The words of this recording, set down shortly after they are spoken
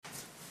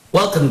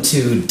Welcome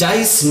to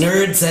Dice,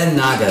 Nerds, and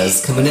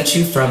Nagas, coming at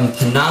you from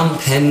Phnom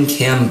Penh,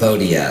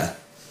 Cambodia.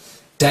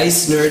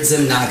 Dice, Nerds,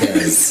 and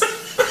Nagas,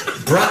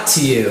 brought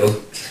to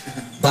you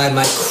by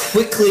my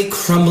quickly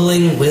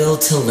crumbling will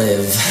to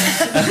live.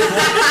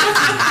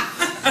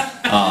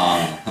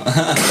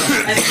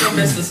 I still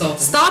miss the salt.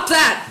 Stop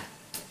that!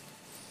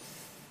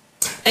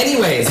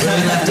 Anyways,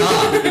 where we left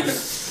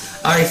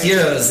off, our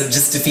heroes have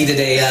just defeated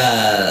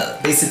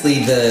basically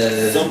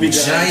the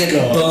giant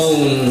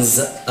bones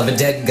of a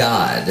dead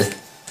god.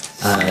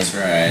 That's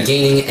right.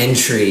 Gaining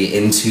entry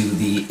into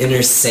the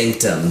inner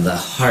sanctum, the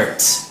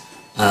heart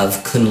of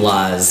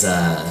Kunla's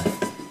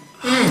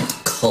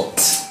cult.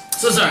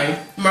 So sorry,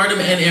 Martin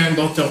and Aaron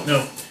both don't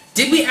know.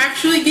 Did we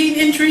actually gain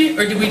entry,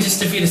 or did we just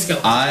defeat a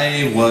skeleton?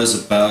 I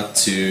was about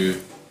to.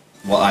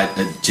 Well, I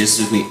just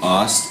simply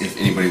asked if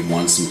anybody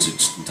wants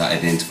him to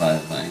identify the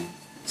thing.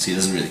 So he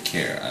doesn't really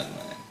care either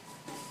way.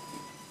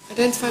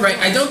 Identify. Right,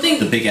 I don't think.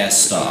 The big ass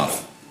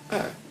staff.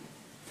 Oh.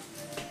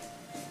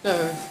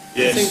 No.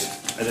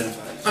 Yes,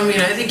 identify. I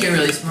mean, I think you're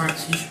really smart,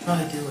 so you should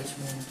probably do what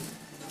you want to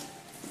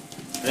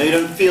do. No, you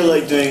don't feel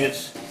like doing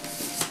it,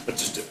 but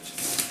just do it.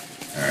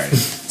 Alright.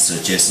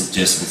 So Jess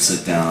will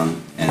sit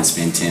down and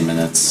spend 10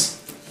 minutes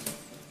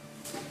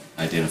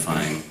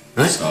identifying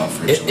the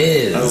staff. It I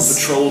will is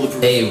patrol the a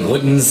perimeter.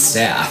 wooden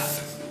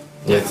staff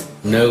with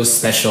no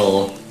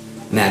special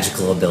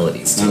magical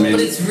abilities to I it. mean,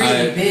 But it's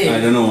really big. I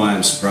don't know why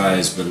I'm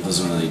surprised, but it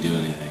doesn't really do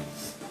anything.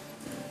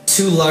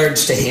 Too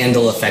large to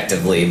handle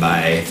effectively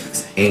by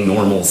a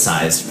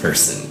normal-sized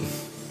person.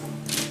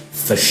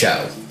 For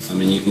show. I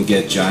mean, you can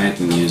get giant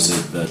and use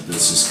it, but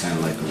this is kind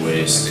of like a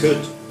waste.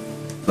 Could.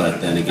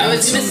 But then again, I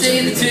was gonna someone's say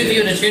the gonna two of get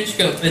you it. in a trench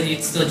coat, but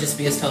you'd still just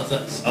be as tall as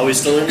us. Are we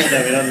still in it? No,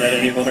 we're not in that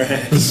anymore.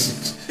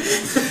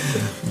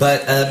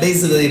 But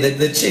basically,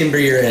 the chamber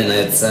you're in,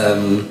 it's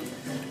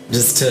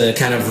just to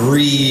kind of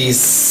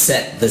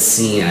reset the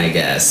scene, I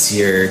guess.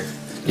 You're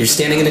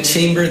standing in a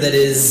chamber that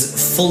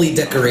is fully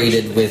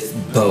decorated with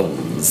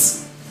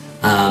bones.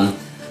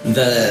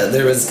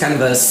 There was kind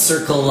of a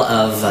circle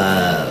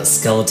of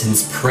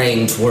skeletons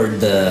praying toward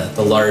the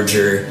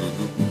larger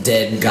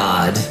dead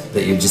god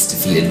that you just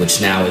defeated,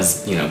 which now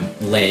is,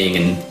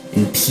 laying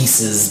in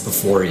pieces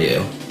before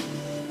you.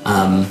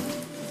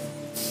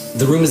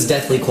 The room is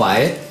deathly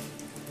quiet.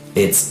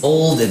 It's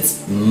old,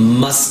 it's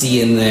musty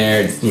in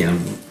there,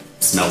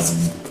 smells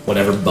of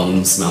whatever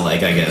bones smell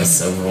like, I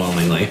guess,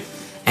 overwhelmingly.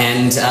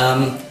 And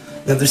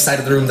the other side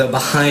of the room, though,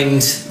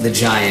 behind the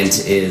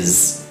giant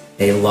is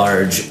a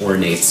large,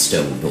 ornate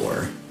stone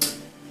door.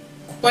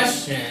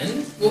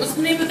 Question: what was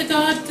the name of the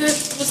god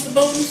that was the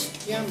bones?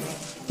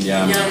 Yamra.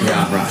 Yeah.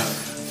 Yamra.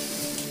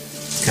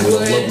 Kind of a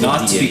local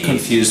Not to be deity.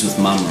 confused with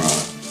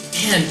Mumra.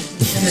 And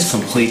It's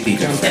completely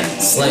different.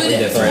 Slightly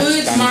different.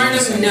 Would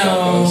Martin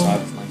know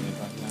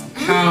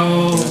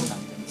how,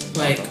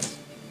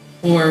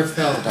 Or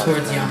felt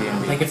towards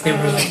Yamra? Like if they were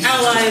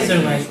allies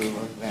or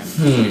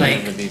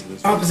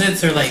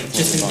opposites or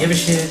just didn't give a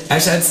shit?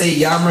 Actually, I'd say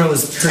Yamra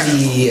was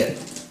pretty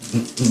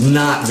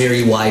not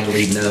very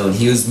widely known.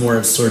 He was more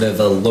of sort of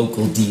a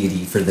local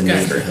deity for the Gotcha.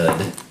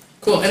 neighborhood.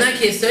 Cool. In that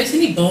case, do I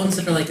see any bones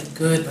that are a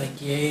good,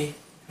 yay?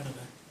 I don't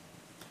know.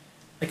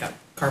 Like a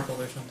carpal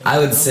or something. I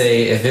would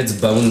say if it's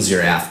bones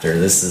you're after,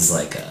 this is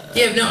like a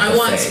Yeah, no, I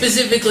want buffet.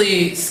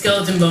 specifically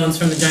skeleton bones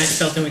from the giant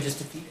skeleton we just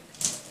defeated.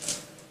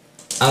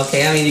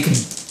 Okay, I mean you can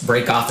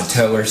break off a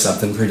toe or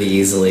something pretty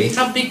easily.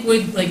 How big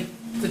would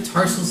the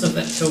tarsals of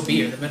that toe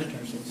be, or the metatarsals?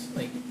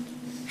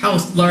 How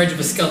large of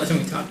a skeleton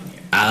are we talking here?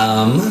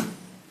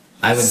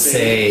 I would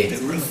say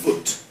They were a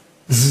foot.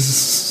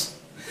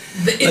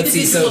 The let's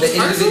see, so the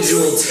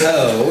individual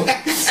toe,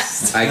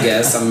 I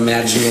guess, I'm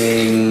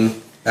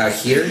imagining out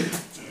here,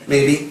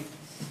 maybe?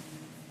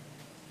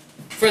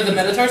 For the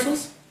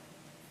metatarsals?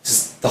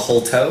 Just the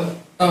whole toe?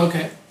 Oh,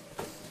 okay.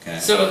 Okay.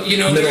 So,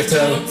 Middle there's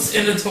toe. bones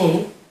in a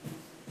toe.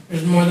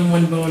 There's more than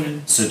one bone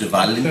in So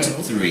divided into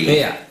Toe. 3.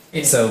 Yeah.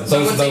 Yeah. So So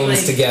both what's it bones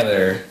like-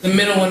 together, the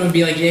middle one would be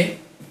yay?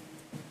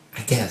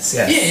 I guess,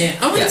 yes. Yeah.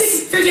 I want Yes. to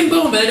take a freaking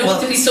bone, but I don't want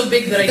it to Well, be so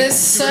big that I There's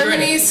so regret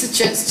many it.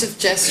 suggestive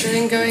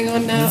gesturing going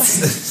on now.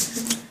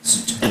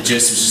 And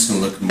Jess was just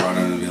gonna look at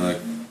Martin and be like,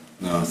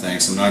 "No,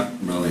 thanks. I'm not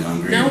really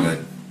hungry, No? but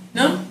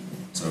No?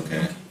 it's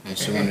okay." I'm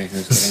still wondering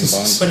who's getting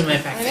bones. Put it in my I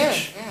know,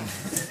 package.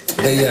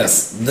 yeah.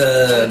 Yes,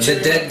 the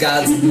dead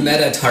god's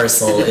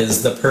metatarsal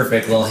is the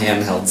perfect little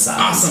handheld size.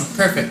 Awesome.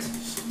 Perfect.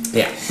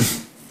 Yeah.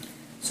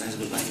 Size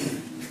of a blanket.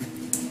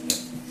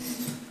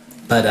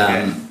 But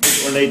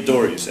Ornate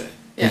door, you say?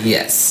 Yeah.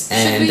 yes,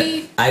 and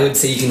we- I would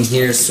say you can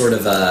hear sort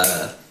of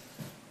a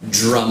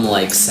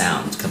drum-like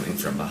sound coming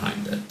from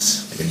behind it,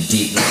 like a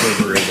deep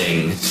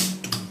reverberating. I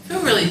feel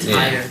really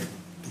tired.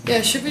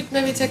 Yeah, should we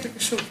maybe take a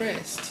short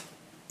rest?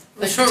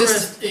 A short just,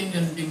 rest ain't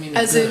gonna do me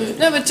As good. in,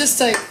 no, but just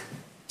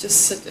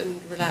sit and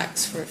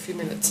relax for a few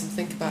minutes and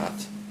think about.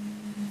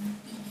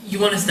 You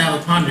want us to have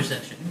a ponder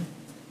session?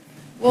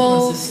 You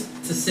Well, want us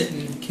to sit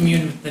and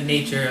commune with the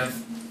nature of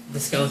the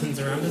skeletons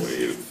around us?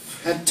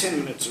 We've had 10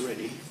 minutes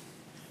already.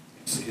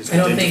 I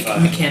don't think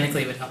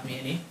mechanically it would help me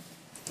any.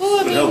 well,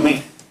 I Would help mean,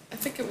 me. I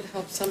think it would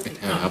help some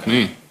people. Yeah, help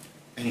me.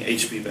 any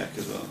HP back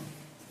as well.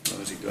 As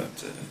long as he got.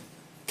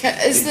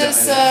 Is Big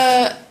this?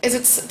 dial. Does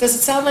it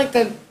sound like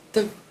the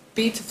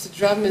beat of the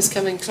drum is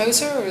coming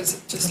closer, or is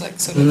it just like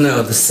sort of?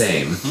 No, the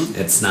same.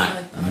 It's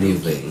not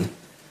moving,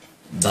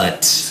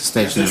 but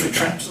Stationary. There's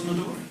traps on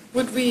the door.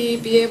 Would we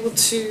be able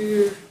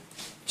to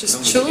just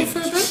Don't chill look for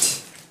a in.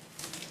 bit?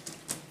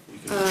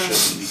 We can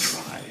certainly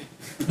try.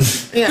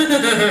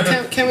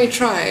 Yeah. Can we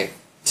try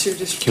to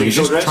just? Can we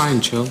Short just rest? try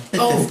and chill?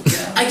 Oh,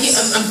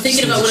 I'm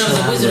thinking about when I was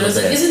a wizard. I was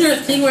like, isn't there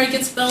a thing where I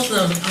get spells? And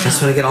I was like, I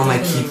just want to get all my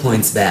key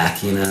points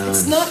back, you know.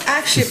 It's not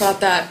actually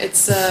about that. It's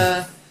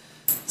so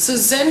She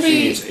Zenri.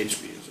 needs HP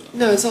as well.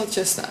 No, it's not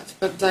just that.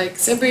 But like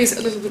Zenri is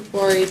a little bit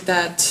worried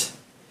that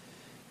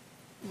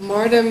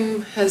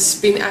Mardam has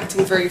been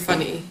acting very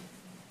funny,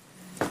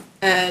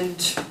 and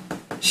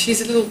she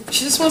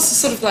just wants to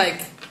sort of like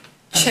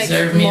check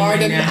observe me in my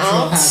Mardam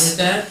natural out.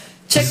 habitat.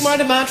 Check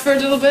Mardam out for a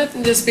little bit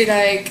and just be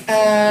like,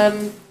 why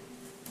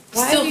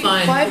Still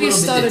fine, why a have you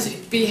little bit started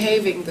ditzy.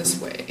 behaving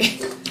this way?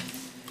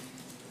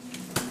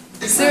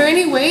 Is there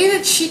any way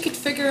that she could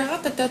figure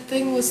out that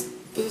thing was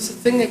a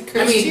thing that I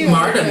cursed you? mean,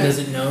 Mardam Or-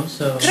 doesn't know,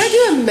 so. Could I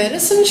do a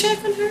medicine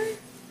check on her?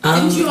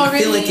 Didn't you I feel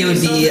already like it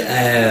would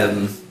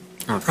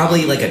be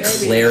probably like a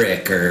Maybe.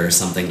 cleric or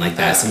something like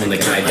that, someone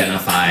that can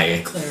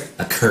identify Cleric.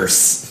 a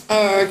curse.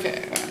 Oh,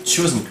 okay. Alright.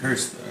 She wasn't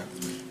cursed though.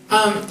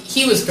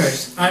 He was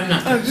cursed. I'm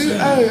not Oh, cursed. who?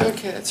 Oh,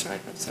 okay, that's right.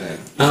 I'm sorry.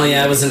 Oh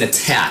yeah, it was an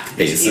attack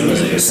basically.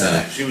 It was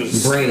She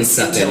was brain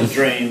sucking. intel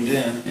drained.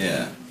 Yeah.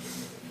 Yeah.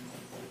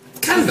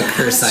 Kind of a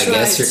curse, I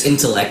guess. That's right. Your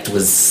intellect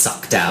was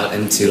sucked out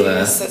into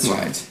Yes, that's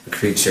right. a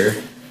creature.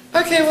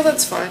 Okay, well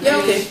that's fine. Yeah,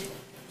 I mean, okay.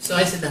 So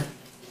I said that.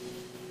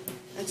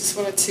 I just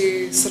wanted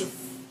to sort of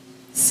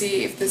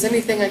see if there's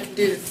anything I can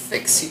do to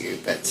fix you,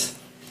 but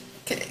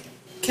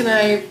can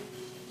I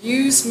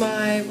use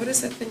my, what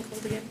is that thing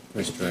called again?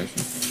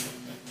 Restoration.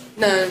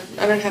 No,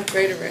 I don't have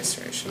greater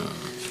restoration.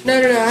 No,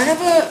 I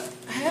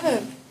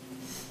have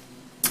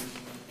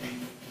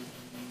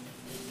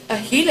a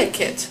healer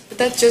kit, but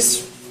that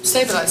just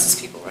stabilizes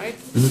people, right?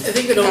 I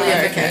think it only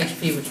Oh, affects okay.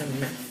 HP, which I'm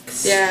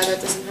max. Yeah,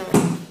 that doesn't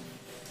help.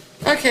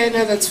 Okay,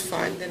 no, that's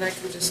fine. Then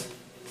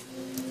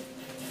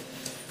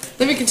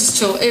we can just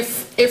chill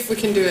if we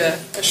can do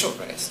a short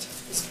rest.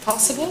 Is it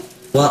possible?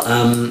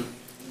 Well,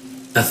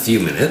 a few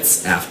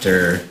minutes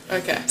after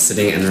Okay.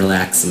 sitting and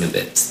relaxing a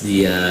bit,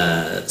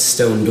 the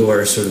stone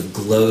door sort of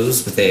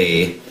glows with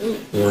a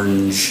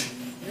orange,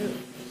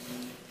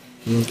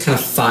 kind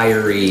of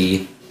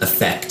fiery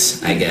effect,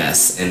 I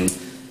guess, and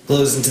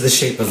glows into the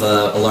shape of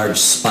a large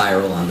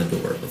spiral on the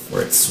door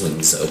before it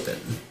swings open.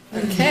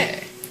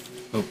 Okay.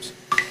 Oops.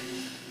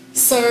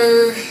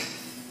 So,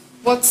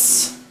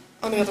 what's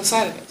on the other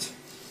side of it?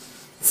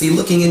 See,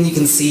 looking in, you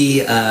can see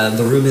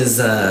the room is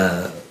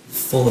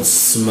full of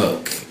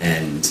smoke,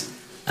 and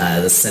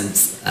the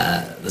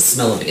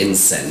smell of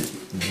incense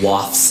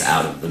wafts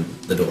out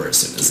of the door as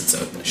soon as it's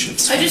open.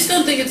 I just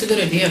don't think it's a good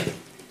idea.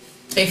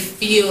 I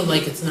feel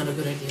like it's not a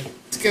good idea.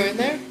 To go in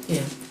there?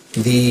 Yeah.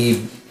 The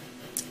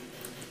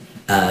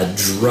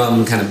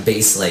drum kind of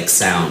bass-like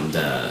sound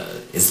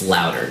is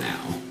louder now.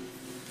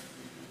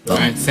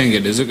 I think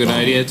it is a good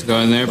idea to go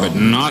in there, but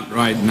not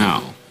right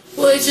now.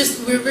 Well, it's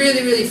just, we're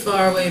really, really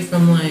far away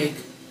from, like,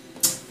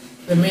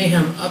 the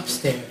mayhem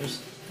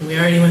upstairs. And we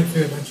already went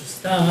through a bunch of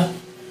stuff.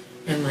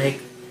 And, like,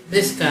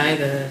 this guy,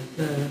 the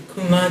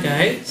Kuma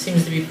guy,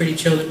 seems to be pretty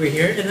chill that we're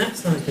here. And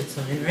that's not a good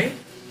sign, right?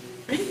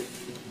 Right?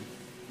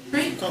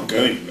 Right? We can't go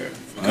anywhere.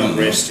 We can't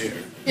rest here.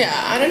 Yeah,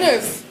 I don't know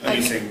if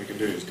Only thing we can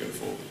do is go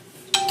forward.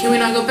 Can we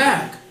not go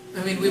back?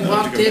 I mean, we We'll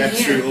have walked to go in back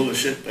through here. all the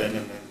shit then,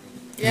 and then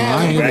yeah,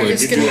 Why we're would you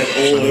just do gonna.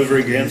 that all over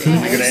again.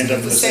 Yeah, You're gonna end up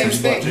in the same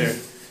spot thing. here,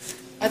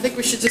 I think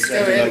we should just go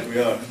exactly in. like we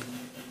are.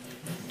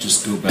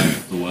 Just go back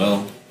to the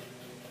well.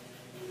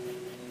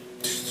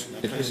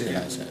 It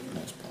visualize it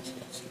as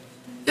possible.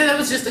 Yeah, that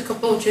was just a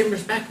couple of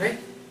chambers back, right?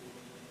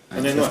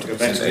 And then what? Go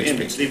back to the 50% inn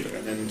HP. and sleep it,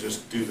 and then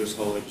just do this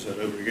whole episode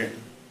over again.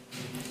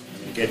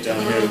 And then get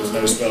down here with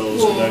no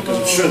spells, and because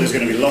I'm sure there's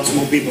going to be lots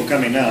more people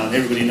coming now, and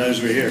everybody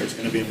knows we're here. It's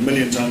going to be a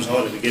million times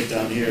harder to get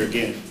down here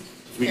again.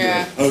 If we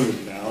Yeah. go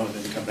home now and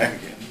then come back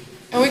again.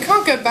 And we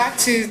can't go back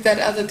to that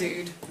other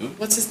dude. Who?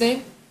 What's his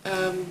name?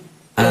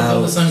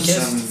 Oh, the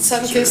sun-kissed.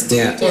 Sunkissed dude.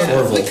 Yeah, We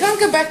Orville. can't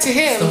go back to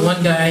him. The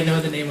one guy I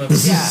know the name of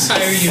the Yeah.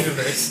 entire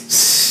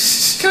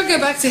universe. Can't go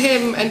back to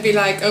him and be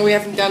like, oh, we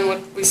haven't done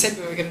what we said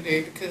we were going to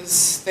do,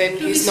 because then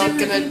Did we he's say not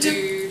we were going to gonna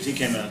do. He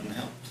came out and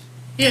helped.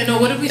 Yeah, no,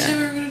 what did we Yeah. say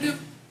we were gonna do?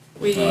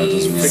 We it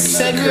doesn't really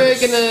said we matter.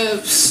 were going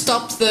to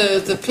stop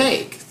the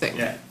plague thing.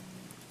 Yeah.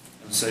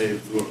 And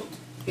save the world.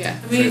 Yeah.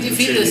 I mean, Save the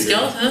defeat the cheerleader.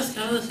 skeleton, that's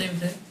kind of the same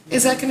thing.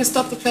 Is that going to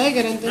stop the plague?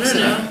 I don't think I don't so.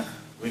 know.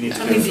 We need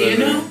to I go mean, do you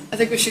further. know? I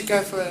think we should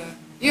go for a.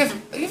 You have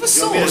a You want me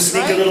sword, to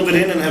sneak right? a little bit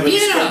in and have a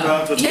scope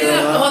out what's going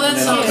Yeah, on? oh, that and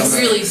then I'll sounds come back?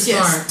 really Yes,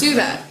 smart. do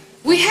that.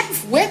 We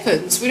have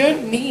weapons. We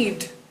don't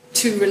need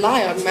to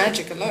rely on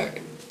magic alone.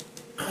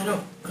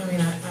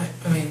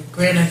 I mean,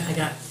 granted, I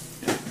got.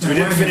 So we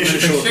didn't finish a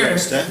for short sure.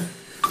 rest, eh?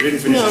 We didn't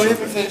finish No, a we short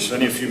haven't rest. finished. It's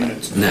only a few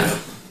minutes. No.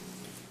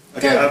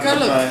 Okay, Go- I've go got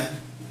look. my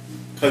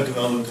Cloak of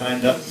Elven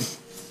Kind up.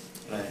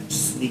 And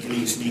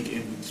sneakily sneak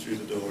in through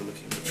the door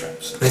looking for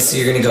traps. I see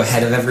you're gonna go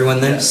ahead of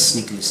everyone then?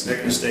 Sneakily, They're sneakily.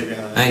 going to stay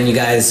behind. And you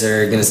guys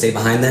are gonna stay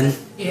behind then?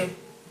 Yeah.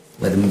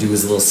 Let him do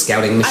his little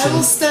scouting I mission?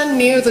 will stand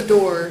near the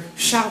door.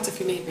 Shout if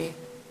you need me.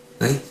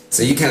 Right?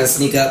 So you kind of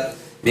sneak up,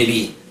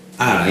 maybe,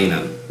 I don't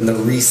know, in the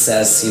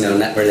recess,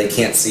 not where they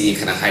can't see, you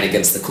kind of hide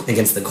against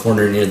the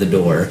corner near the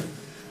door.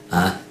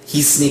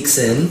 He sneaks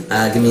in.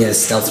 Give me a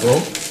stealth roll.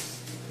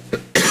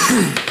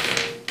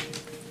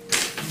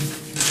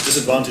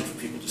 Disadvantage for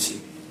people to see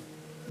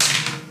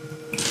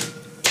me.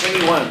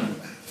 21.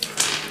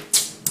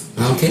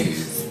 Okay.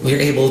 You're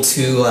able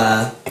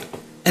to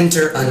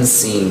enter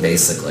unseen,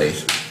 basically. I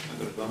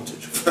got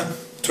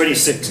advantage.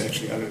 26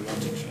 actually, I got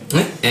advantage.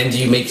 Right? And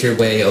you make your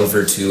way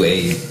over to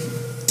a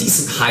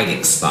decent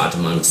hiding spot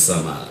among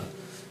some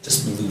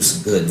just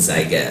loose goods,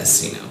 I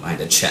guess,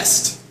 behind a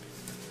chest.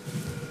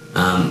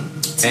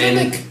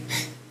 Mimic.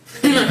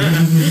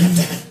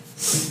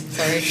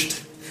 Sorry.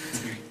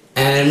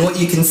 And what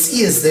you can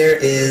see is there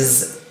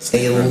is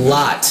a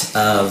lot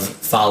of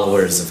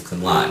followers of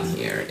Kunlan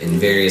here in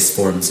various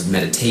forms of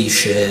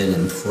meditation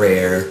and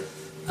prayer,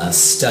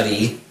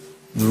 study.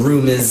 The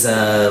room is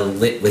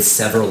lit with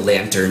several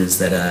lanterns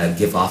that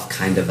give off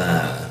kind of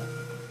a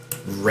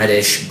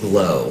reddish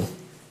glow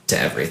to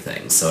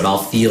everything. So it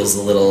all feels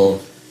a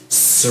little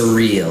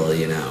surreal,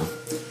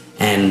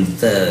 And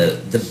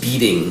the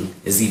beating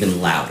is even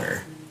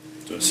louder.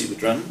 Do I see the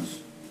drums?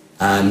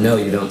 No,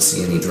 you don't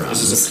see any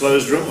drums. Is this a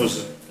closed room or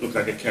does it look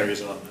like it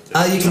carries on?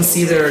 You can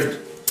see there are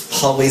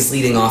hallways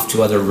leading off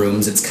to other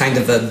rooms. It's kind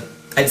of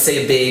I'd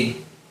say a big,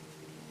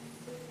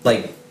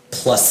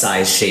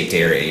 plus-size shaped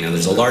area.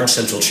 There's a large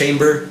central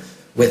chamber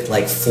with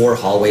 4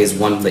 hallways,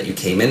 one that you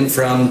came in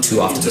from, 2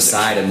 off to the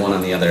side, and one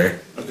on the other,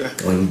 Okay.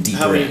 going deeper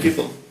How many in.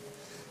 people?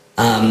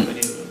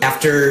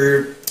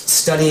 After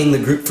studying the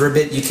group for a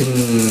bit, you can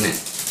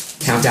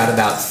count out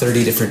about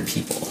 30 different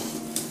people.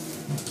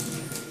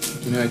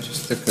 It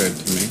just occurred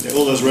to me. Yeah,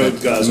 all those rogue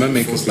that guys. The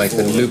mimic is like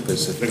the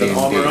lupus of They got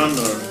armor on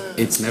D&D. or?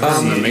 It's never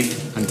a mimic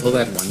until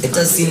that one time. It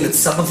does seem that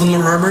some of them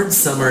are armored,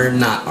 some are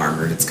not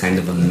armored. It's kind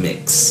of a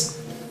mix.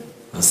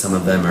 Some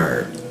of them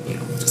are,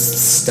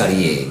 just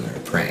studying or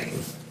praying.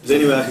 Is there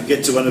any way I could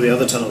get to one of the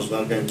other tunnels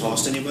without going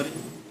past anybody?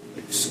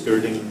 Like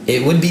skirting?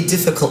 It would be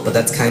difficult, but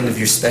that's kind of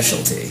your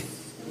specialty.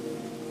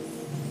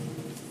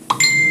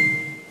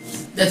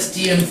 That's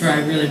DM for I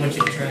really want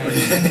you to try.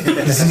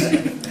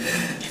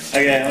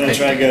 Okay, I'm gonna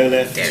try and go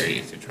left. Dare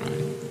you to try.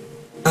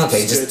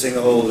 Okay, just Skirting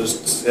the hole,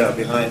 just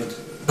behind,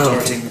 Oh, okay.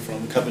 darting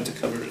from cover to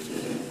cover.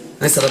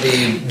 nice. That'll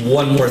be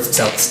one more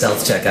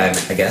stealth check,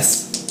 I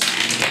guess.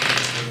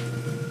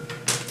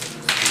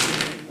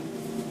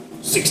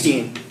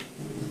 16.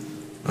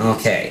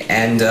 Okay,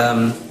 and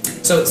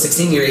so at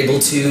 16, you're able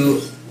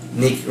to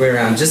make your way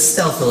around just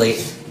stealthily.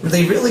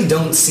 They really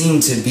don't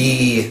seem to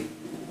be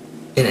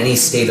in any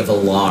state of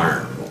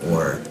alarm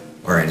or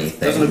anything.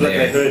 Doesn't look like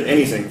They're- I heard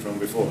anything from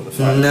before the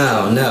fight.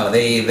 No,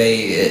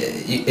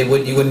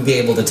 you wouldn't be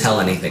able to tell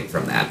anything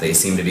from that. They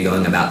seem to be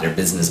going about their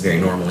business very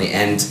normally.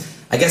 And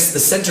I guess the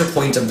center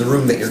point of the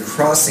room that you're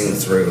crossing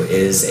through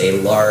is a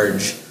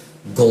large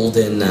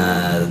golden,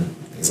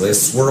 basically a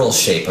swirl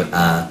shape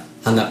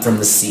hung up from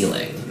the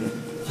ceiling.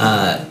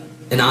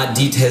 An odd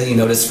detail you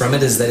notice from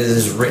it is that it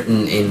is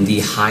written in the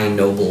High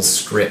Noble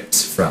script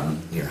from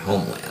your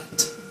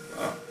homeland.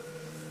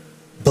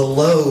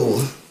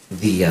 Below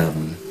the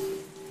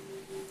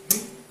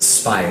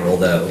spiral,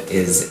 though,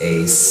 is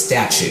a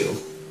statue.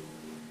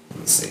 Let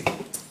me see.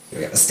 Here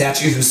we go. A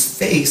statue whose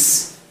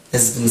face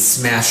has been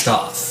smashed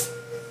off.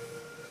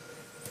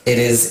 It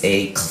is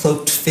a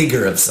cloaked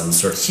figure of some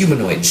sort,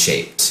 humanoid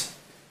shaped,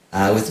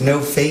 with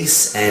no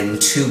face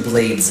and 2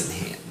 blades in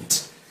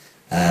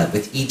hand.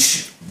 With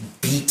each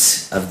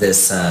beat of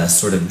this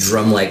sort of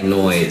drum-like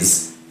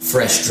noise,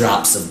 fresh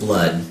drops of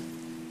blood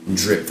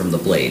drip from the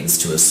blades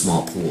to a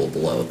small pool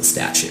below the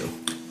statue.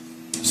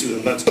 See where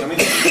the blood's coming?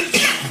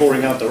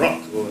 Pouring out the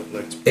rock. Or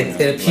like it's pouring out It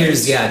the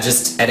appears, blades. yeah,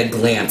 just at a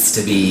glance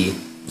to be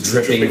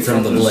dripping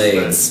from the those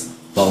blades.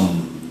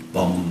 Bum,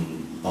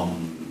 bum,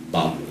 bum,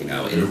 bum,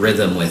 in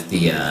rhythm with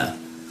the,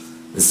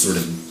 this sort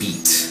of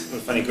beat. A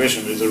funny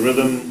question, but is the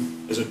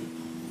rhythm, is it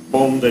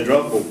boom they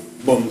drop or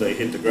boom they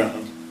hit the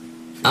ground?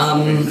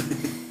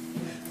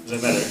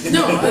 Does that matter?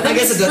 No, I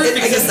guess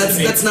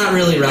that's not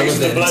really Is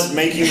the relevant. blood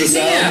making the sound,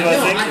 Yeah, I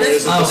no, think, or that's-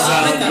 is it the I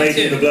sound thought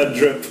making too. the blood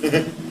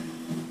drip?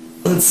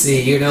 Let's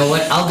see, you know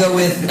what? I'll go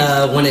with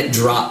when it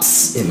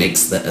drops, it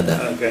makes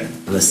Okay.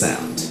 the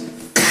sound.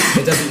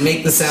 It doesn't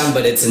make the sound,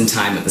 but it's in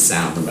time with the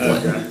sound when the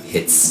blood Okay.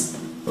 hits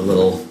the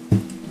little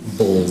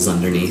bowls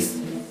underneath.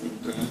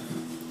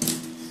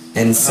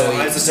 And so, How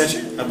high is the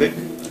statue? How big?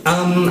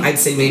 I'd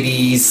say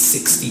maybe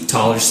 6 feet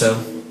tall or so.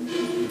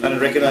 I don't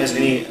recognize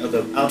any of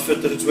the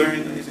outfit that it's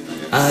wearing or anything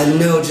like that?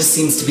 No, it just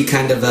seems to be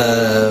kind of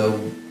a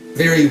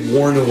very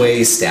worn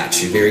away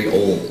statue, very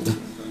old.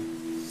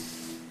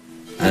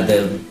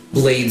 The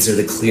blades are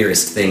the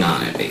clearest thing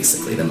on it,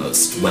 basically, the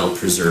most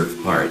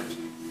well-preserved part.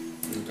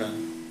 Okay.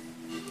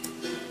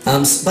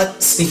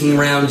 But sneaking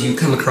around, you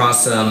come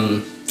across,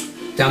 down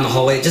the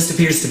hallway, it just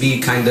appears to be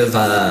kind of,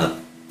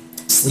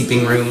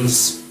 sleeping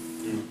rooms,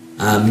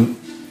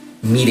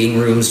 meeting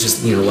rooms,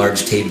 just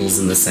large tables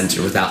in the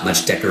center without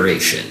much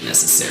decoration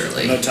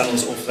necessarily. No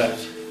tunnels off that.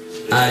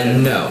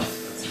 No.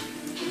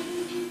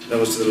 That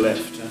was to the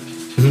left. Huh?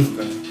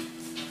 Okay.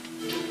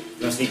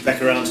 Can I sneak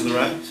back around to the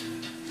right?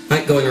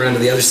 Right, going around to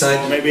the other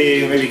side.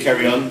 Maybe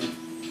carry on.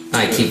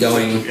 Alright, keep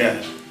going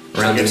Yeah.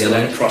 around to Get the to the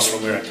other. line across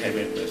from where I came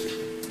in,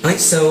 basically. Alright,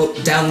 so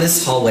down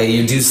this hallway,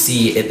 you do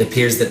see it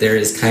appears that there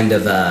is kind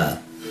of a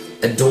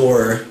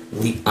door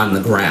on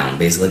the ground,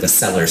 basically like a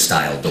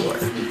cellar-style door.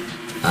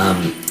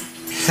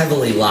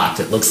 Heavily locked.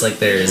 It looks like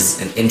there's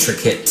an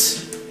intricate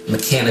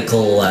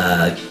mechanical,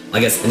 an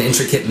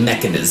intricate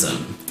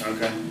mechanism.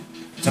 Okay.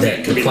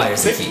 That could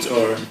requires be a picked, key.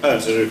 so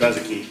it has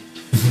a key.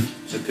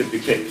 So it could be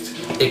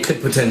picked. It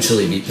could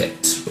potentially be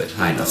picked with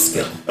high enough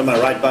skill. Am I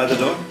right by the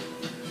door?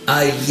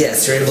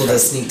 Yes, you're able to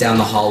sneak down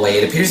the hallway.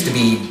 It appears to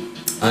be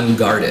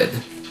unguarded.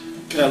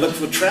 Can I look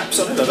for traps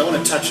on it? I don't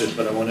want to touch it,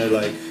 but I want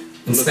to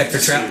Inspect for look to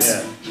see, traps?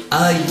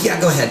 Yeah. Yeah,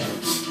 go ahead.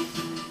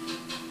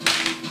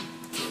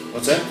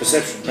 What's that?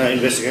 Perception?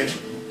 Investigation.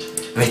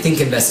 I think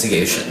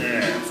investigation.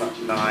 Yeah, fuck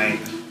 9.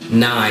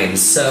 9.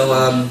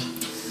 So,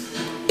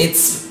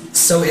 it's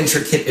so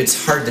intricate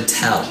it's hard to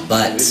tell,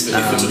 but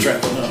If it's a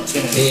trap or not.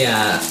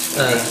 Yeah.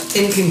 yeah,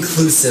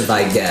 inconclusive,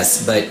 I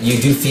guess, but you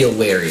do feel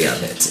wary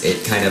of it.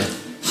 It kind of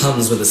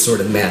hums with a sort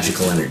of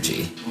magical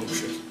energy. Oh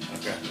shit.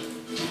 Okay.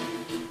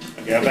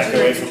 Okay, I back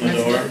away from the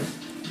door.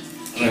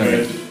 And I'm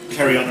going to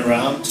carry on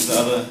around to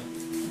the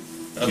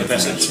other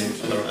passage.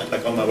 On the right,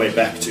 like on my way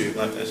back to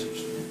my passage.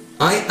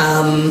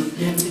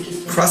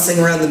 Crossing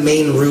around the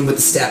main room with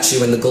the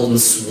statue and the golden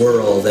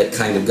swirl that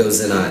kind of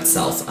goes in on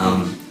itself.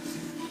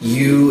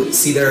 You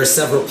see there are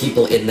several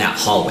people in that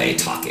hallway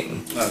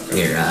talking.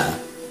 Okay. You're a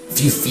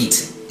few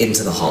feet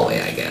into the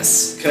hallway, I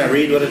guess. Can I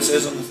read what it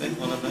says on the thing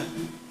while I'm there?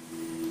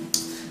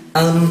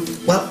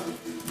 Well,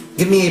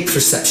 give me a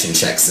perception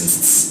check since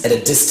it's at a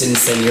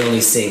distance and you're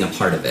only seeing a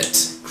part of it.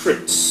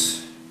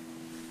 Crits.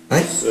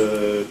 Right?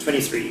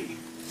 23.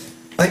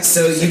 Right,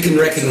 so you can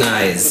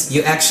recognize,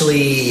 you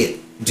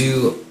actually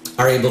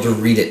are able to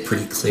read it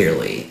pretty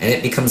clearly, and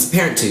it becomes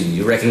apparent to you.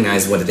 You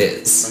recognize what it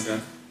is. Okay.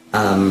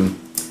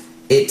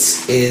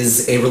 It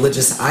is a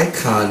religious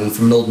icon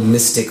from an old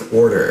mystic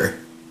order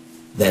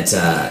that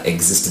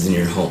existed in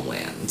your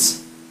homeland.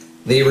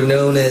 They were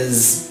known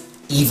as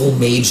evil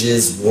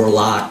mages,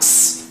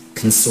 warlocks,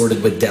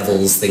 consorted with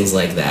devils, things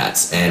like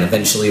that, and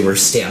eventually were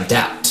stamped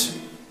out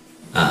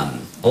a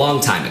long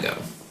time ago.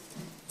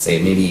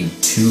 Say maybe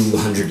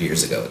 200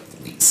 years ago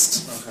at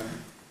least. Okay.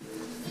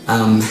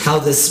 How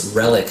this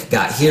relic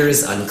got here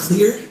is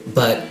unclear,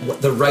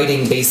 but the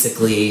writing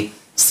basically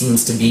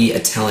seems to be a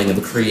telling of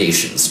a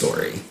creation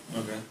story.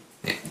 Okay.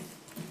 Yeah.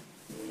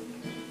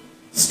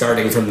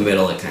 Starting from the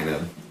middle, it kind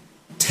of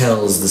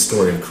tells the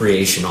story of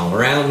creation all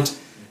around.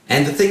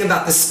 And the thing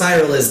about this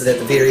spiral is that at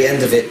the very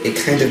end of it, it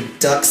kind of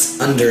ducks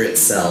under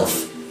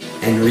itself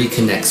and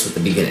reconnects with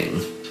the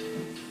beginning.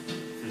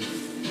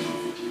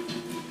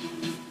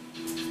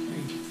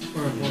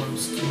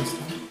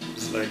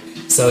 It's like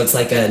So it's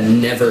like a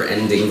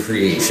never-ending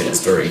creation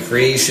story.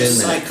 Creation, then it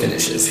cycle,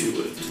 finishes. if you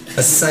would.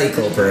 A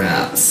cycle,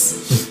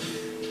 perhaps.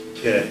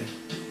 Okay.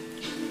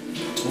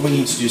 All we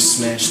need to do is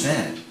smash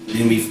that.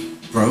 Then we've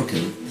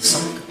broken the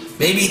cycle.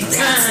 Maybe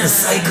that's the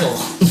cycle.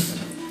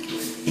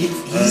 It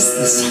is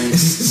the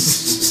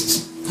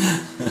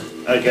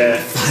cycle. Okay.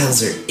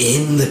 Files are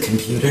in the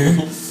computer.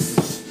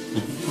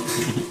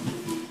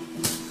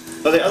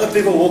 Are there other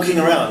people walking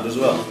around as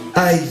well?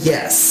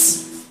 Yes.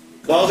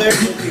 While they're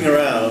walking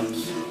around,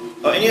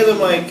 are any of them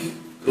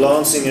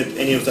glancing at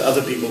any of the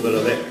other people that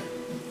are there?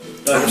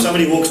 Like if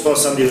somebody walks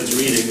past somebody that's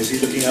reading, is he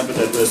looking up at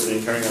that person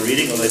and carrying on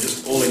reading, or are they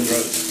just all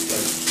engrossed?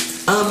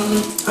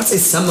 I'd say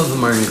some of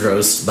them are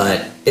engrossed,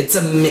 but it's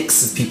a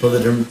mix of people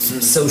that are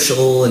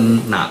social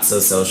and not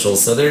so social.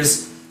 So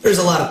there's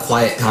a lot of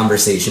quiet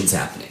conversations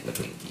happening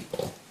between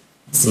people.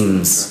 It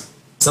seems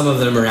some of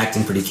them are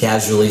acting pretty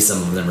casually,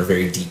 some of them are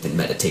very deep in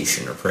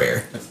meditation or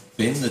prayer.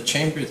 In the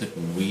chamber that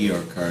we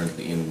are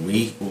currently in,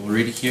 we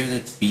already hear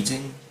that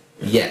beating.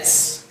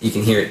 Yes, you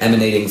can hear it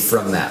emanating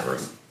from that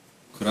room.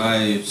 Could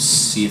I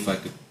see if I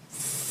could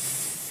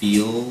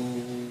feel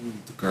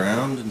the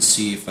ground and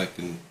see if I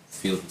can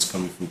feel if it's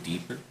coming from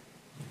deeper?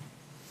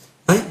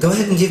 Alright, go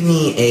ahead and give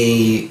me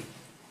a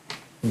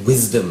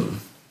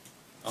wisdom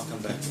I'll come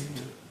back.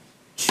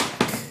 check.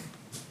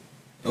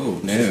 Oh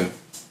no,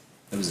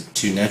 that was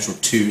a natural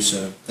 2,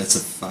 so that's a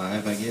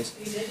 5, I guess.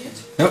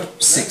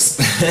 Nope, 6.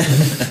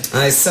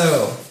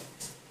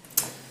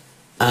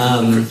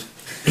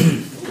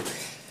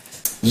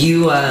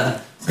 You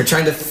are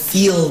trying to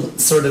feel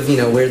sort of,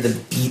 where the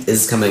beat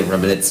is coming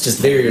from, and it's just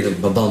very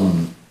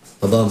ba-bum,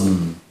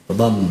 ba-bum,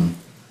 ba-bum,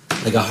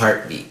 like a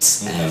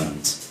heartbeat.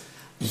 And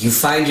you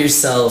find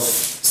yourself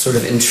sort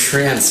of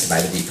entranced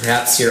by the beat.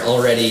 Perhaps your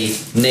already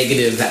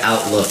negative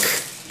outlook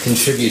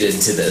contributed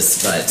to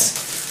this, but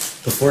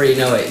before you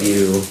know it,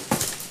 you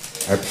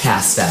are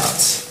passed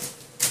out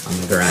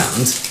on the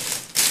ground,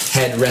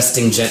 head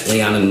resting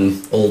gently on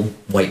an old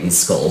whitened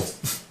skull.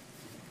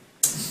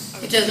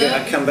 Okay,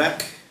 I come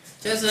back.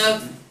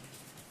 Jessup,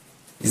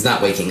 He's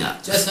not waking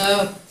up.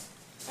 Jessup.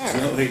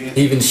 No, we can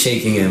Even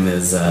shaking him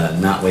is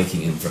not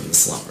waking him from the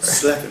slumber.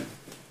 slap him.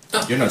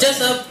 Oh, You're not-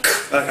 Jessup.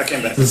 I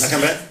came back. I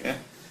come back. Yeah.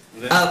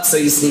 I'm there. Up, so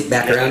you sneak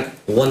back around.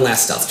 One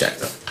last stealth check.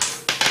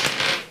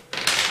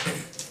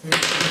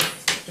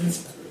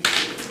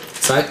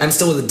 So I'm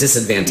still with a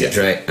disadvantage,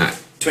 right? Alright.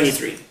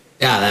 23.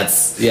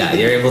 Yeah,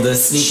 you're able to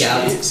sneak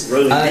out.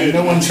 Rolling good.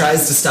 No one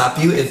tries to stop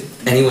you.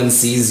 If anyone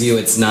sees you,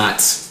 it's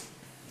not.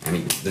 I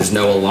mean, there's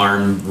no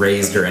alarm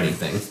raised or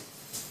anything.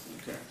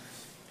 Okay.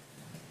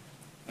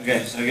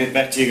 Okay, so I get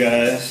back to you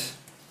guys.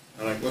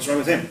 I'm like, what's wrong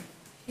with him?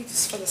 He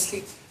just fell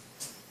asleep.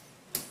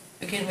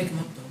 I can't wake him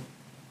up though.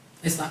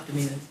 I slapped him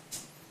even.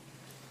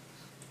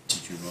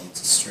 Did you roll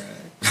to strike?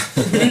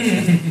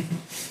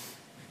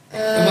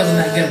 It wasn't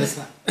that good of a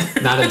slap.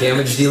 Not a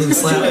damage dealing Would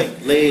you slap.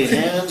 like lay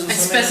hands or I something?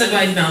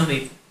 specified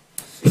non-lethal.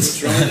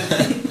 What's wrong with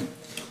him?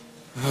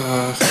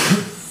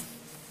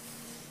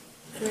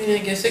 I mean,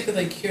 I guess I could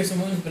like cure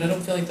some wounds, but I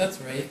don't feel like that's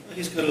right.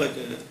 He's got like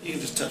a. He can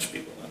just touch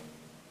people. Huh?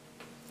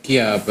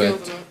 Yeah, Feel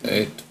but them up.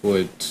 it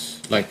would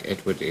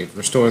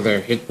restore their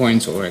hit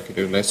points, or I could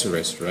do lesser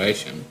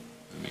restoration.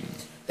 I mean,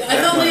 I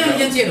thought Leon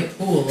Genzi had a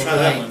pool. Try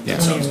that one. Yeah.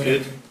 That sounds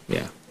good.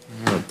 yeah,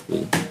 I have a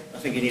pool. I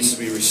think he needs to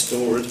be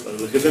restored by the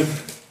look of him.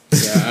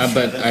 Yeah,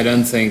 but I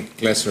don't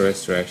think lesser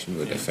restoration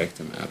would affect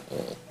him at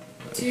all.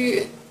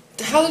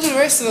 How do the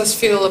rest of us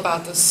feel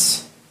about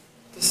this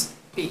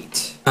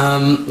beat?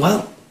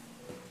 Well,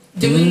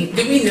 Did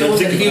we know Don't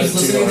that think he was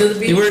about it too listening to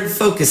the you beat? weren't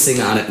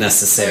focusing on it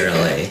necessarily.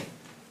 Okay.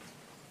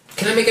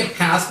 Can I make a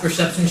pass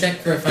perception check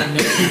for if I know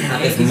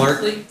If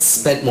Mark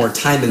spent more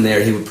time in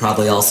there, he would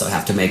probably also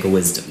have to make a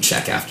wisdom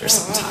check after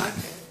some time.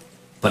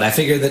 But I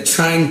figure that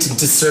trying to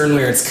discern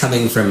where it's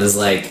coming from is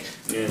like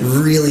Yeah.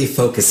 really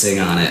focusing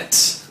on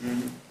it.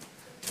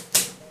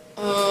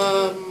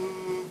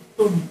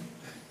 Boom.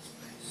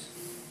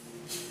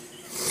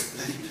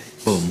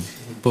 Boom,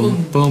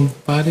 boom, boom,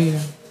 buddy.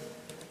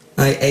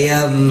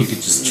 You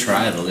could just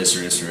try the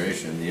lesser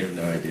restoration. You have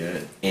no idea.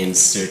 It ends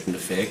certain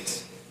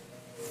effect.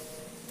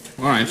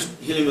 All right.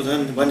 Healing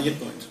with one hit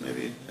point,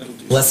 maybe that'll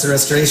do. Lesser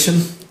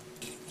restoration.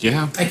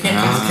 Yeah. I can't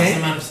cast Okay. the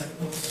amount of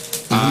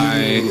seconds.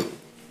 I,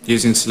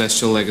 using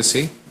Celestial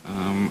Legacy,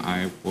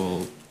 I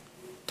will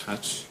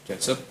touch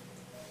Jessup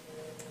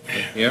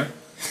here,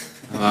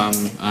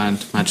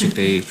 and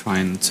magically try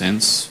and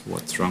sense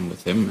what's wrong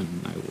with him,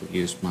 and I will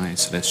use my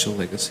Celestial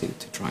Legacy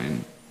to try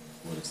and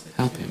What is that?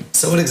 help him.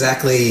 So what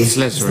exactly is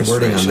Lesser the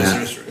wording on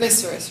restoration. that? Restoration.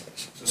 Lesser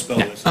restoration. It's a spell.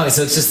 Yeah. list. Oh,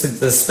 so it's just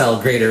the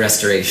spell Greater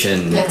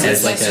Restoration Lesser-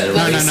 as like lesser- a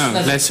No,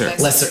 lesser.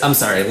 lesser. I'm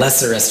sorry,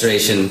 Lesser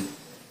Restoration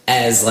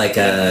as like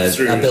a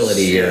Through-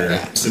 ability or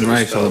yeah, instead of a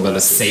Right, spell, all about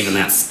that's- saving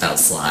that spell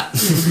slot.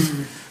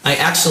 I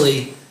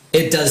actually,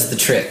 it does the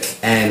trick,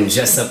 and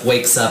Jessup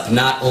wakes up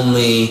not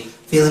only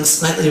feeling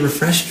slightly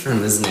refreshed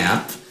from his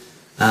nap,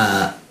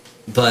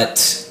 but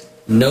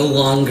no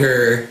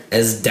longer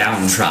as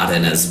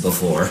downtrodden as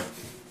before.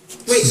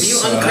 Wait, are you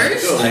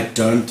uncursed? I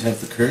don't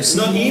have the curse. It's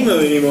not emo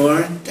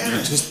anymore. Damn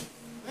it. Just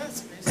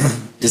That's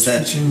amazing. is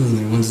that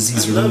Generally, one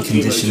disease or I one love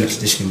condition, emo the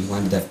condition can be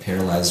blind to death,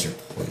 paralyzed, or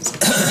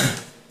poisoned.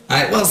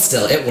 Alright, well,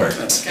 still, it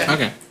worked.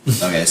 Okay.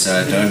 okay? So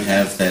I don't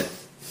have that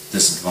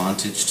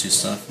disadvantage to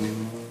stuff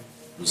anymore.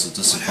 Was the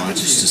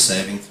disadvantage to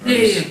saving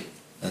throws? Yeah.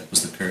 That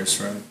was the curse,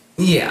 right?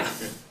 Yeah.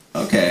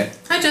 Okay.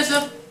 Hi,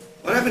 Jessup.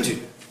 What happened to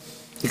you?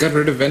 You got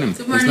rid of Venom.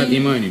 Good He's not morning.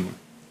 emo anymore.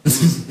 Did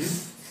you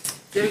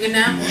have a good Good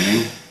nap?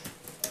 morning.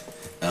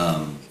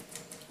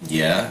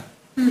 Yeah.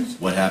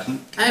 What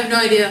happened? I have no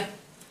idea.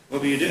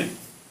 What were you doing?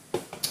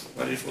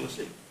 Why did you fall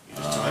asleep? You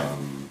just tired?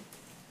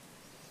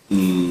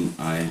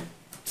 I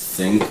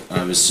think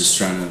I was just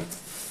trying to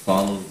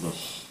follow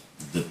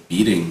the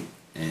beating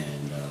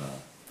and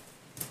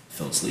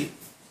fell asleep.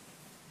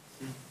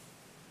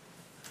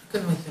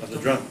 Couldn't wake Of the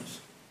up. drums.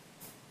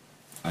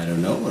 I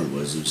don't know what it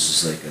was. It was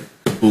just like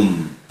a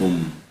boom,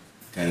 boom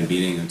kind of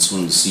beating. I just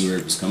wanted to see where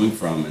it was coming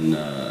from,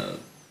 and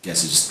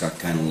guess it just got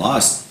kind of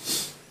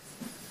lost.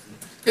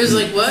 It was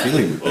like what?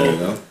 Feeling better Well,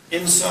 though.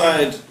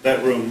 inside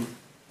that room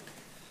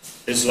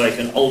is like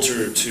an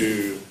altar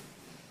to.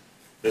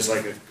 There's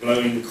like a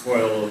glowing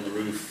coil on the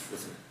roof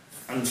with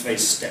an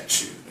unfaced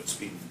statue that's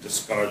been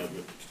discarded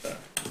with.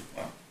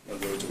 Wow, no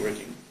words are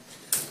working.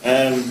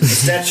 The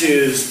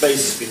statue's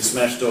face has been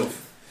smashed off.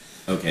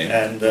 Okay.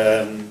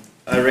 And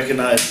I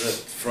recognize it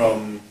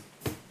from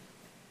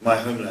my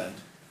homeland.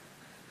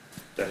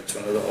 That it's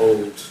one of the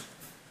old,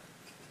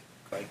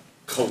 like,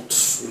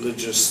 cult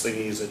religious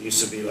thingies that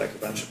used to be like a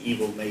bunch of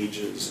evil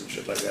mages and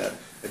shit like that.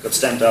 They got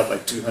stamped out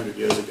like 200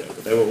 years ago,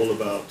 but they were all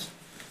about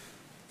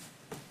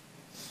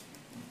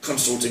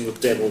consulting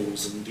with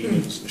devils and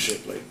demons and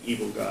shit, like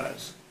evil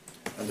guys.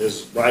 And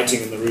there's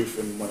writing in the roof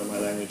in one of my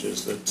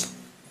languages that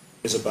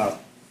is about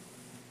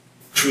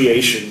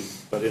creation,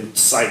 but in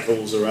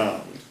cycles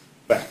around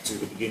back to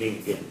the beginning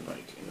again,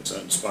 like in its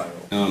own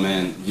spiral. Oh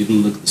man, you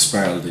didn't look at the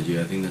spiral, did you?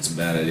 I think that's a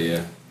bad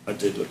idea. I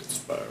did look at the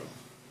spiral.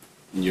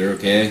 You're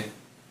okay?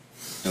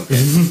 Okay. I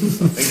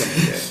think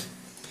I'm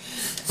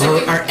okay.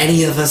 Are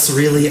any of us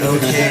really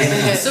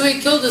okay? So we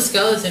killed the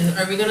skeleton.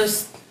 Are we gonna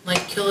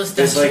like kill a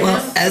There's statue? like-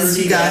 Well, now? as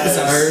you guys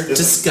are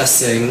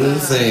discussing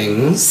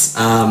things,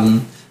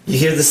 you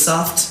hear the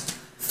soft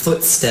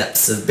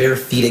footsteps of bare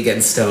feet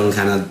against stone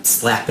kind of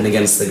slapping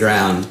against the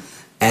ground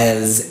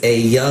as a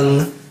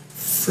young,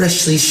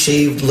 freshly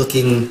shaved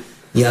looking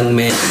young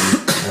man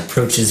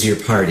approaches your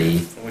party,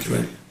 Which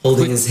way?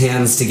 holding his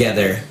hands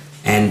together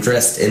and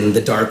dressed in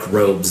the dark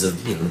robes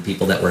of the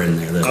people that were in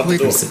there. The Up the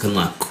door. priests of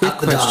Kunla. Quick Up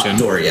the question.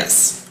 door,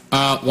 yes.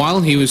 While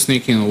he was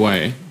sneaking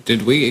away,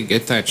 did we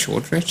get that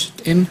short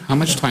rest in? How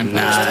much time Nah,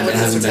 passed? it Would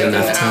hasn't take been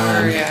an enough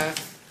hour, time. yeah.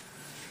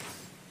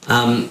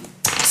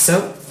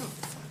 So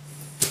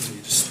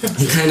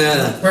he kind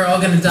of We're all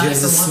gonna die gives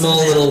for a one. small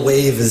little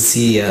wave as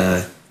he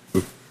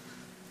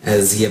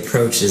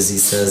approaches. He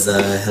says,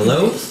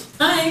 "Hello."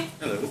 Hi.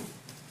 Hello.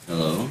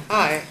 Hello.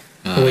 Hi.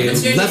 We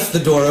What's your left the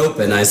door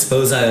open. I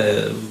suppose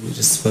we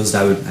just supposed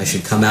I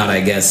should come out, I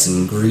guess,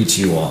 and greet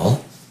you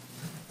all.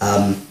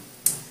 What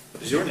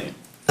is your name?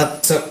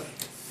 So,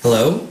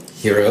 hello,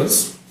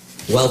 heroes.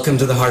 Welcome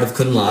to the heart of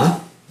Kunla.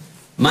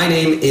 My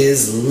name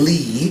is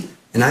Lee,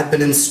 and I've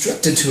been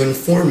instructed to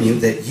inform you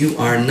that you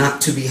are not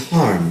to be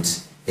harmed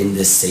in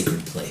this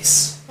sacred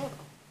place.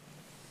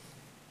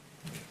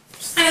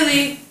 Hi,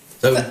 Lee.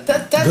 So,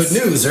 That's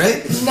good news,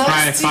 right? Nice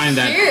I to find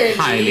that hear,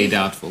 highly Lee.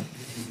 doubtful.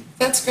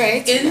 That's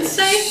great.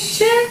 Insight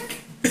check.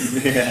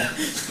 Yeah.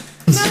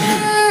 No,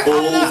 I All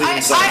don't know. the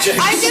inside checks.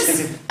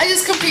 I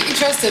just completely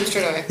trust him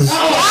straight away.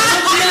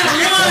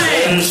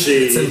 Is she?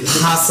 It's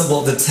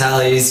impossible to tell.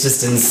 He's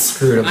just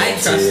inscrutable I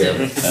to trust you.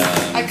 him.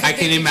 I can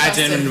completely trust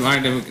him.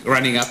 imagine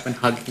running up and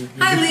hugging him.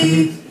 Hi,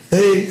 Lee.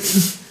 Hey.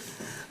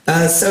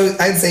 So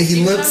I'd say he Do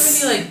you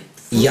looks have any, like,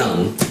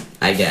 young,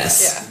 I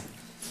guess.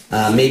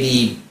 Yeah.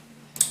 Maybe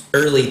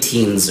early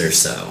teens or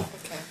so.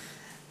 Okay.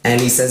 And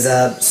he says,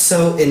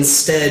 so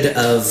instead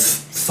of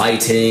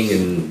fighting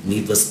and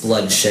needless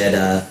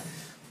bloodshed,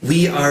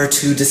 we are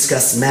to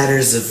discuss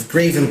matters of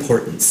grave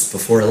importance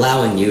before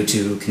allowing you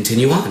to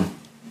continue on.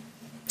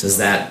 Does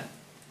that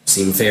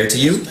seem fair to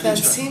you? That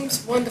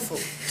seems wonderful.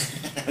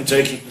 I'm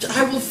joking.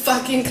 I will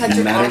fucking cut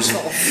your Matters-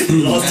 arms off.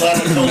 Last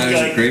time a cold Matters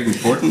of guy. great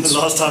importance. The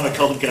last time a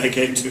cold guy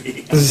came to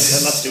me, I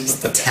must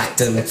have Attacked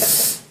him.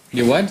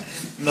 You what?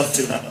 not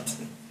too loud.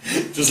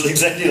 Just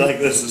exactly like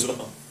this as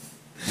well.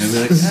 I'd be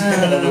like,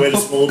 I don't know where to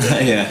small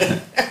down. yeah.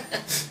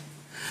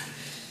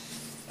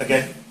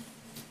 Okay.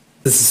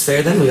 This is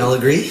fair then? We all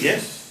agree?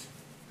 Yes.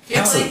 Do you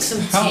have like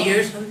Excellent. some tea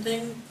or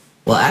something?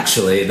 Well,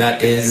 actually,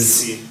 that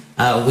is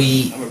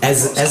we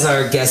as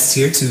our guests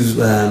here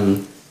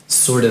to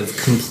sort of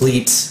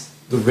complete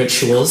the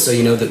ritual, so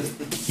you know that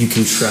you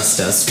can trust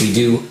us.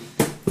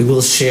 We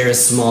will share a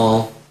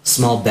small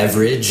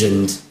beverage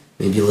and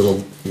maybe a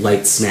little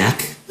light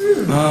snack.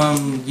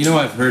 You know,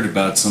 I've heard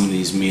about some of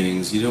these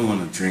meetings. You don't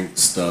want to drink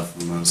stuff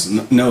unless,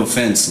 no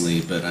offense,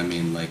 Lee, but I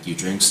mean, like, you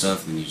drink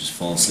stuff and you just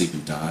fall asleep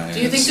and die. Do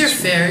you think It's they're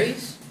just-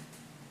 fairies?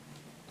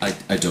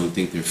 I don't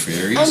think they're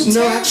fairies.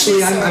 No,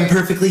 actually, I'm Sorry.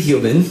 perfectly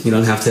human. You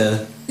don't have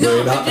to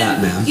worry about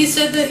that now. You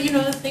said that,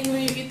 the thing where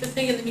you eat the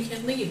thing and then you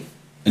can't leave.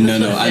 No, That's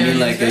no, what a I mean, fairy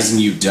like, is, as in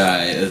you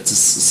die.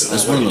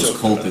 It's one of those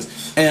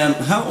cultists. And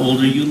how old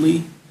are you,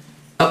 Lee?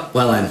 Oh,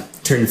 well, I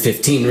turned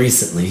 15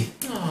 recently.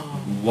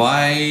 Oh,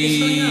 Why?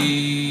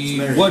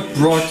 young. What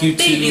brought you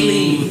Baby to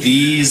Lee.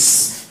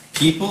 these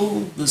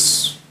people?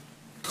 This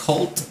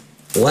cult?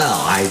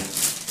 Well, I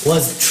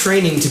was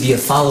training to be a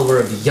follower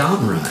of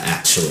Yamra,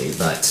 actually,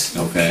 but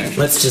Okay.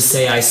 let's just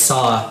say I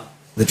saw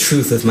the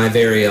truth with my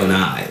very own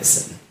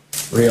eyes and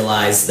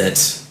realized that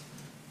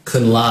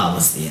Kunla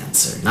was the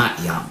answer, not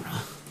Yamra.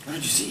 How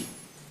did you see?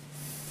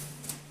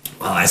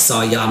 Well, I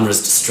saw Yamra's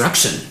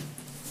destruction,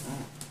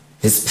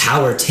 his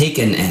power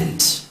taken,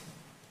 and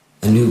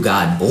a new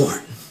god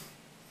born.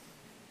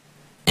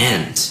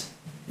 And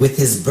with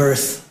his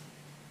birth,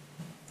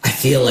 I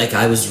feel like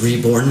I was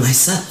reborn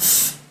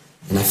myself,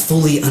 and I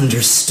fully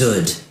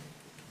understood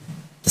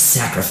the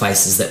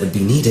sacrifices that would be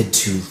needed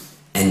to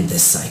end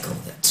this cycle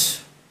that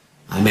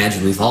I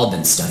imagine we've all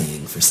been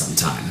studying for some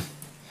time.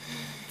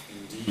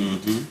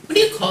 what do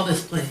you call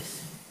this place?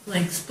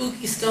 Like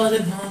Spooky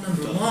Skeleton Hall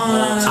number 1?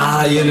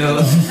 Ah, you know.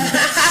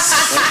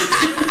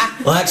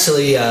 Well,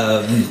 actually,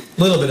 a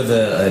little bit of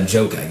a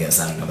joke, I guess.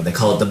 I don't know, but they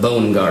call it the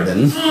Bone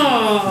Garden.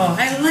 Oh,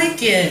 I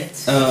like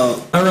it.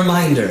 A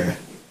reminder.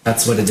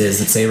 That's what it is.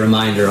 It's a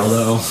reminder,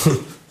 although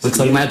looks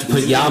like I might have to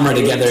put Yamra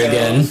together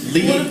again.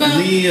 Lee, What about-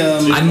 Lee,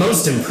 I'm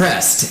most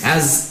impressed,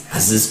 as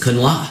is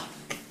Kunla.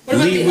 What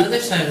about Lee, the other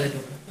side of the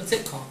door? What's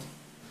it called?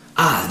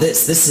 Ah,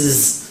 this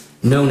is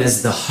known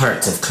as the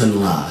heart of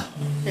Kunla.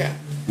 Yeah.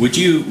 would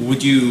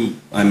you,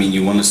 I mean,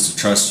 you want us to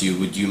trust you,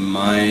 would you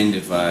mind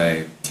if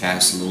I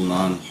cast a little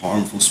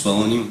non-harmful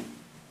spell on you?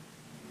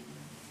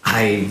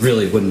 I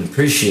really wouldn't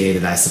appreciate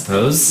it, I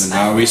suppose. Then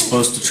how are we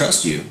supposed to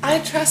trust you? I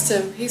trust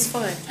him. He's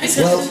fine. I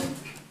said Well,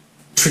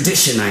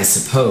 tradition, I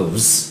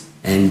suppose,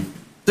 and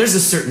there's a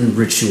certain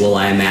ritual,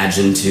 I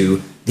imagine,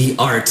 to the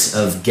art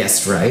of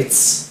guest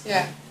rites.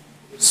 Yeah.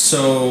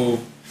 So,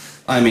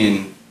 I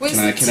mean, Was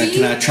can I the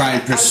tea try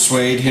and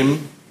persuade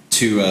him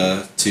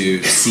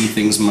to see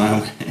things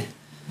my way.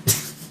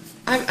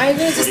 I'm gonna What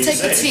do just you take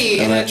the say? tea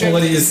and I Well, drink.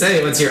 what do you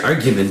say? What's your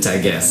argument, I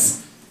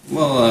guess?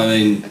 Well, I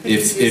mean, I think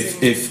he's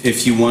using-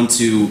 if you want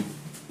to,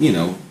 you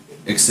know,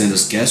 extend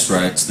us guest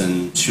rights,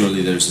 then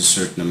surely there's a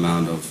certain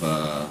amount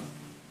of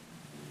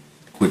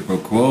quid pro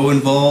quo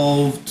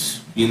involved.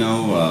 You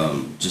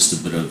know, just a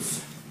bit of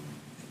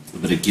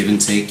give and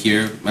take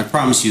here. I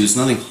promise you, there's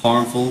nothing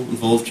harmful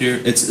involved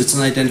here. It's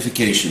an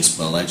identification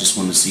spell. I just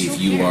want to see if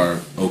you Okay. are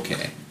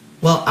okay.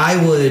 Well, I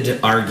would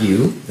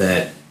argue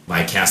that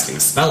by casting a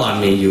spell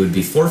on me, you would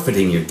be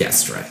forfeiting your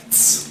guest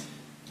rights.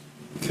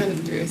 Kind of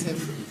agree with him.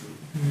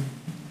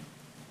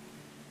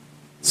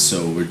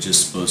 So we're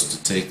just supposed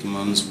to take him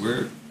on his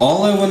word.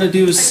 All I want to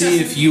do is see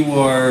if you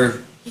are.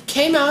 He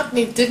came out and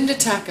he didn't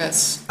attack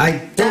us. I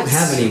don't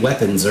have That's- any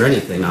weapons or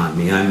anything on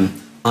me.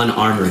 I'm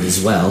unarmored as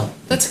well.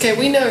 That's okay.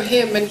 We know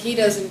him, and he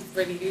doesn't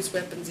really use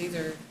weapons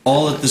either.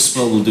 All that this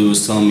spell will do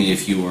is tell me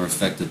if you are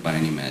affected by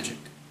any magic.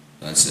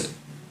 That's it.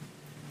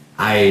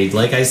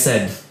 Like I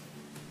said,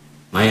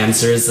 my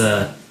answer is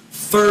a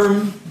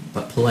firm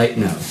but polite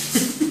no.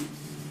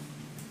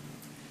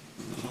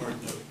 Hard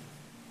no.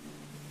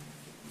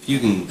 If you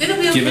can It'll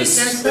be give okay, us,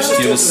 guys. Let's just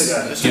give talk us, to the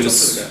guy. Let's give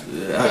just us. talk to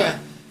the Yeah.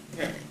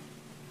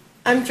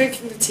 I'm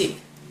drinking the tea.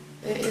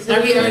 Is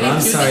Are we already I'm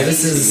doing sorry,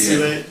 this?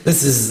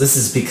 this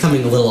is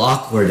becoming a little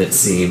awkward, it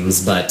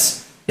seems. But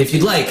if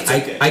you'd like, That's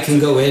okay. I can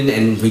go in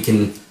and we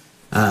can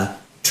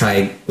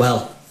try.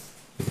 Well,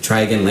 we can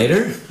try again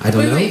later. I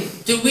don't know. Wait.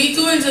 Do we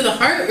go into the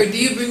heart, or do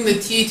you bring the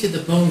tea to the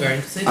bone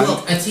garden? Because I I'm-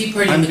 think a tea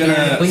party I'm in the gonna-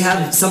 garden. We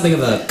have something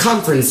of a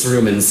conference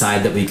room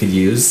inside that we could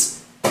use.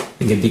 I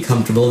think it'd be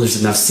comfortable. There's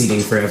enough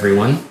seating for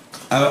everyone.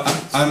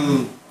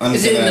 I'm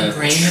Is it in the gonna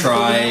brain of the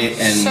try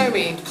Show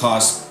me. and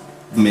cast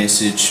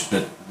message,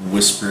 but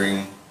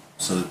whispering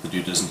so that the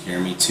dude doesn't hear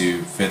me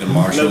to Feather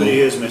Marshall. Nobody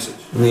hears message.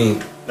 I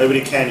mean,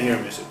 Nobody can hear a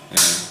message. Yeah.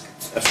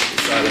 It's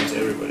absolutely silent to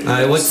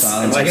everybody. what's?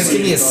 Silence. I guess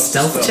give me a Cast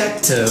stealth spell.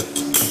 check to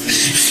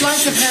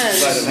Sleight of hand.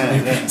 Sleight of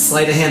hand, yeah.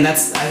 sleight of hand. I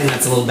think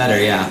that's a little better.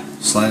 Yeah.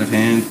 Sleight of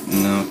hand?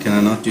 No, can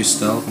I not do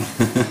stealth?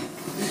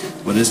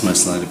 What is my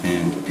sleight of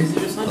hand? Is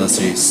there something? Let's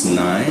see, it's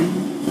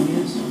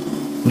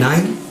 9?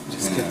 9.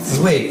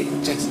 Yeah. Wait,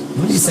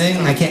 what are you saying?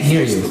 I can't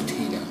hear you.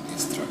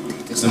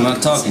 I'm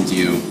not talking to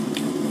you.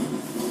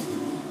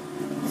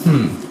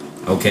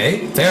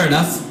 Okay, fair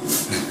enough.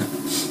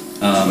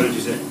 What did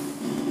you say?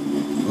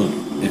 Look,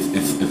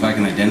 if I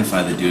can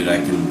identify the dude, I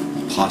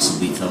can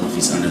possibly tell if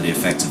he's under the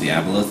effects of the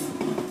aboleth.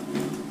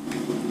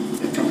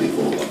 They're probably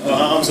all.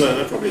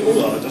 They're probably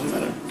all are. It doesn't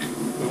matter.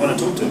 We want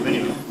to talk to him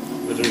anyway,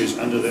 whether he's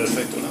under their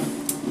effect or not.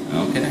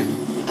 Okay.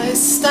 I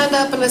stand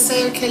up and I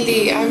say, okay,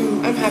 Lee,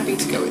 I'm happy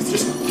to go with you.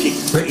 Just keep.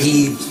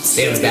 He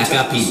stands back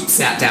up. He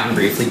sat down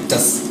briefly,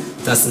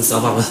 dusts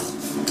himself off.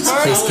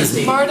 Please excuse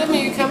me. Pardon, are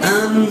you coming?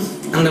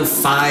 I don't know,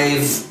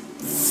 5-ish.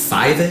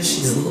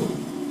 He's a little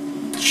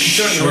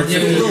Short. a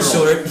little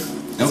short.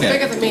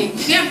 Bigger Okay. than me.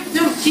 Yeah.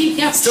 No. Tea.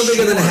 Yeah. Still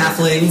bigger than a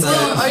halfling,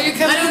 Oh, but are you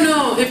coming? I don't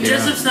know if Yeah.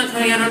 Jessup's not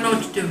coming. I don't know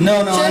what to do.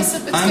 No,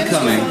 Jessup, it's I'm gonna be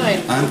coming.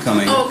 fine. I'm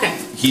coming. Oh, okay.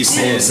 He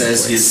says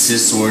as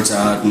his sword's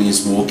out and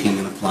he's walking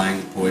and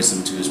applying the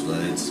poison to his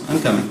blades. I'm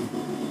coming.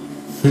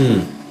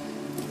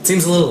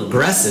 seems a little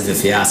aggressive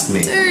if you ask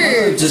me.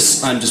 Dude,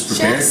 I'm just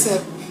prepared.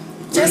 Jessup.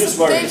 We're Jessup, just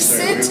worried, they've sir.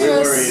 said We're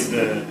to us.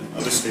 worried.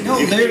 Obviously. No,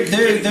 You they're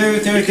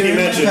can in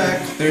my imagine.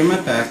 pack. They're in my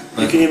pack. You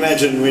But can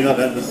imagine we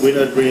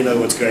don't really know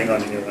what's going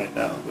on here right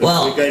now.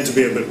 Well- We're going to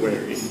be a bit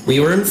wary. We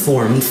were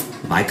informed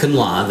by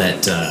Kunla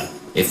that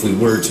if we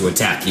were to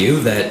attack you,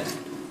 that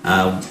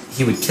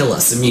he would kill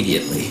us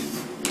immediately.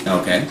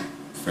 okay,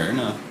 fair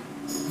enough.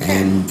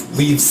 And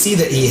we see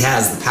that he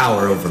has the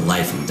power over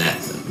life and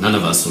death. And none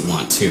of us would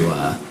want to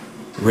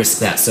risk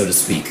that, so to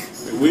speak.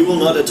 We will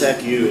not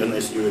attack you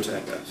unless you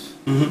attack us.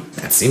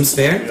 That seems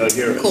We fair. are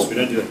heroes. Cool. We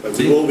don't do that, but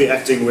See? we will be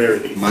acting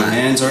warily. My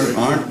hands aren't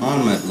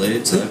on my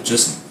blades. I've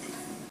just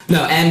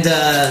No, and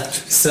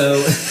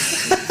so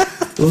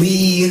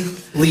Lee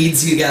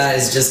leads you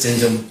guys just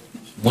into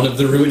one of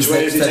the ruins Which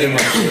way is he that taking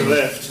us? To the feather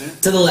left.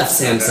 eh? to the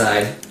left-hand Okay.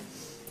 side.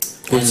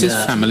 What's And,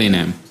 his family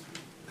name?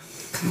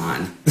 Come on.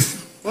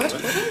 What?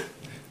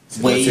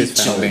 What's his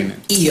family Rachel name?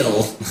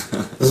 Eel.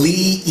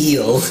 Lee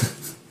Eel.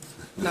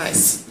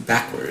 Nice.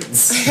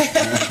 Backwards.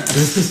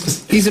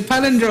 He's a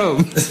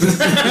palindrome.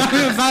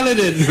 I'm a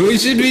paladin. We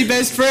should be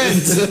best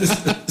friends.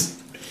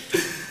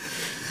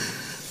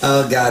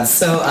 Oh god.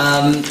 So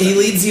he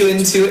leads you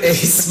into a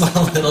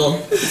small little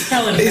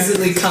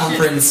basically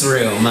conference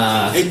room.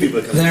 Hate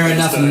people coming There are from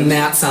enough this side.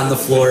 mats on the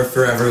floor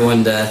for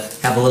everyone to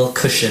have a little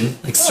cushion,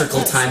 like circle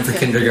nice, time for okay.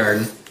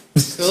 kindergarten.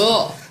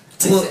 Cool.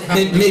 Well,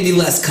 maybe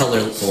less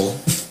colorful.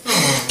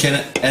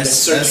 can I,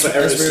 Search for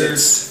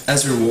Aristus.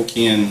 as we're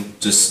walking in.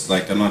 Just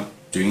like I'm not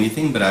doing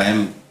anything, but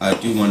I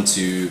do want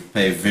to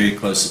pay very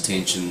close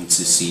attention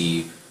to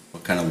see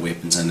what kind of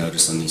weapons I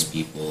notice on these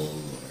people.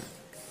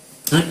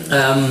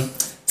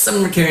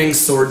 Some are carrying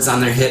swords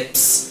on their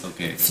hips.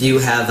 Okay. A few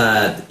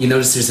have, you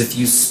notice there's a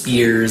few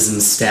spears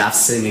and staffs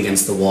sitting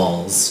against the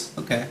walls.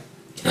 Okay.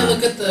 Can I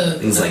look at the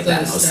Things like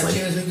that, statue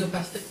mostly. as we go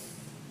past it?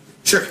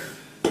 Sure.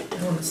 I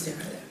don't want to stare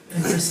at it.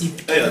 and perceive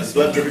it. Oh yeah, there's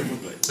blood dripping from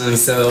the blade. And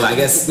so I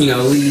guess,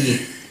 Lee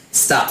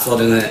stops while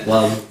doing that,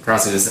 while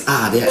crossing and says,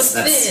 yes, What's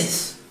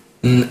that's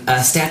this?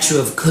 a statue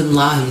of Kun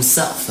La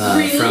himself,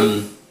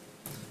 Really?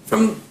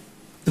 from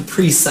the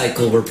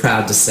pre-cycle, we're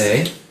proud to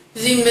say.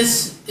 Is he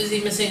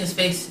missing his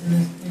face in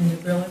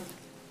the real life?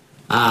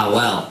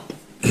 Well,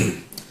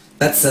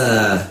 that's,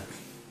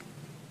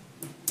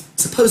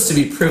 supposed to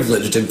be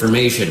privileged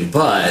information,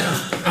 but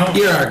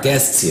you're our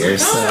guests here,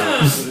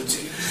 so...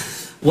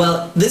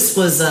 Well, this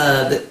was,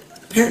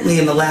 apparently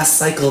in the last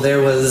cycle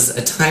there was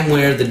a time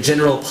where the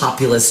general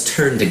populace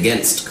turned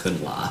against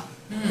Kun La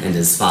and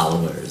his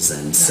followers,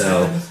 and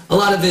so a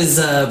lot of his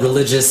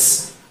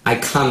religious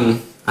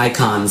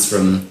icons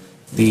from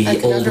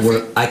the old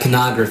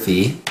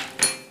iconography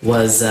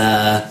was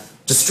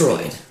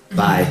destroyed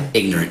by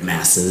ignorant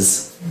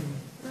masses.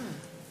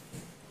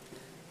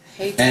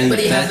 And But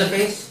he has that a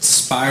face?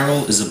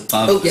 spiral is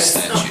above Oh, the yes.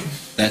 statue.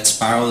 That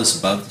spiral is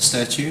above the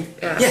statue?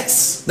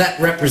 Yes, that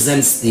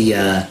represents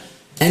the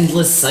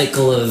endless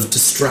cycle of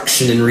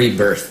destruction and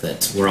rebirth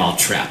that we're all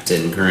trapped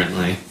in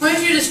currently. Why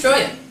did you destroy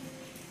it?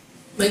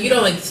 Like, you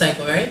don't like the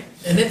cycle, right?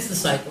 And it's the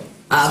cycle.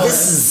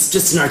 This is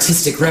just an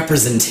artistic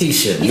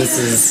representation. This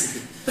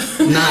is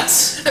not...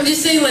 I'm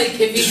just saying, like,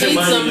 if you Just hate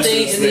reminding us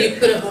something it's and then you there.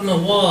 put it on the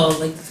wall,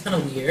 like, it's kind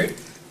of weird.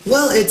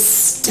 Well,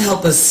 it's to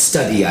help us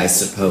study, I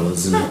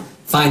suppose, and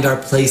find our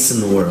place in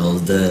the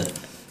world.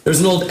 There's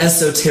an old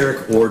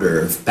esoteric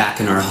order back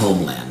in our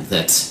homeland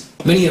that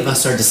many of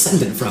us are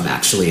descended from,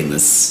 actually, in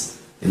this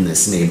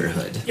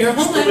neighborhood. Your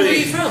homeland, where are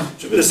you from?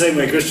 Should be the same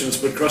way Christians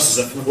put crosses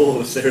up on the wall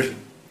with their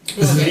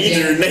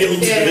meter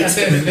nailed to Yeah, it.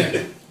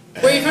 fair.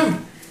 Where are you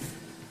from?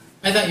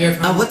 I thought you were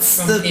from... What's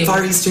from the Cable.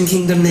 Far Eastern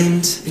Kingdom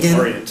named again?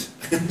 Orient.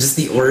 Just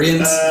the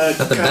Orient? Is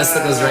that the best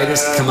that those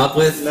writers could come up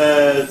with?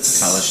 No,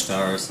 it's...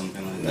 Kalashtar or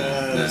something like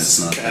that? No, it's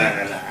not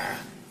that.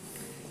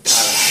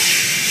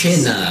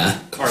 Shina.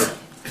 Card.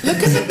 Look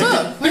at the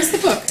book. Where's the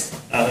book?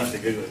 I'll have to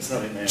Google it. It's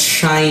not in there.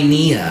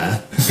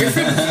 Chinea. You're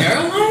from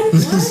Caroline?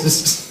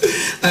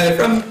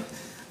 What?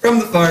 From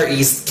the Far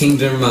East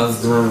Kingdom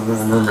of...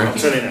 I'll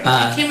tell you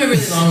now. I came a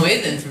really long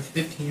way then for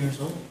 15 years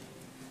old.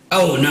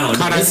 Oh no,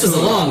 this was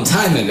a long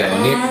time ago,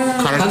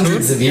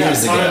 hundreds of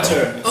years ago.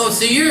 Karatur. Oh,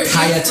 so you're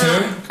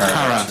Kayatur?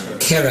 Kara.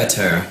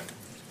 Karatur.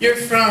 You're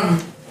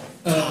from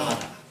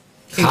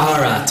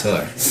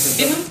Karatur.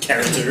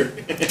 Character.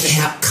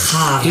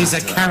 Karatur. He's a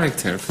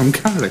character from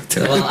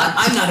character. Well,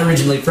 I'm not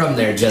originally from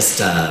there, just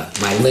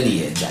my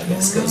lineage, I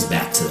guess, goes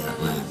back to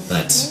that land.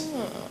 But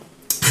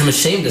I'm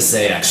ashamed to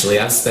say, actually,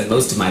 I've spent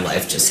most of my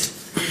life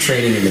just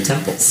training in the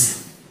temples.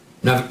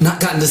 And I've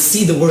not gotten to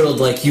see the world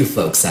like you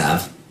folks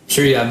have.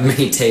 Sure, you have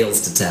many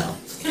tales to tell.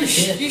 kind of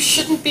shit. You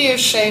shouldn't be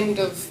ashamed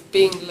of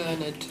being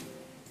learned.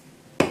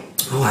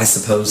 Oh, I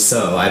suppose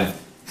so. I've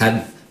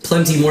had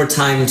plenty more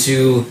time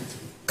to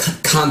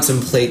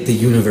contemplate the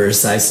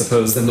universe, I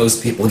suppose, than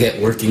most people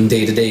get working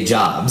day-to-day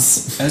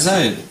jobs. As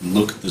I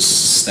look at this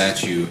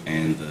statue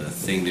and the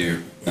thing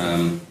there,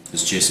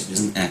 because Jessup is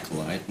an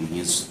acolyte and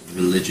he is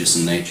religious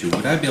in nature,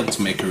 would I be able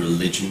to make a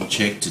religion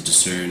check to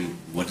discern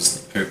what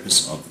is the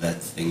purpose of that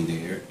thing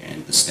there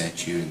and the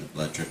statue and the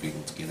blood dripping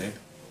all together?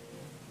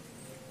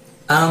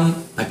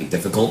 Might be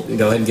difficult.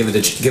 Go ahead and give it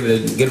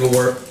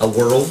a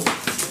whirl.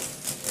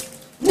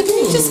 Didn't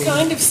you just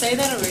kind of say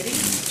that already? 2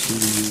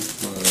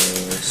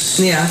 plus...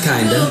 Yeah,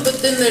 kinda. No,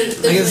 but then there's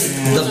I guess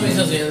like, the- something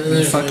tells me, and then What the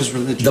there's fuck like- is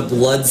religion? The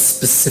blood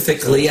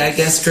specifically, I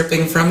guess,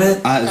 dripping from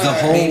it.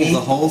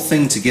 The whole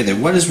thing together.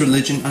 What is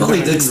religion? Well,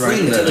 he did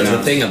explain that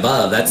the thing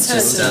above. That's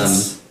just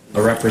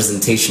a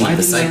representation Why of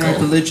the didn't I write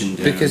cycle. religion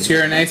down? Because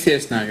you're an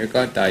atheist now, your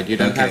God died, you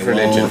don't have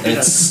religion. Well,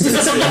 it's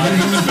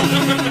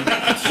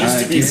Used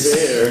to be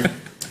there.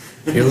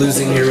 You're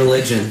losing your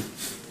religion.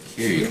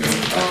 here you go. I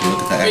can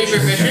look at the Are you actual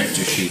proficient?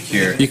 character sheet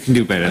here. You can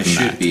do better I than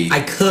should that. be. I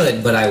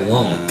could, but I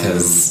won't,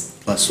 because...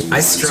 Plus I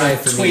 1. strive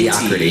So for 20.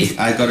 mediocrity.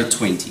 I got a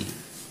 20.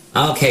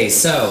 Okay,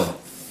 so...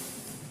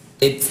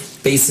 It's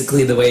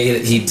basically the way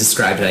that he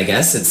described it, I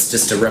guess. It's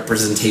just a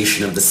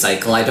representation of the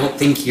cycle. I don't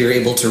think you're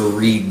able to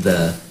read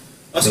the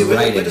Where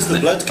writing does on the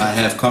it. blood come I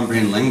have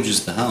comprehend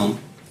languages to helm.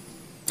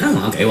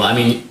 Oh, okay. Well, I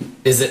mean,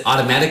 is it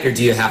automatic, or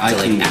do you have I to,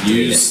 like, can activate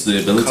use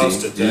the ability.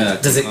 Cast it, yeah.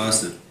 Does it-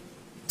 cast it?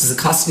 Does it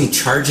cost any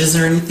charges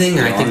or anything?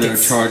 Or I think there are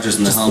it's charges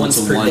in the just helm. once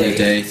It's a per 1 day. a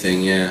day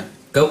thing, yeah.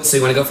 Go. So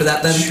you want to go for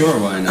that then? Sure,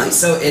 why not?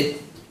 So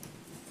it,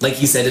 like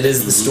you said, it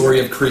is the story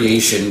of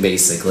creation,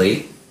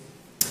 basically,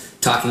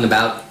 talking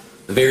about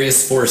the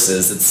various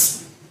forces.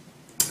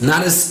 It's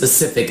not as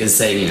specific as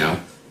saying,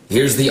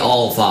 here's the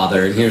All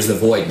Father and here's the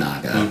Void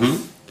Naga.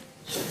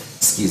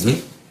 Excuse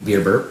me, beer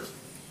burp.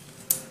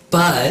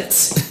 But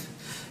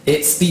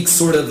it speaks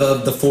sort of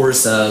the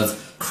force of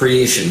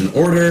creation and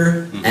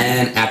order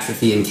and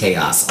atrophy and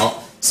chaos.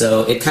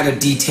 So it kind of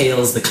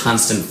details the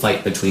constant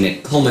fight between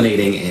it,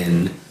 culminating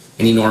in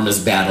an enormous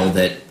battle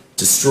that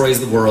destroys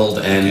the world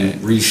and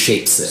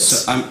reshapes it.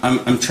 So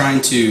I'm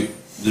trying to.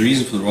 The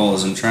reason for the roll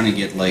is I'm trying to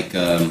get like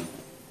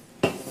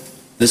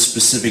this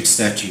specific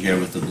statue here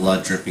with the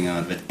blood dripping out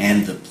of it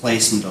and the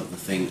placement of the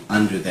thing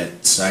under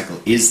that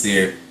cycle. Is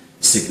there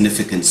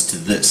significance to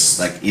this?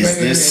 Like, is Right,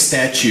 right, this right.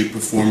 statue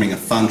performing a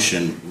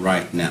function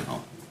right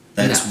now?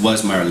 That No.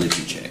 was my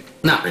religion check.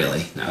 Not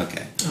really, no.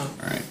 Okay. Oh.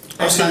 All right.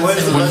 Actually, where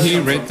does the When blood he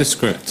come read from? the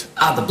script,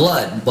 The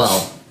blood,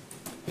 well,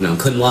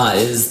 Kunla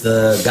is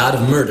the god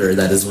of murder.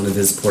 That is one of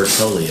his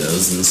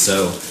portfolios, and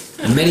so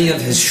many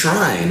of his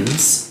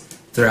shrines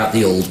throughout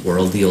the old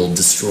world, the old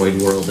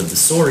destroyed world of the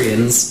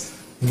Saurians,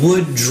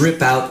 would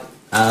drip out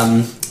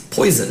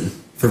poison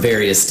for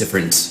various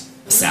different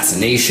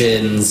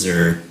assassinations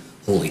or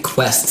holy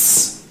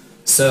quests.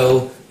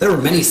 So there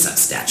were many such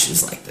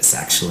statues like this,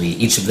 actually,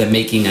 each of them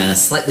making a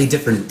slightly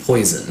different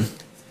poison.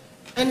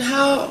 And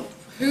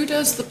who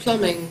does the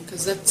plumbing?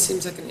 Because that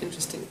seems like an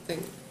interesting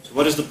thing. So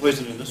what is the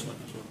poison in this one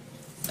as well?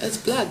 It's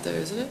blood, though,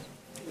 isn't it?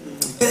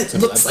 It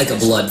looks like a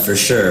blood for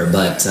sure,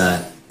 but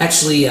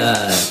actually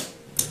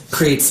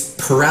creates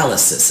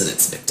paralysis in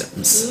its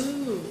victims.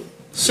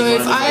 So you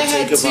if mind if I I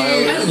had take a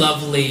vial? to... Hi,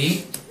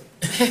 lovely.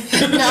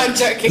 No, I'm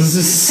joking.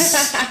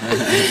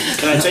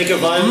 Can I take a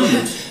vial of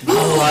it?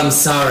 Oh, I'm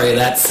sorry.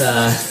 That's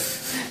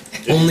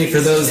only for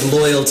those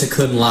loyal to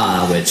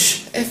Kunla,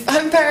 which If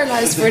I'm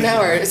paralyzed for an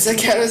hour, does that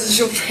count as a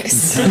short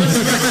rest? I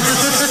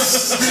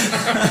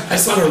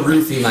just want to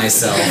roofie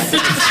myself.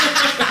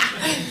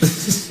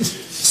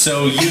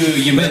 So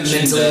you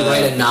mentioned Mentally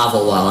write a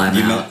novel while I'm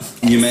out.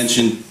 you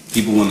mentioned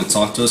people want to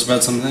talk to us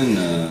about something.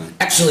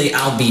 Actually,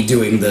 I'll be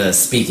doing the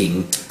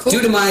speaking. Cool.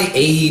 Due to my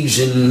age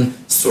and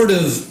sort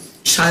of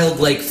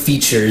childlike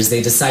features,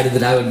 they decided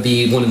that I would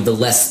be one of the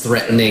less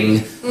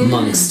threatening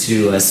monks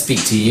to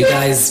speak to. You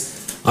guys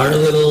are a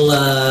little,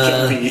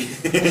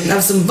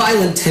 have some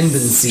violent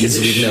tendencies,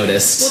 we've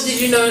noticed. Well,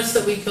 did you notice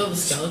that we killed the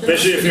skeleton?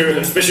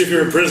 especially if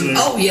you're a prisoner.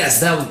 Oh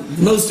yes, that was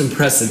most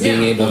impressive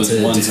being Yeah. able That was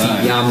to one defeat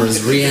time.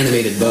 Yamra's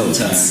reanimated bones.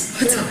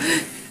 Yeah.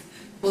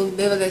 We'll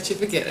never let you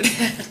forget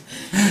it.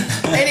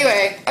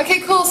 Anyway, okay,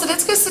 cool. So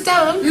let's go sit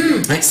down.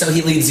 Right, so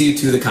he leads you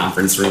to the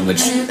conference room,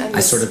 which I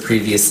sort of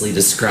previously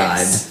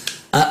described.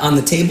 Yes. On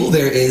the table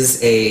there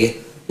is a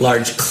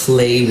large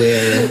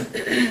clayware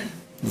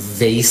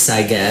vase,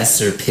 I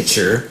guess, or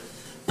pitcher,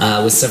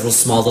 with several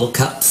small little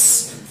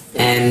cups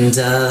and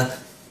a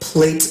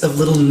plate of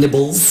little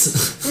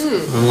nibbles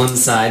on one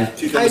side.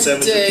 Cucumber I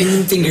sandwiches.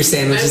 dig. Finger I'm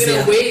sandwiches, gonna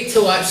yeah. wait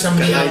to watch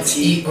somebody Can I else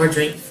tea? eat or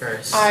drink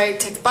first. I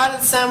take a bite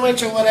of the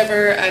sandwich or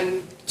whatever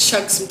and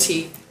chug some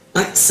tea.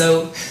 Right,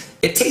 so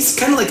it tastes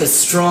kind of like a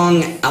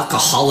strong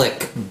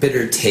alcoholic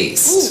bitter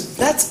taste. Ooh,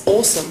 that's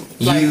awesome.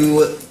 Like,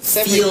 You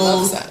Cedric feel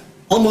loves that.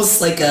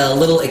 almost like a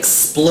little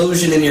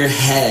explosion in your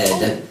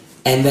head,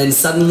 and then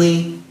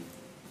suddenly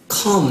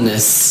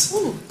calmness.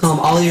 Calm.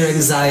 All your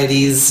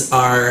anxieties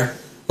are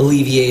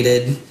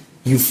alleviated.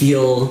 You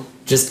feel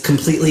just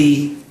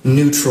completely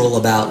neutral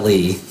about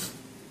Lee.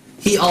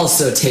 He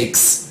also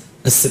takes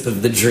a sip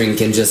of the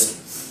drink and just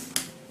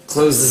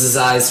closes his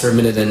eyes for a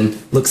minute and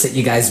looks at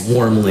you guys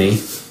warmly.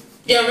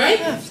 Yeah,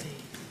 right?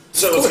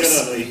 So Of what's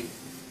course. going on, Lee?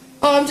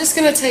 Oh, I'm just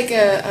gonna take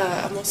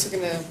I'm also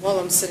gonna, while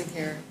I'm sitting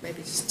here,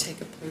 maybe just take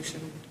a potion.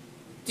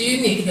 Do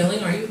you need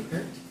healing? Are you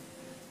hurt?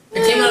 I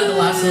came out of the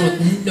last one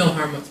with no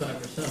harm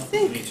whatsoever, so.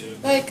 think, Me too.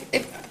 like,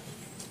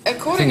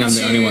 according I'm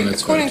the only one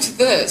that's hurt. to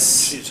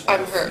this, She's I'm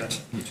halfway hurt.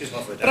 down. She's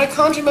halfway But I down.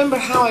 can't remember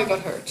how I got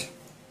hurt.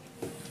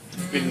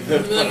 Been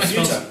hurt quite a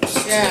few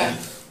times. Yeah.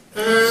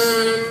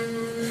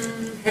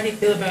 How do you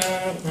feel about?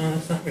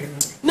 That's not very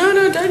much.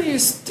 No, don't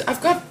use.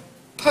 I've got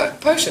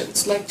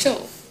potions. Like,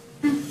 chill.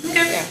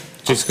 Yeah.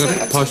 she's got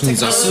I'll potions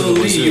take up a- to So the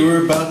Lee, wizard. you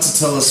were about to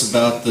tell us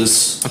about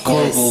this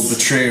horrible Yes.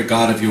 betrayer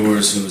god of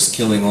yours who was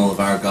killing all of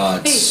our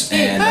gods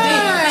Hey, and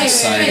hey,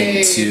 deciding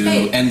hey, to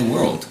hey. end the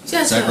world. Is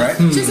that Jessa. right?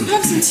 Just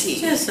have some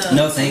tea. Jessa.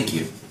 No, thank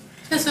you.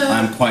 Jessa.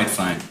 I'm quite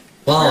fine.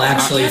 Well,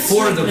 actually, That's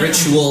for right the now.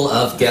 ritual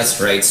of guest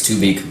rights to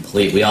be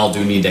complete, we all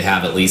do need to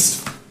have at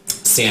least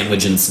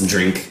sandwich and some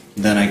drink.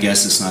 Then I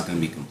guess it's not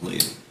going to be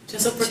complete.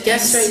 Just up for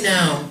guests right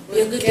now. Be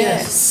a good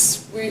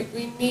guest. Yes.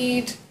 We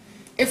need.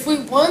 If we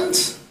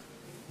want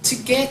to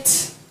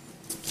get.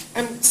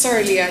 I'm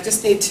sorry, Leah. I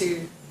just need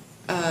to.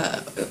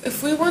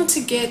 If we want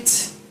to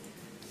get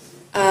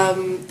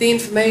the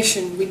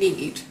information we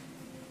need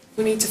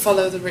to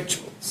follow the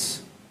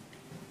rituals.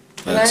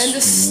 And I That's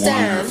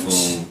understand.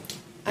 wonderful.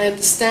 I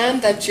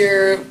understand that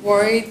you're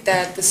worried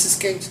that this is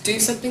going to do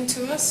something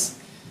to us,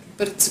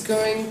 but it's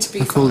going to be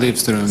Akul fine.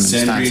 leaves the room and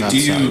Sandri, stands do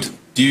you- outside.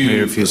 do you- He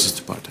refuses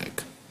to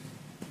partake.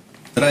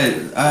 But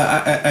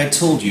I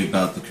told you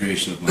about the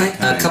creation of my Right,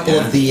 kind. a couple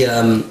yeah? of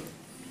the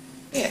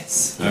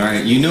Yes. All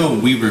right, you know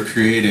we were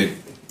created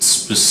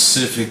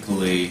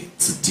specifically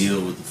to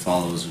deal with the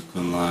followers of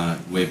Kunla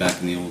way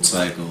back in the old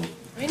cycle.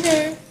 I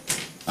know.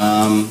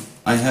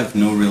 I have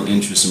no real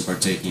interest in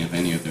partaking of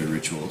any of their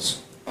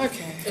rituals.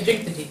 Okay. I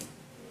drink the tea.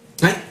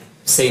 right,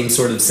 same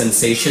sort of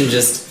sensation,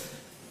 just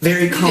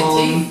very Drink the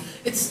calm. tea.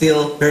 It's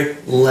Feel very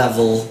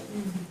level,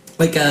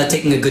 like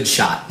taking a good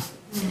shot.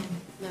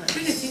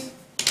 drink the tea.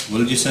 What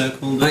did you say,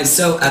 Akul? Right,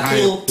 so I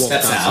Akul walked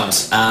steps out.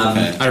 outside.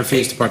 Okay. I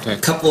refuse to A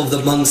partake. couple of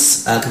the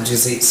monks come to you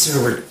and say,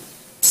 "Sir, we're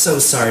so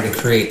sorry to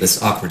create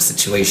this awkward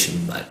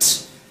situation, but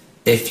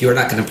if you're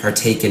not going to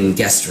partake in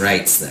guest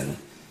rights, then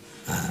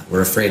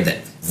we're afraid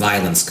that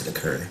violence could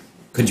occur.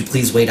 Could you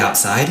please wait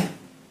outside?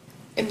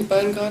 In the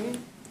bone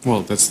garden?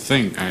 Well, that's the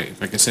thing.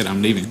 Like I said,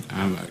 I'm leaving.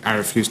 I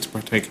refuse to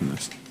partake in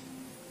this.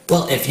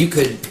 Well, if you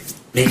could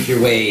make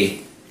your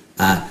way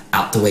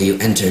out the way you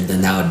entered,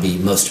 then that would be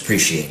most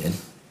appreciated.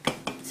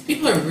 These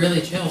people are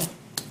really chill.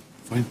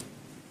 Fine.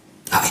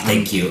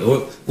 Thank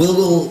you.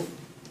 We'll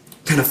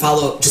kind of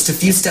follow just a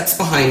few steps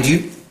behind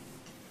you.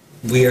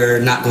 We are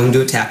not going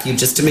to attack you,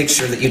 just to make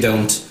sure that you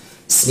don't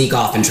sneak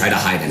off and try to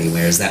hide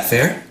anywhere. Is that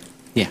fair?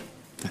 Yeah,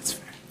 that's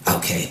fair.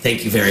 Okay,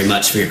 thank you very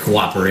much for your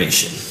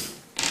cooperation.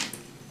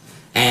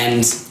 And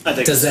I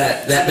think- does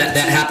that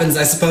happens,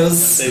 I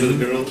suppose? Stay with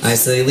the girls. I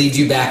say lead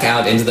you back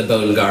out into the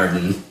bone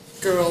garden.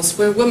 Girls,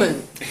 we're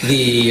women.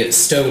 The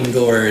stone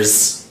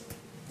doors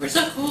We're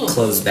so cool.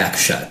 close back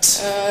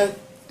shut.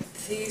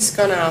 He's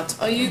gone out.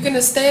 Are you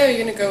gonna stay or are you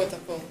gonna go with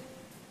Apple?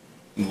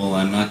 Well,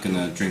 I'm not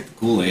gonna drink the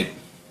Kool-Aid.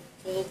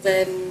 Well,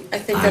 then I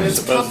think I'm that it's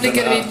supposed probably to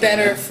going to laugh, be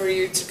better yeah. for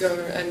you to go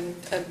and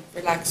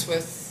relax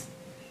with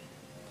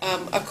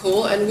a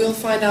call, and we'll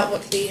find out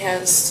what Lee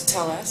has to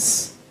tell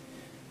us,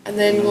 and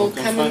then And we'll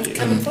we'll come find you.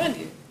 come and find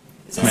you.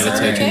 Does that sound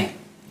Meditating. okay?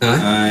 Huh?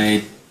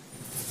 I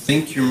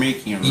think you're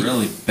making a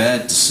really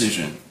bad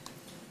decision.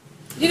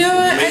 You know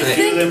what? I Made a few of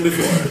think. them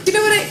before. You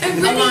know what? I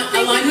really Align-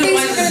 think align that with things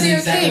Mike are going to is be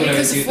exactly okay what I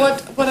because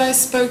would of do. what I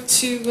spoke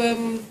to.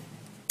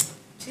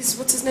 Jeez,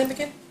 what's his name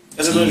again?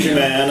 As a military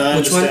man, I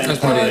Which one? understand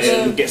That's how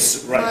my- it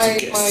gets right my- to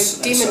guess. my and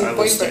so demon I will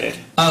boyfriend. stay.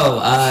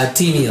 Oh,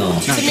 Teniel.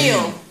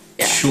 Tamil.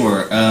 Yeah.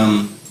 Sure.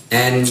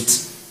 And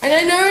And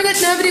I know that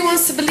nobody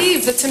wants to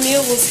believe that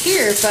Tamil was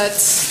here, but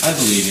I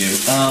believe you.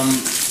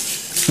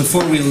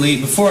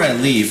 Before I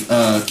leave,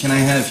 can I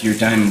have your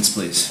diamonds,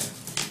 please?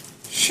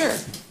 sure.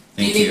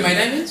 Do you Thank need my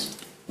diamonds?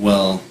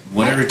 Well,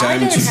 whatever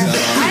diamonds you I got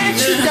don't have, I on you.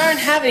 actually don't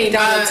have any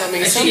diamonds on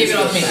me. She gave it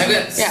all to me. I've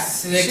got Yeah,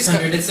 she's got-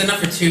 600. It's enough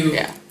for two.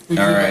 Yeah. We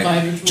do All the five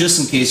right. rituals. Just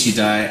in case you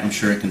die, I'm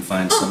sure I can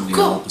find somebody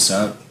cool. to help us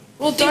out.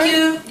 Well, Thank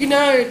don't you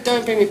know?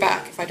 Don't bring me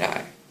back if I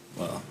die.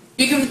 Well,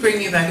 You can bring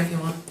me back if you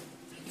want.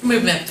 You can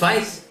bring me back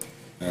twice.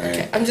 all right.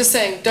 Okay, I'm just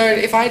saying. Don't.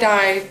 If I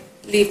die,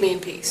 leave me in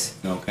peace.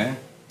 Okay.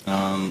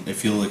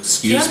 If you'll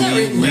excuse have that me,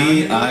 written down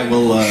Lee,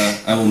 anywhere?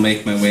 I will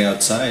make my way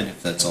outside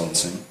if that's all the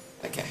same.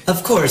 Okay.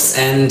 of course,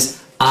 and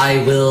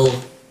I will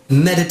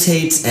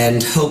meditate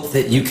and hope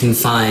that you can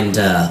find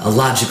a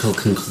logical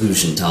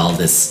conclusion to all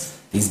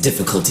these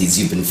difficulties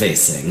you've been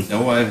facing.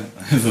 No, I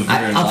have a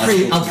very I'll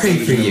pray- logical I'll pray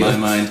for conclusion you. in my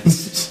mind.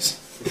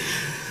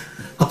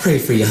 I'll pray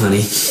for you,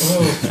 honey.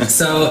 Oh.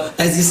 So,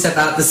 as you step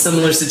out, the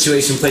similar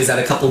situation plays out.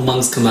 A couple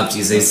monks come up to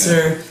you, say,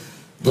 "Sir,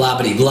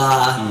 blah blah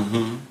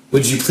blah.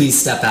 Would you please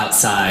step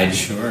outside?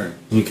 Sure.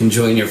 You can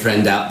join your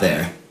friend out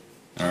there."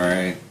 All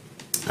right.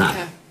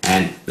 Okay.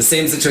 And the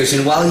same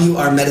situation, while you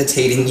are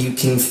meditating, you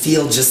can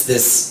feel just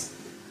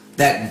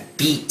that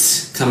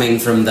beat coming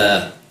from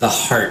the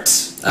heart.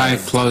 I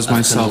of- close of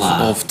myself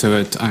Kunala. off to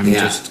it. I'm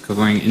Yeah. just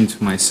going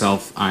into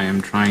myself. I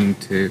am trying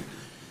to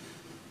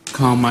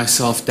calm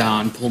myself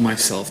down, pull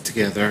myself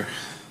together.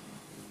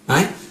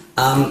 Right?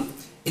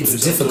 It's Please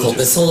don't difficult. close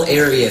This whole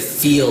area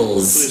Please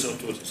feels don't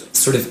towards yourself.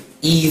 sort of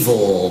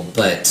evil,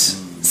 but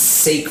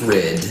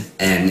sacred,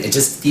 and it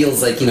just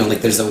feels like,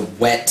 like there's a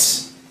wet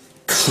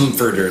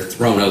comforter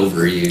thrown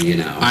over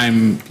you,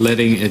 I'm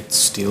letting it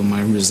steal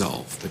my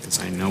resolve because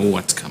I know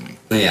what's coming.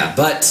 Yeah,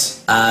 but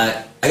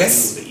I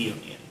guess With the E on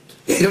the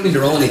end. you don't need to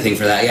roll anything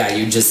for that. Yeah,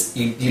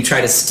 you try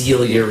to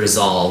steal your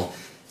resolve.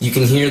 You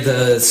can hear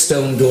the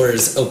stone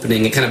doors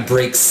opening. It kind of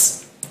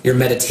breaks your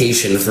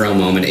meditation for a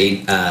moment.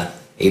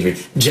 Adrian,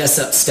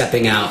 Jessup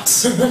stepping out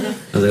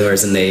of the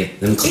doors and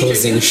them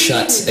closing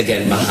shut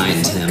again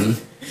behind him.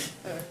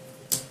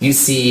 You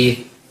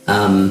see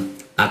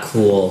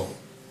Akul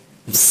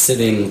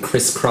sitting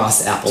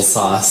crisscross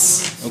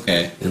applesauce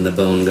Okay. in the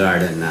bone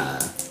garden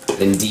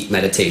in deep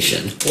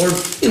meditation. Or,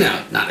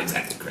 not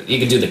exactly. You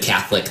could do the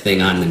Catholic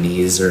thing on the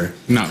knees or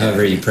No.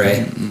 however you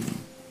pray.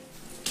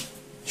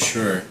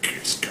 Sure.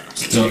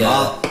 So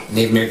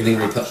Native American thing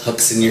where you put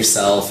hooks in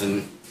yourself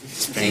and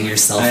hang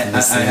yourself in the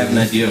I have an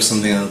sand. idea of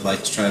something I would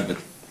like to try, but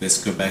let's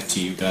go back to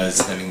you guys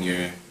having your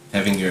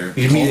Your cult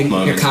meeting, your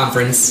moment.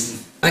 conference.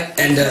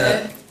 And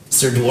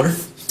Sir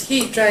Dwarf,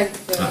 He drank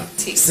the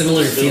tea.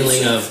 similar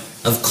feeling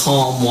of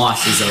calm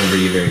washes over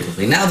you very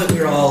quickly. Now that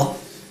we're all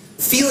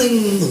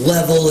feeling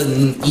level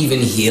and even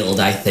healed,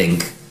 I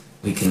think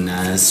we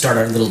can start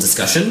our little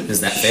discussion.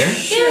 Is that fair?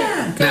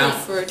 Yeah. Go Now,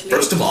 for it, Lee.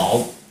 first of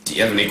all, do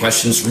you have any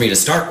questions for me to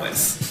start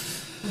with?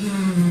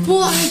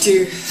 Well, I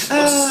do.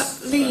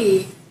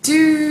 Lee,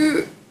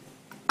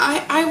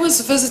 I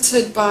was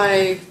visited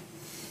by,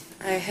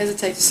 I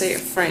hesitate to say a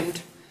friend,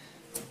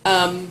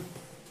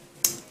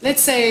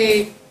 let's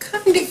say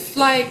kind of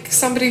like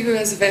somebody who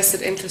has a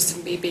vested interest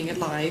in me being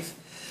alive,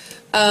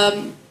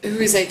 who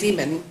is a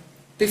demon,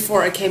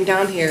 before I came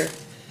down here.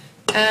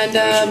 And,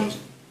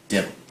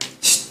 Yep.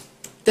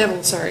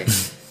 devil, sorry.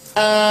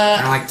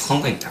 Kind of like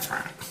totally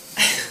different.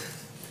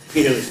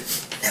 Really.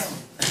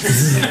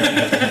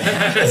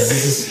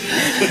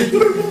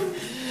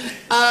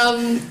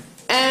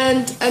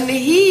 And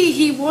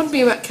he warned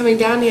me coming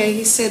down here,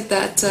 he said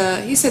that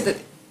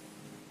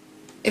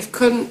if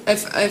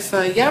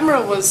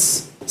Yamra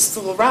was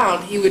still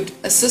around, he would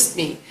assist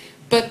me.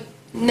 But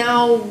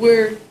now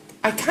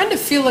I kind of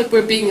feel like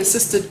we're being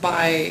assisted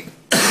by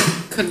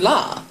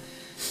Kunla.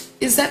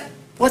 Is that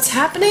what's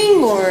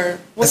happening, or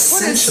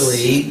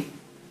Essentially,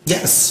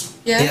 yes.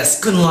 Yeah? Yes,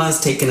 Kunla has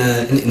taken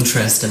an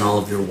interest in all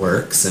of your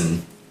works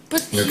and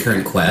But your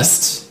current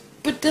quest.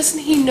 But doesn't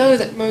he know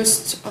that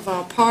most of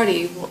our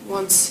party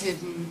wants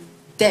him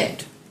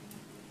dead?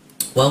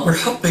 Well, we're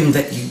hoping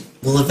that you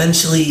will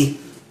eventually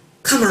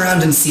come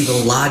around and see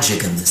the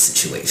logic of the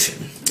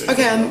situation.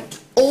 Okay, I'm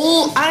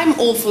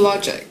all for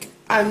logic.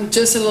 I'm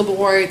just a little bit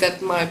worried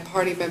that my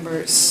party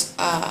members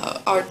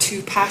are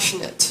too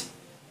passionate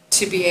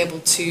to be able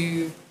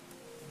to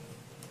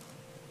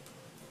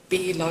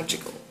be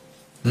logical.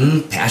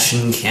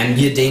 Passion can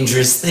be a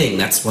dangerous thing.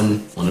 That's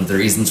one of the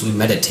reasons we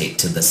meditate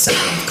to the sound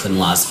of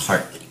Kunla's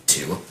heartbeat,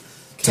 to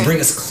Okay. bring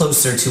us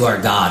closer to our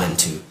God and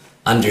to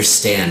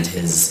understand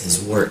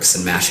his works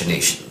and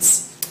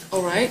machinations.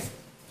 All right.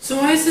 So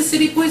why is the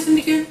city poisoned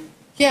again?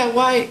 Yeah.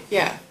 Why?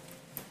 Yeah.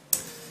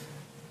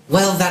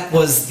 Well, that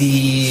was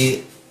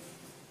the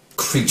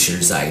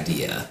creature's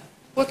idea.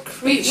 What Wait,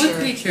 creature? what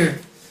creature?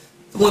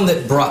 The one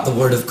that brought the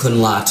word of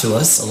Kunla to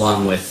us,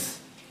 along with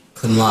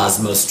Kunla's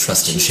most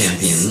trusted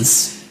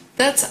champions.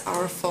 That's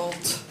our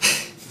fault.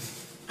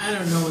 I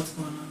don't know what's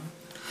going on.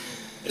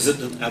 Is it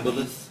an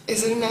aboleth?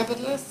 Is it an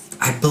aboleth?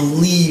 I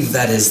believe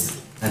that is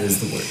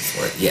the word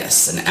for it.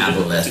 Yes, an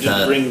aboleth. Did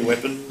it bring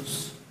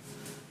weapons?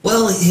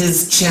 Well,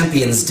 his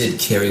champions did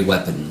carry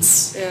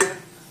weapons. Yeah.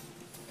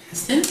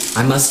 Aston?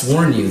 I must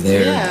warn you,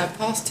 they're Yeah.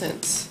 Past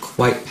tense.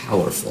 quite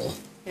powerful.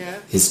 Yeah.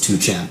 His two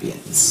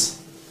champions.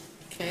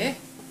 Okay.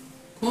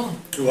 Cool.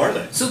 Who are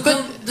they? So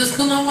does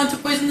Kulna want to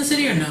poison the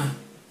city or not?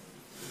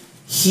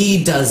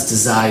 He does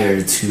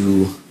desire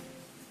to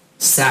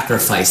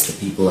sacrifice the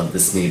people of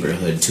this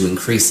neighborhood to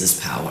increase his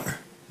power.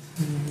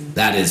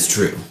 That is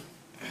true.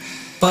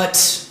 But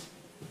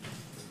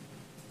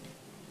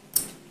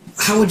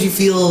how would you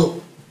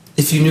feel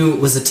if you knew it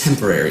was a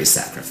temporary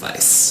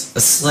sacrifice?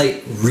 A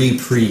slight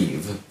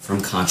reprieve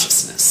from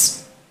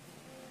consciousness?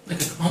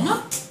 Like a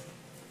coma?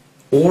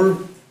 Or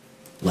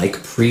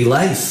like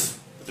pre-life?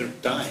 They're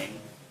dying.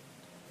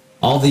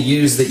 All the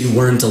years that you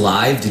weren't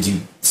alive, did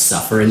you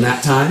suffer in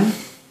that time?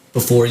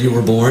 Before you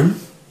were born?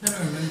 I don't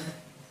remember.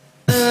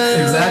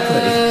 Exactly.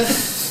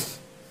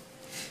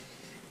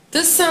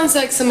 This sounds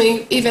like some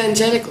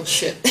evangelical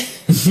shit.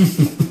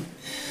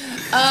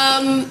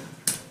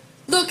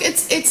 Look,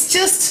 it's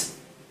just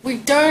we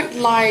don't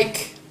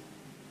like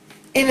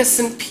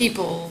innocent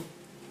people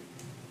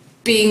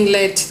being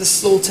led to the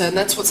slaughter, and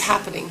that's what's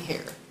happening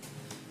here.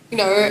 You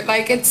know,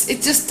 like it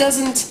just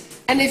doesn't.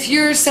 And if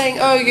you're saying,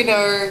 oh, you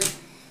know,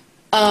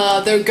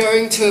 they're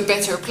going to a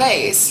better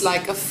place,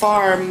 like a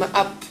farm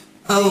up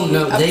Oh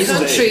no, up they will.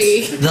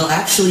 country. They'll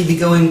actually be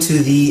going to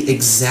the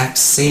exact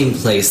same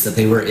place that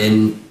they were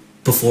in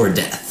before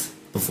death,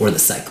 before the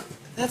cycle.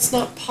 That's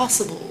not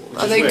possible.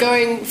 Are is they where?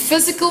 going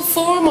physical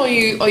form, or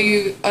are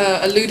you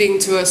alluding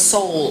to a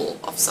soul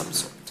of some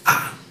sort?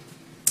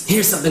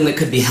 Here's something that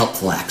could be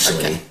helpful,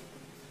 actually. Okay.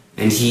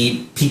 And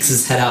he peeks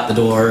his head out the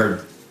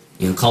door,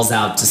 calls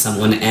out to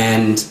someone,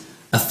 and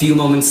a few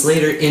moments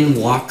later, in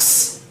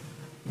walks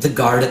the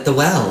guard at the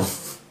well.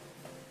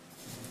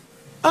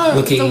 Oh,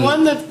 Looking- the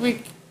one that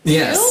we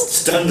Yes. killed?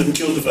 Stunned and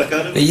killed the fuck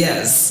out of him?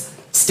 Yes,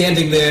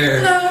 standing there,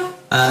 Hello.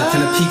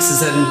 kind of peeks his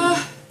head.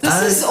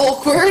 This is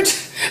awkward.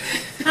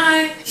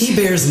 Hi. He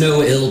bears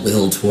no ill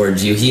will toward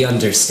you. He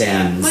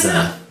understands. Why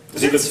not?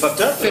 Does he look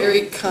fucked up?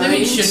 Very kind. I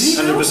mean, shouldn't he?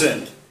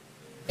 100%.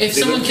 If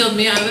someone killed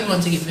me, I would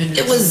want to get vengeance.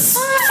 It was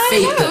I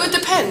fate. don't know, it would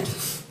depend.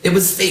 It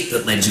was fate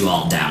that led you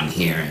all down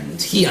here, and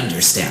he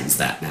understands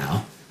that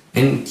now.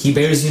 And he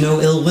bears you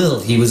no ill will.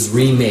 He was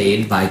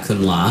remade by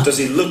Kunla, Does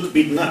he look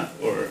beaten up,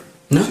 or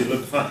No. does he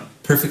look fine?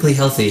 perfectly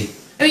healthy,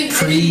 I mean,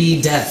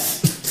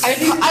 pre-death.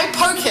 I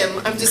poke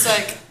him. I'm just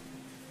like,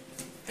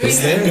 He's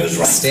there,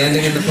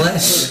 standing in the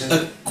flesh.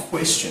 A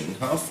question: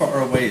 how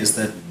far away is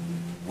that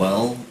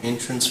well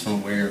entrance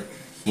from where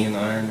he and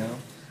I are now?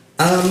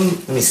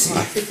 Let me see.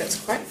 I think that's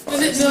quite far.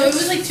 was it, no, it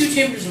was like 2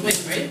 chambers away,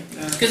 right?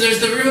 Because there's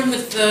the room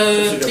with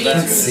the Let's thingy go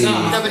back. through the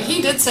top. No, but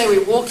he did say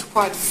we walked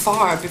quite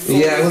far before.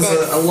 Yeah, it we was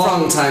got a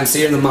long from- time. So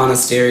you're in the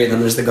monastery, then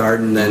there's the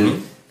garden,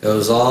 then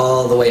goes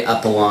all the way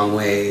up a long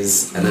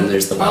ways, and then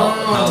there's the well.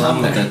 How on long top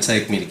would there. that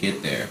take me to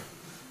get there?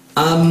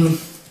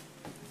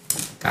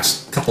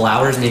 Gosh, a couple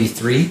hours, maybe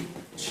 3.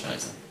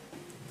 Scheiße.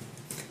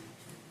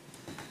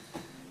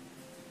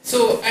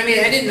 So, I mean,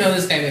 I didn't know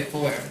this guy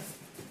before.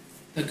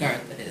 The guard,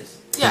 that is.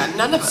 Yeah,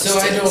 none of us. So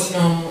I did. don't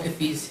know if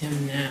he's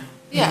him now.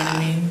 You know what Yeah. I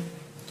mean?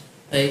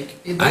 Like,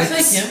 it looks I'd like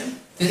s- him,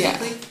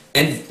 physically.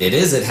 And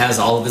it has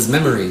all of his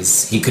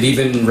memories. He could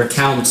even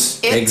recount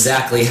It-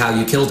 exactly how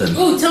you killed him.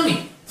 Oh, tell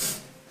me.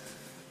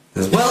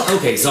 Well,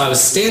 okay, so I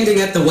was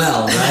standing at the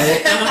well,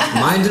 right?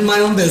 Minding my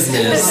own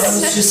business. I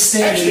was just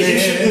standing Actually, you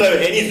shouldn't there. know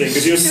anything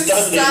because you're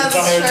stunned the entire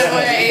straight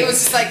away. It time. was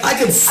just like I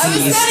could see I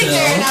was standing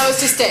there and still. I was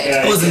just dead.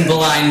 Yeah. I wasn't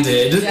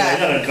blinded. Yeah.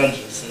 You're not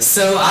unconscious.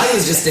 So I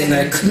was just standing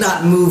there, could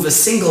not move a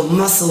single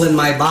muscle in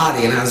my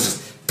body, and I was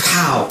just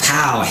pow,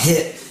 pow,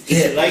 hit, Did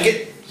you hit. like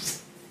it?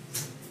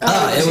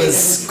 It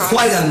was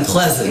quite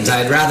unpleasant.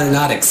 I'd rather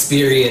not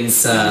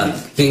experience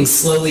being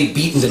slowly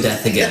beaten to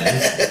death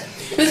again.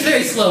 It was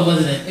very slow,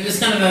 wasn't it? It was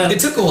kind of a. It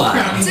took a while.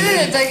 It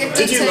did, like it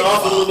did Did you take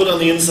laugh a little bit on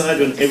the inside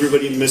when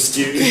everybody missed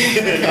you?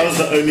 I was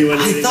the only one.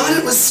 I hitting thought you?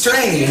 it was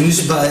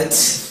strange, but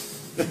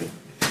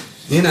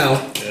you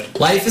know,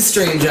 life is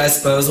strange, I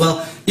suppose.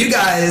 Well, you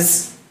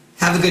guys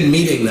have a good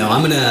meeting, though.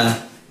 I'm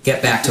gonna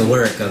get back to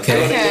work,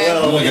 okay? Okay.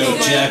 I'm Well, gonna go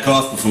jack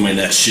off before my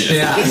next shift.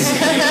 Yeah.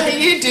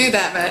 You do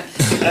that, man.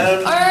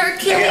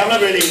 okay, Okay. I'm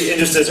not really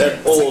interested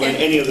at all in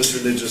any of this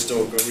religious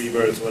talk or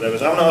rebirth or whatever.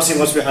 So I want to ask you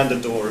what's behind the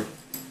door.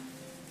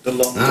 The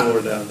long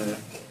door down there.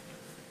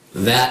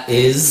 That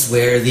is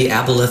where the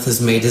Aboleth has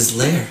made his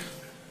lair.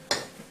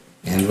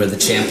 And where the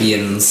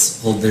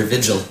champions hold their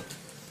vigil.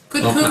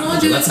 Could Well, not Kunla vigil,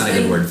 do that's his not a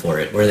good thing? word for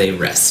it. Where they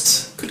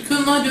rest. Could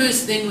Kunla do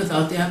his thing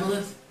without the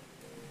aboleth?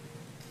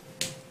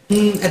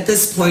 At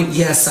this point,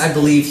 yes, I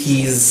believe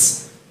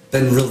he's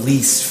been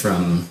released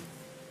from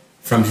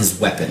his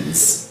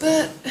weapons.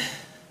 But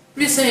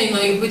I'm just saying,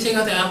 like, if we take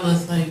out the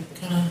aboleth,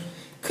 like, kind of.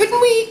 couldn't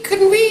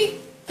we,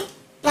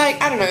 like,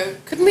 I don't know,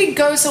 couldn't we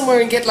go somewhere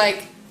and get,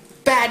 like,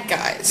 bad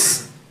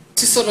guys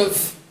to sort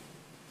of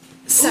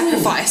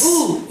sacrifice?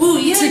 Ooh,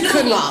 yeah, to no.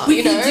 Kunla, We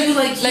you could know? do,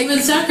 like, Like- human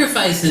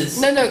sacrifices.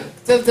 No,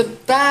 the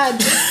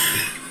bad,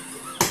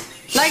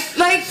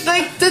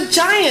 like the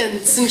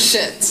giants and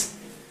shit.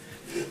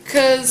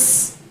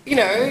 Cause, you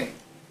know,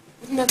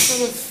 wouldn't that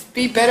sort of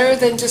be better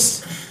than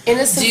just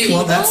innocent Do you- people?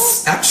 Well,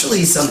 that's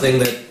actually something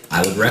that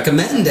I would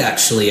recommend,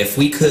 actually. If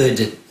we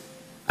could.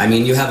 I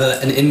mean, you have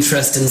an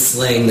interest in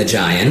slaying the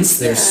giants.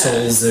 Their Yeah.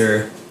 souls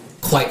are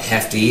quite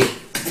hefty.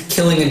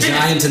 Killing a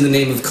giant in the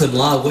name of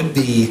Kunla would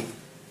be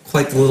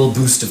quite the little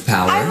boost of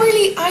power.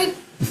 I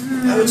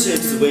I would say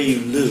it's the way you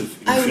live.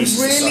 I Increases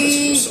the size of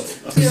really your soul,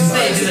 not feel the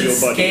Say, size does of it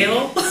your body.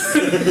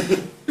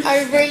 scale?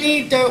 I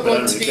really don't But I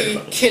want to don't care be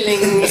about that. killing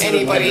That's what my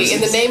anybody in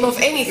the business. name of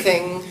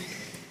anything.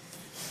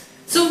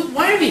 So,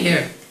 why are we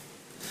here?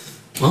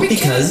 Well, We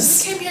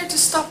because. came here to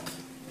stop.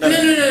 No. Us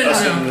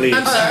and leave.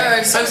 I'm sorry.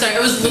 Oh, sorry. I'm sorry. I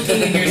was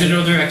looking in your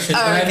general direction. Oh,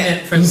 but I okay.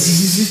 meant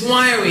from.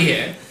 Why are we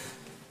here?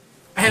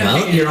 I haven't Well,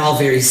 figured you're it all out.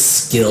 very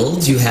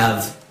skilled. You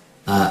have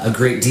a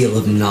great deal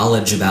of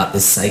knowledge about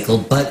this cycle,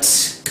 but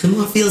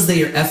Kunla feels that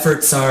your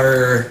efforts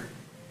are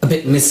a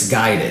bit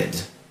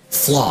misguided,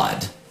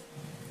 flawed,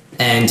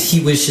 and he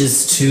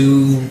wishes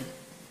to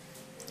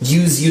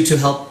use you to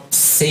help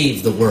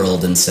save the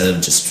world instead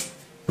of just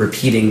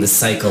repeating the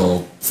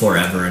cycle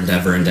forever and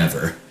ever and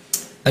ever.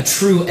 A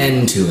true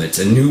end to it,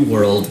 a new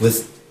world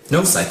with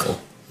no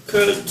cycle.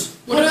 Could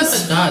What about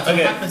the gods? Okay.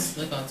 What happens to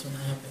the gods when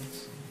that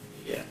happens?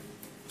 yeah.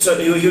 So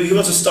he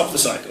wants to stop the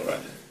cycle, right?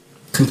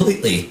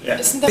 Completely. Yeah.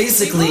 Isn't that what we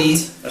Basically,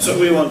 want? That's what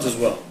we want as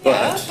well.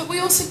 Yeah, But but we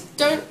also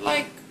don't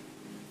like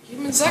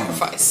human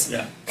sacrifice.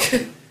 yeah.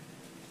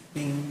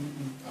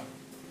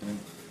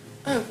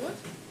 Oh,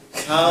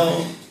 what?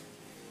 How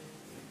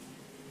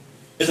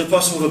is it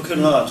possible for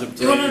Kunla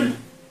to you wanna-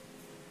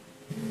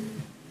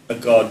 bring a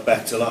god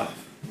back to life?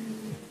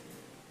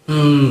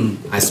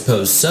 I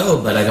suppose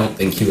so, but I don't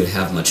think you would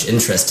have much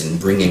interest in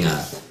bringing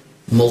a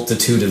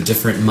multitude of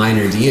different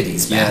minor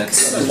deities Yeah, back.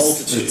 it's, A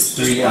multitude, it's just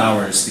 3 one.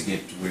 hours to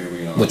get to where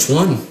we are. Which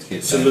one? To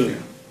get back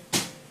Saloon.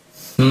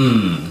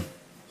 here.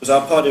 Because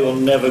our party will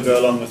never go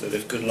along with it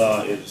if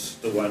Kunla is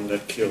the one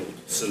that killed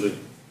Saloon.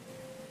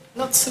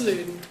 Not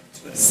saloon.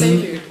 So-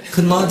 Saloon.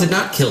 Kunla did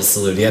not kill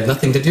Salud. He had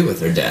nothing to do with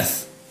her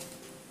death.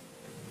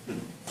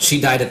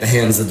 She died at the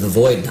hands of the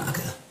Void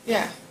Naga.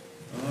 Yeah.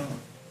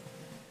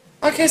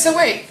 Okay, so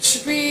wait,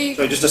 should we?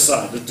 So just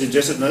aside, did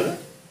Jessup know that?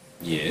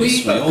 Yes,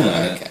 We- we all know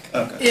that. Okay.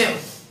 Okay. Yeah.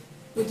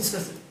 We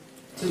discussed it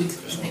 2 weeks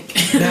ago, I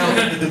think.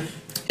 Now,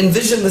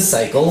 envision the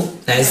cycle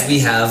as we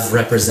have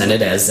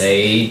represented as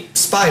a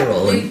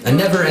spiral, a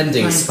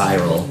never-ending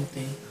spiral.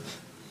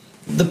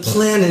 The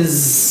plan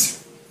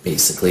is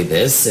basically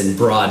this, in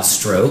broad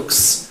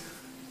strokes.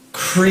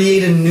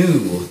 Create a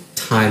new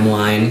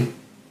timeline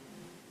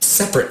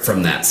separate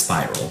from that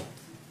spiral.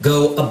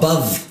 Go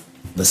above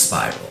the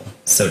spiral,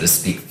 so to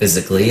speak,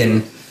 physically,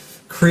 and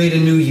create a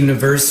new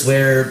universe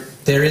where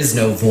there is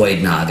no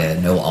Void Naga,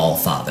 no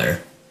All-Father.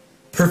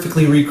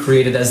 Perfectly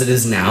recreated as it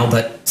is now,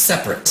 but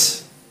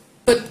separate.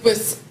 But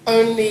with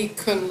only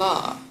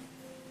Kunla.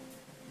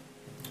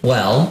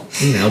 Well,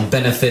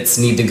 benefits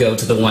need to go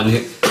to the one who...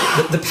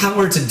 The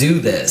power to do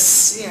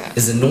this Yeah.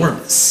 is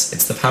enormous.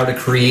 It's the power to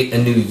create a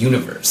new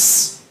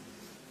universe.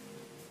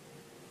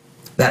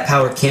 That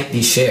power can't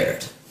be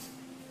shared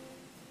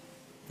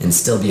and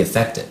still be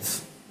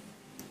effective.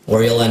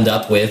 Or you'll end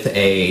up with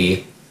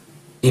a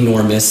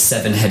enormous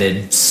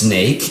seven-headed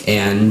snake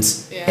and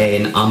Yeah.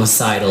 an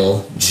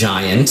homicidal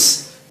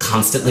giant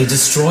constantly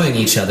destroying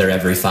each other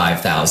every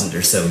 5,000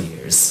 or so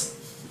years.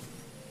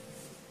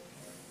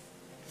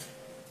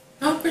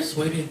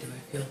 persuaded do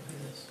I feel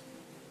by this?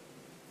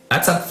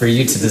 That's up for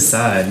you to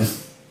decide.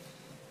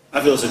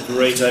 I feel it's a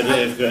great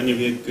idea if only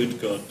be a good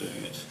god doing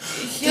it.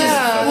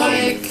 Yeah,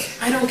 like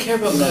I don't care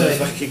about No, good.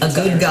 fucking A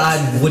good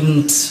god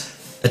wouldn't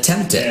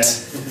attempt it.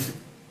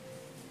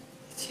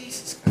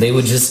 Jesus Christ. They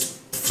would just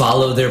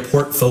follow their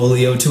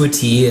portfolio to a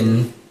T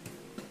and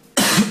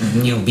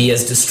be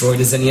as destroyed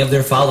as any of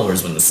their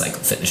followers when the cycle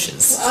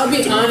finishes. I'll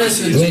be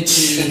honest with Which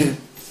you.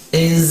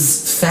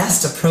 is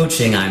fast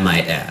approaching, I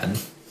might add.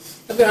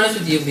 I'll be honest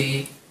with you,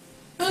 Lee.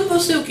 I'm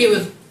mostly okay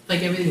with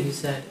like everything you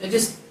said.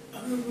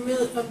 I'm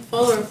a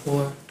follower of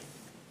war,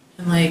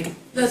 and like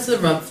that's the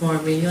rub for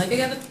me. Like I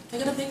got a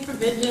thing for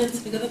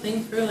vengeance. I got a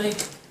thing for like.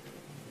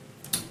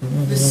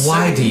 this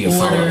Why do you certain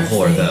follow order of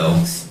Hor though?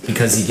 things.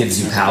 Because he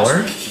gives you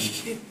power?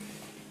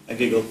 I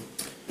giggle.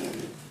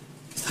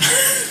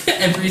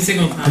 Every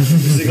single time. Every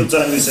single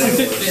time we say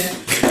a word.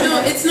 Yeah.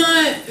 No, it's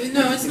not.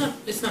 No, it's not.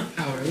 It's not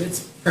power.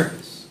 It's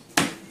purpose.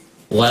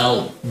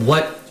 Well,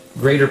 what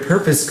greater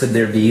purpose could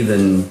there be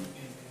than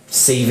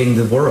saving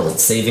the world,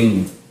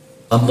 saving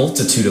a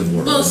multitude of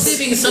worlds? Well,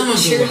 saving some of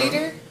the world.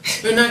 Cheerleader?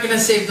 We're not gonna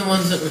save the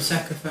ones that were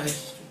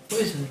sacrificed to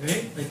poison,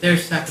 right? Like they're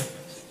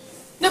sacrificed.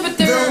 No, but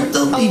they're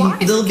They'll alive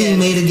be again.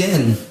 made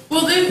again.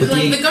 Well, they With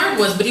like the- the guard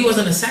was, but he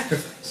wasn't a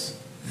sacrifice.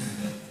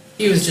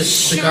 He was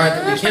just the guard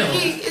that we Sure, killed.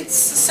 but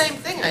it's the same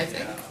thing, I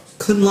think.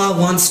 Kunla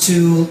wants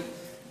to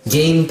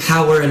gain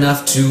power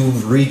enough to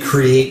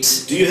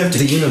recreate Do you have to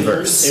the kill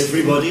universe.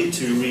 everybody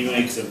to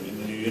remake them in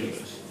the new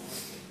universe?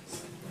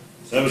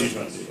 Is that what you're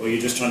trying to do? Or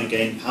you're just trying to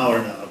gain power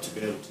now to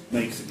be able to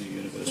make the new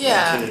universe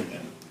Yeah. by killing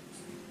them?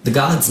 The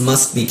gods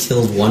must be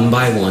killed one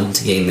by one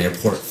to gain their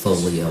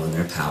portfolio and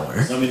their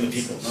power. I mean the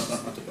people,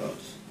 not the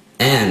gods.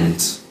 And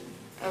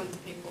And the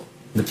people.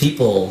 the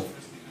people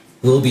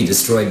will be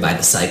destroyed by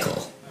the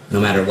cycle, no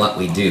matter what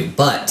we do.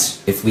 But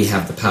if we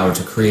have the power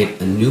to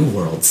create a new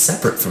world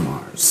separate from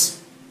ours,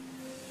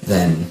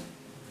 then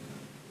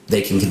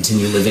they can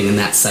continue living in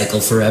that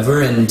cycle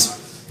forever and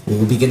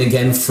we'll begin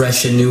again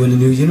fresh and new in a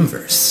new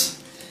universe.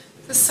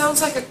 This sounds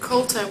like a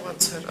cult I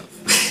once heard of.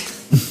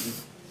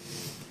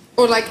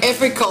 Or like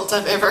every cult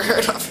I've ever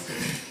heard of.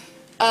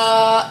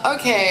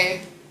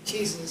 Okay.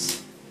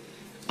 Jesus.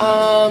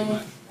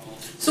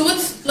 So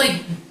what's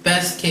like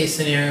best case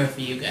scenario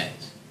for you guys?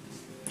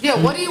 Yeah,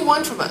 what do you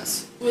want from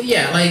us? Well,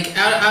 yeah, like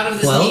out of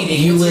this Well,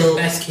 meeting, you what's your will-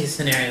 best case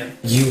scenario?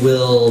 You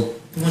will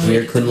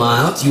hear Kunla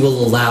out, you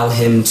will allow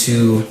him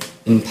to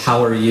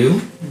empower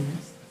you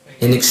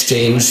in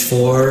exchange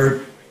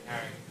for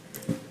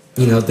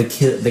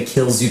the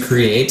kills you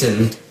create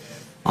and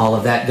all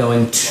of that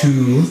going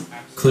to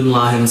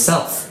Kunla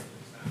himself.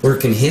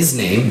 Work in his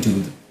name,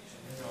 do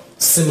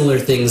similar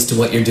things to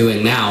what you're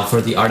doing now,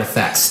 for the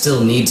artifacts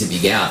still need to be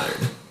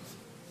gathered,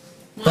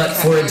 but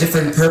for a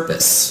different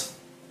purpose.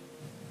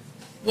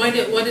 Why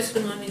does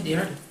Kunlan need the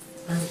artist?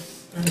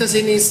 Because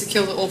he needs to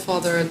kill the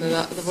Allfather and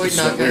the Void Which is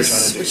what we're trying to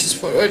Nagas, do. which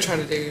is what we're trying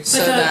to do,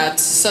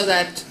 so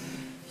that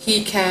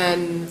he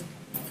can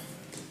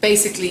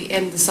basically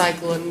end the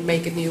cycle and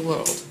make a new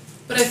world.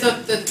 But I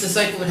thought that the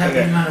cycle would happen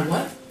Okay. no matter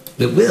what.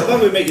 It How about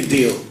will, we make a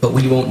deal? but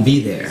we won't be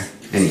there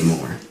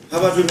anymore. How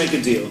about we make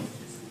a deal?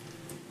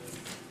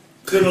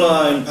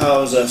 Kunla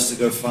empowers us to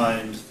go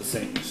find the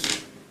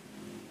things.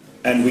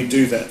 And we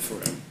do that for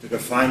him, to go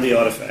find the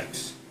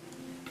artifacts.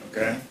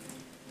 Okay?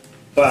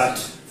 But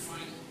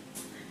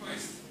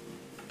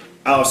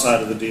our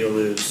side of the deal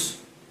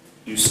is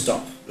you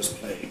stop this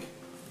plague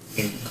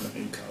in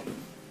Carbon.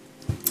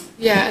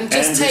 Yeah, and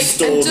just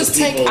restore the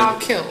take people our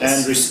kills.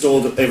 And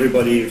restore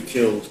everybody you've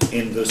killed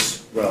in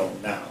this realm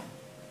now.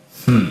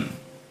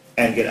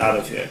 And get out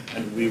of here.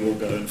 And we will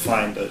go and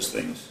find those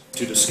things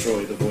to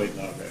destroy the Void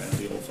Naga and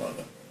the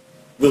Allfather.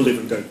 We'll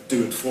even go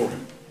do it for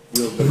him.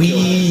 We'll go kill him.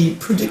 We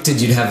predicted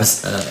you'd have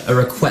a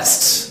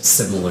request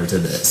similar to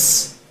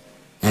this,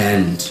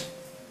 and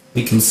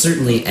we can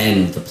certainly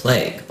end the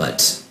plague,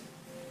 but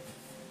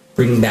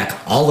bringing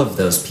back all of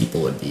those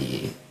people would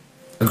be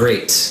a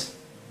great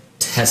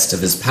test of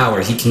his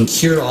power. He can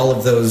cure all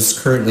of those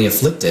currently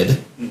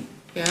afflicted,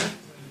 Yeah.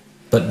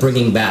 but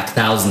bringing back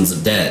thousands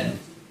of dead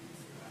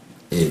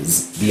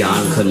is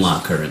beyond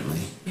Kunla currently.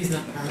 He's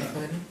not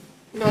powerful.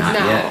 Not Not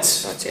now.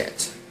 yet. Not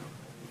yet.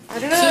 I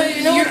don't know. So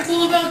you know you're what?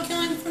 cool about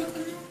killing for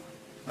Kunlan?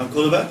 I'm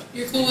cool about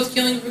You're cool with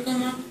killing for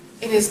Kunlan?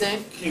 In his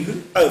name, King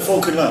who? Oh,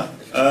 for Kunla.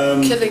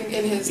 killing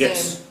in his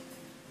Yes. name.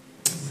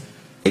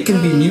 It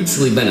can be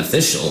mutually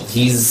beneficial.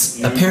 He's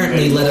You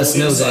apparently may let roll us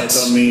know insight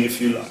that... on me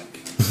if you like.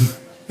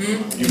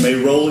 You may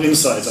roll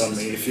insight on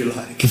me if you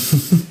like.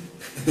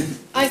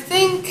 I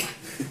think.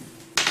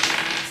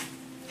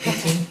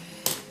 18.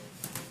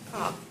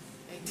 Oh,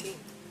 18.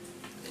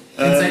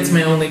 Insight's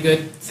my only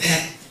good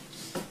stat.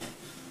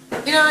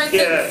 You know, I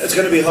think. Yeah, it's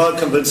going to be hard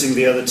convincing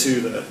the other two,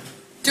 though.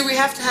 Do we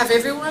have to have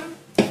everyone?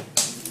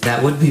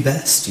 That would be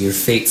best. Your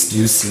fates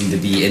do seem to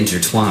be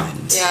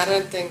intertwined. Yeah, I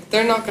don't think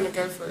they're not going to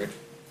go for it.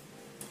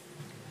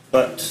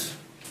 But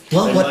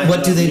Well, they what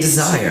might do not they need to.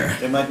 desire?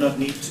 They might not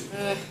need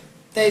to.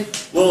 They.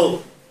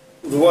 Well,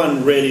 the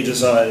one really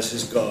desires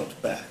his god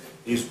back.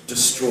 He's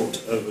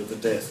distraught over the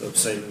death of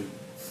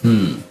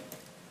Selu.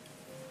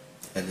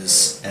 That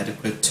is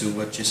adequate to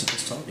what Jessica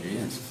has told you,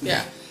 yes.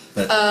 Yeah.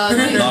 But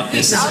The not other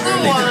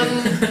necessarily.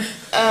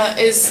 one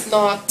is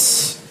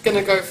not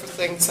gonna go for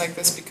things like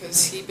this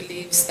because he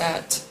believes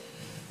that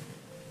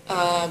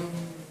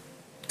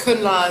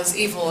Kunla is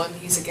evil and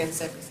he's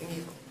against everything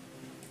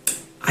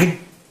evil.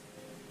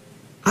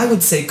 I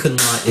would say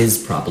Kunla is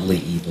probably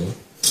evil.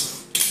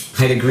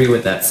 I'd agree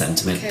with that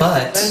sentiment, Okay,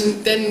 but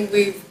then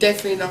we're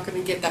definitely not gonna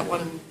get that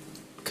one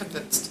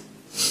convinced.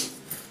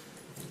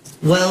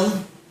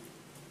 well,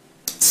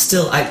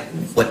 still,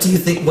 what do you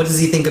think? What does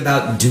he think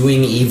about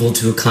doing evil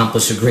to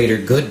accomplish a greater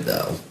good,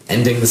 though?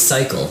 Ending the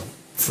cycle,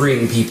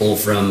 freeing people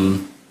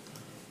from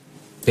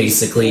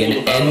basically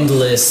an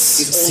endless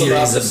He's all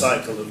about series the of.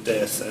 cycle of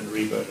death and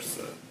rebirth.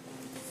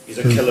 He's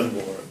a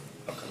Killenvor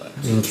acolyte.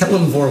 I mean,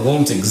 Kellenvor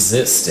won't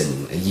exist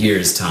in a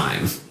year's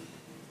time.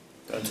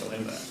 Don't tell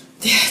him that.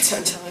 Yeah,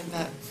 don't tell him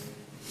that.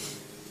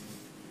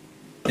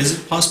 Is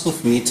it possible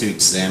for me to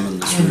examine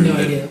this I have room no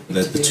idea that, what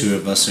that to the do. two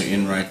of us are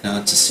in right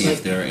now to see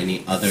if there are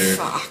any other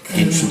Fuck.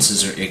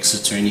 entrances or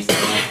exits or anything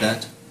like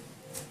that?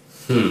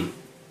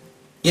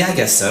 Yeah, I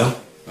guess so.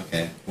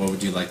 Okay, what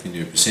would you like me to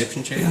do? A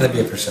perception check? Yeah, that'd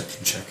be a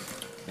perception check.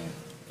 Okay.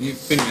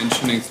 You've been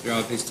mentioning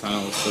throughout these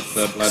tunnels that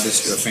the blood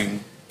is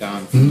dripping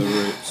down from the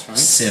roofs, right?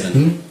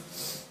 7.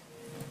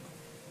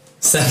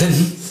 7.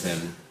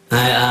 7.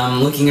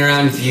 Looking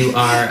around, you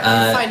are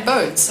Find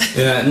bones.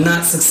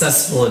 not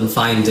successful in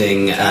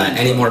finding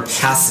any more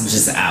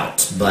passages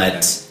out,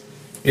 but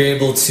you're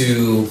able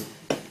to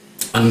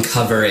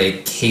uncover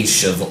a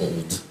cache of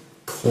old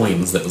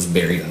coins that was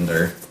buried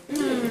under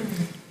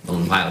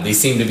a pile. They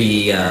seem to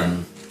be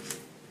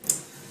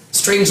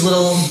strange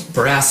little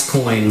brass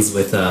coins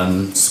with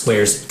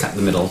squares cut in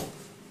the middle.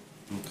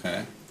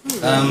 Okay.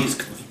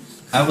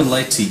 I would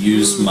like to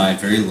use my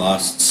very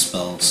last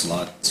spell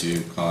slot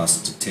to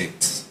cast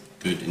Detect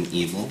Good and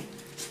Evil.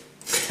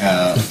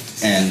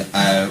 And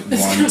I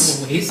That's kind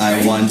of a waste,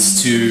 right? want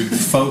to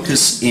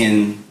focus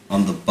in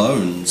on the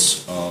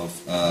bones of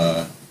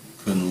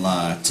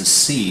Kunla to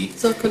see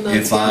It's not Kunla,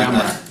 if it's I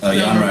Yamra.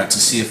 Yamra, to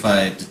see if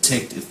I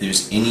detect if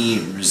there's any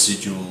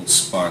residual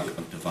spark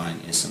of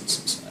divine essence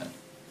inside.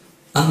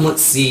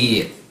 Let's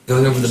see.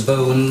 Going over the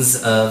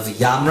bones of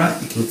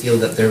Yamra, you can feel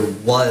that there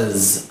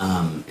was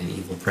an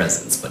evil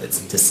presence, but it's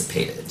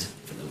dissipated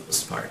for the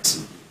most part.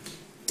 Is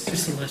there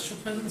celestial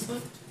presence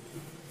left?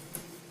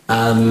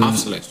 Half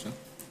celestial.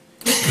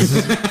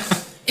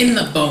 In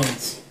the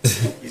bones.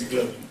 He's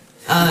glowing.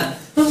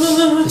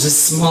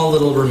 Just small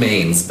little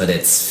remains, but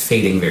it's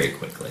fading very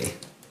quickly.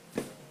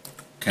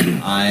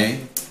 Can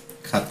I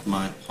cut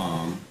my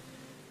palm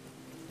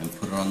and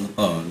put it on the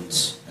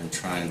bones and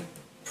try and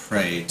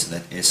pray to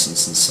that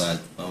essence inside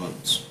the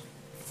bones?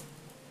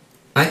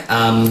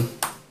 I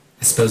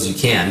suppose you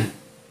can.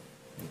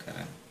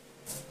 Okay.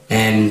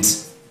 And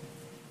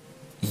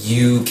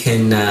you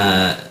can,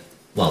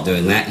 while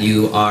doing that,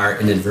 you are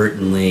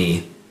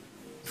inadvertently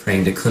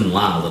praying to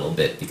Kunla a little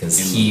bit because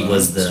In the he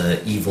was bones.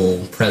 the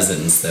evil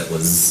presence that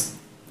was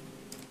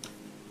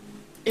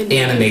In the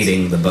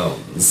animating the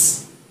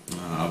bones.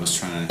 I was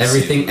trying to see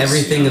if it was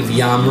Everything of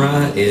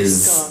Yamra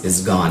is Gone.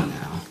 is gone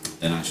now.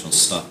 Then I shall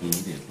stop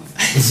immediately.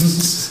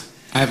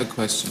 I have a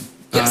question.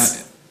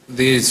 Yes.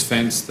 These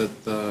vents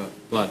that the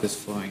blood is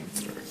flowing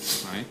through,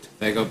 right?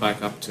 They go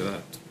back up to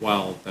that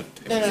well that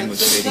No, everything was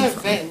there's feeding no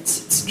from.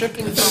 vents. It's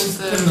dripping From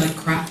from the. like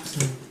cracks.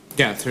 And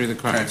Yeah, through the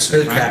cracks.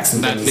 Through the right? cracks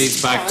and That things.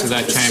 leads back to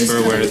that It's chamber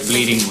just where kind the of-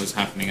 bleeding was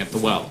happening at the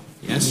well.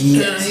 Yes.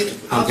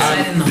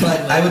 outside in the But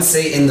hallway. I would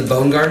say in the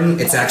bone garden,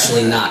 it's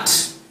actually not.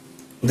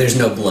 There's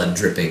no blood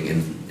dripping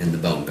in the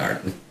bone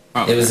garden.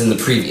 Oh. It was in the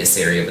previous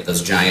area with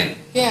those giant,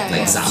 Yeah,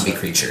 like yeah. zombie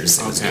creatures.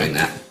 It was Okay. doing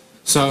that.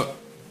 So,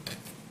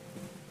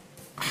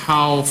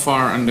 how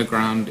far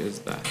underground is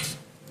that?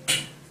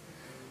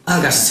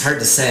 Oh gosh, it's hard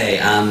to say.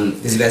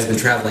 Because you guys have been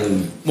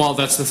traveling. Well,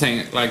 that's the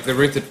thing. Like the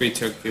route that we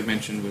took, you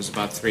mentioned was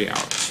about 3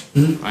 hours,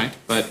 right?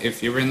 But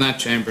if you were in that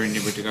chamber and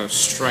you were to go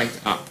straight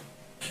up,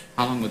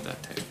 how long would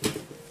that take?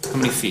 How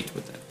many feet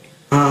would that be?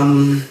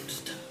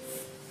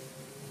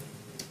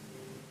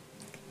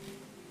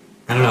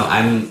 I don't know.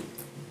 I'm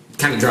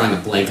kind of drawing a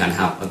blank on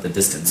what the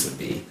distance would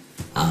be.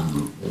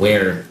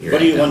 Where you're.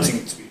 What are you at, wanting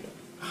it to be?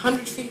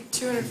 100 feet,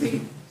 200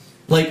 feet.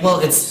 Like, well,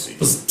 it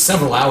was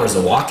several hours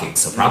of walking,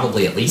 so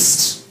probably at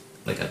least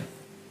like a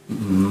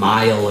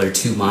mile or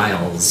 2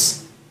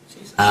 miles,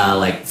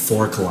 like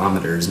 4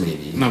 kilometers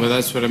maybe. No, but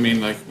that's what I mean.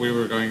 Like we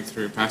were going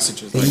through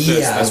passages like this.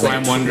 Yeah, That's why like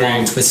I'm wondering.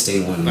 long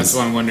twisting ones. That's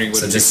why I'm wondering. Would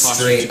So it be just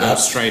possible straight to go up.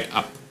 straight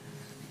up?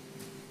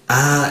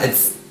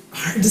 It's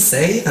hard to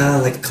say.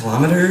 Like a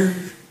kilometer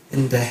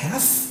and a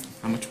half.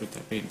 How much would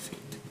that be in feet?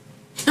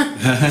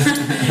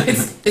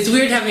 It's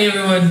weird having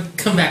everyone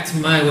come back to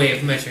my way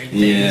of measuring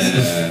things.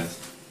 Yeah.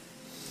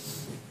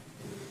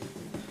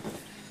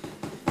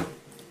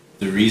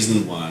 The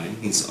reason why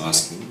he's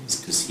asking is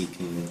because he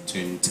can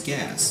turn into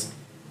gas.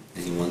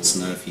 And he wants to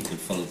know if he can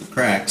follow the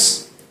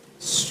cracks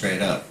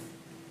straight up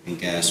in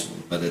gas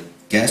form. But a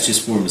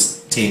gaseous form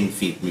is 10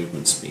 feet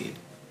movement speed.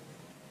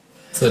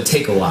 So it'd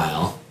take a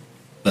while.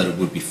 But it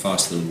would be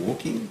faster than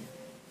walking.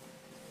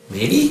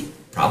 Maybe.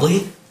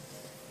 Probably.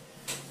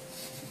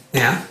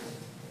 Yeah.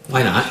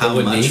 Why not? How It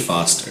would much be.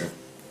 faster?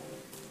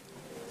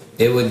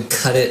 It would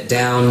cut it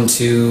down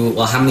to,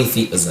 well, how many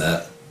feet was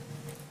that?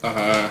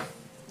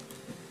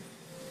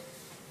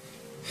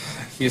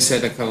 You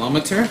said a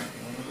kilometer?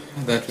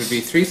 That would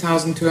be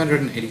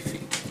 3,280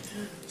 feet.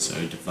 So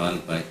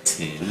divided by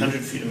 10.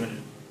 100 feet a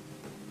minute.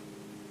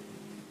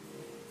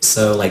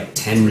 So like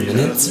 10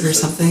 minutes or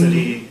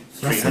something?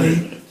 300 roughly?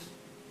 minutes.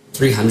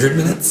 300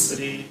 minutes?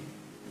 30.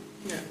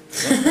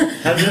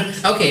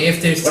 100? Okay,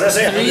 if there's What'd I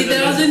say,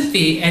 3,000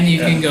 feet and you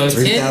Yeah. can go 10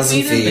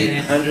 3,000 feet a feet.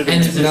 minute, 100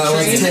 and there's a No,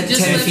 train it's that 10,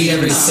 just 10 lets feet you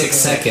every know. 6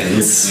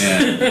 seconds. Yeah.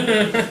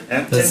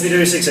 Yeah, 10 feet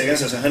every 6 seconds,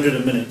 that's 100 a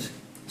minute.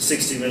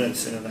 60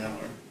 minutes in an hour.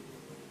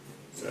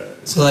 So,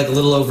 So like a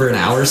little over an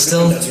hour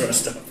still? that's where I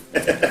stop.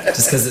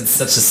 Just because it's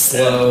such a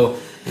slow,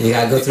 and you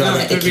gotta go through all No,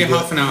 that it would be icky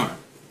half an hour.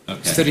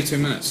 It's Okay. 32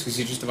 minutes because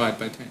you just divide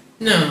by 10.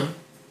 No.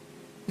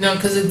 No,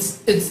 because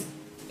it's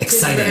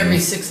exciting. every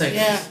 6 seconds.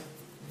 Yeah,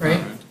 Right?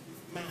 Alright.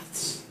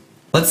 maths.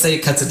 Let's say it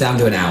cuts it down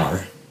to an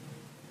hour.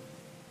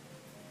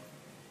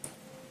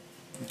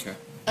 Okay.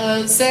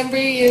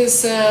 Zambri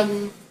is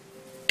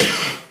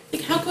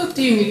Like, how quick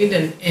do you need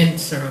an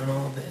answer on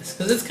all this?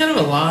 Because it's kind of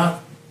a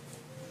lot.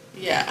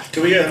 yeah.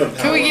 Can we go have a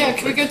power?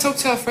 Can we go talk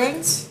to our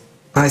friends?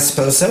 I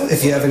suppose so.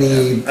 If you have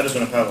any, I just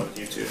want to power with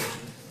you two.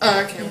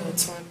 Oh, okay, well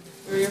that's fine.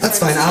 We're your that's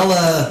fine.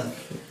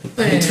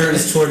 friends. He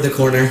turns toward the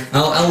corner.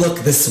 I'll look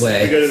this We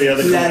way. go to the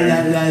other corner.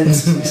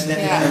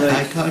 Yeah.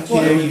 I can't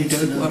hear you,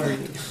 don't worry.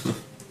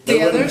 The No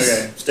one- others?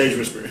 Okay, stage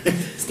whisper.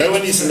 No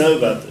one needs to know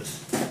about this.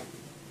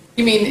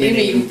 You mean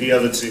Meaning the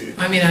other two.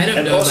 I mean, I don't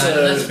And know also,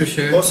 about it, that's for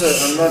sure. Also,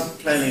 I'm not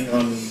planning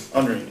on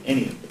honouring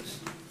any of this.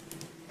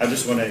 I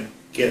just want to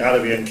get out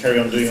of here and carry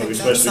on doing what we're That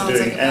supposed to be sounds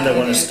doing, like a and bad I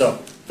want to idea.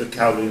 stop the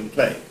cowboy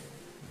plague.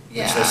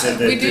 Yeah, Which they said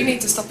they'd we do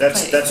need to stop the that's,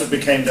 plague. That's what we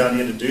came down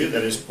here to do.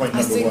 That is point I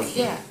number think, one.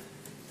 yeah.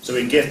 So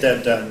we get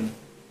that done,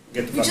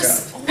 get the We fuck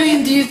just. out, I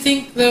mean, do you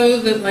think, though,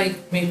 that,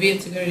 like, maybe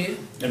it's a good idea?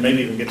 and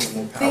maybe even get some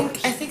more powers.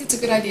 I think it's a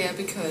good idea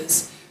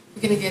because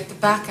we're going to get the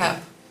backup,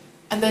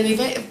 and then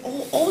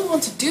all we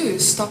want to do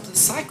is stop the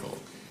cycle.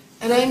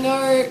 And I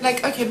know,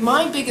 like, okay,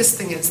 my biggest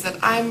thing is that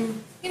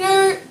I'm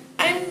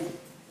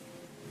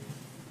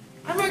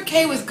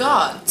okay with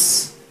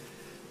gods,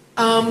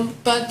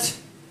 but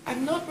I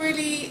don't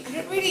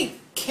really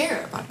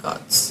care about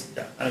gods.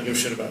 Yeah, I don't give a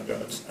shit about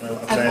gods. And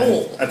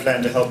all. I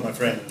plan to help my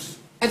friends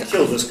And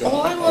kill this god.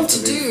 all I want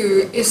after to we've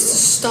do got is the to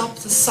stop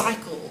the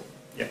cycle.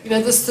 Yeah. You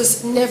know,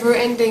 this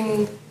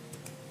never-ending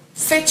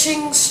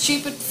fetching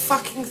stupid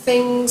fucking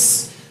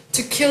things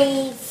to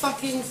kill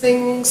fucking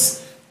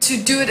things to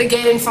do it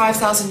again in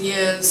 5,000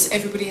 years.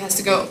 Everybody has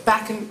to go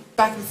back and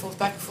forth,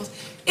 back and forth.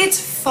 It's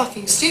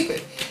fucking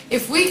stupid.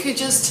 If we could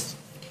just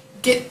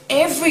get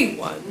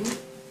everyone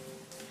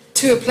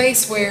to a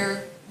place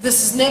where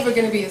this is never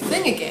going to be a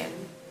thing again,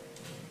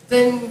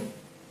 then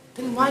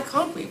why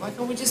can't we? Why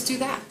can't we just do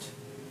that?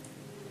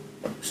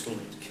 But we still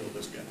need to kill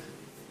this guy.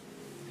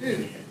 Who?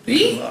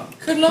 Me? Kunla.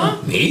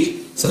 Kunla?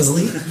 Me? Says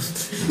Lee.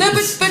 No,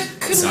 but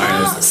Sorry,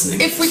 I was Kunla,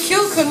 listening. if we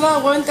kill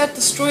Kunla, won't that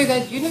destroy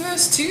that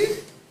universe too?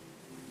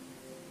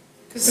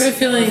 I have a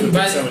feeling,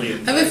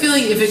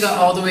 Somebody- if it got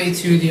all the way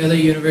to the other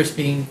universe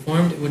being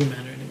formed, it wouldn't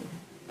matter anymore.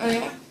 Oh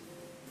yeah?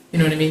 You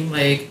know what I mean?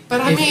 Like,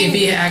 But I if mean,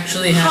 he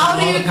actually had How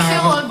do all you the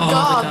power kill a of all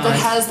god the that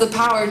gods. has the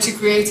power to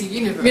create a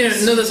universe? I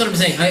mean, no, that's what I'm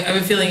saying. I have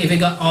a feeling if it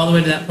got all the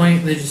way to that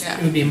point, Yeah.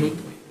 it would be a moot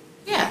point.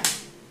 Yeah.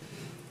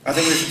 I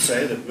think we should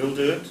say that we'll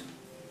do it.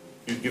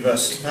 You give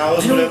us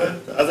powers, I don't- whatever.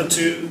 The other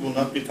two will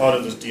not be part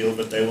of this deal,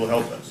 but they will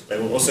help us. They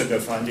will also go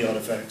find the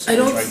artifacts. I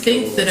and don't try and kill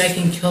think the that I rest.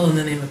 can kill in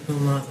the name of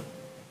Pumla, though,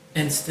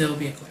 and still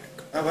be a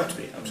cleric. I won't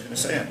be. I'm just going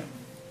to say I am.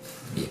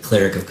 Be a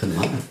cleric of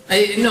Kunlun.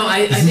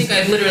 I think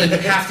I literally would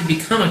have to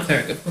become a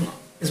cleric of Pumla,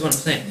 is what I'm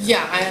saying.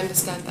 Yeah, I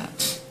understand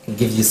that. Can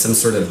give you some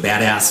sort of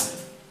badass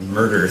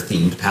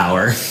murder-themed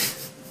power.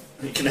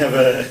 You can have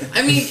a.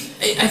 I mean,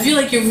 I feel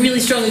like you're really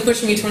strongly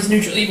pushing me towards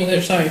neutral evil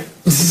there, sorry.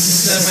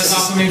 That went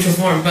off of neutral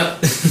form, but,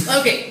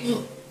 okay,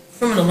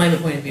 from an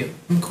alignment point of view,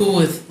 I'm cool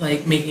with,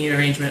 like, making an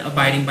arrangement,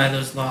 abiding by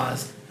those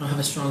laws. I don't have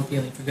a strong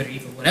feeling for good or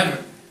evil, whatever.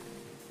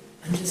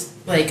 I'm just,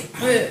 like,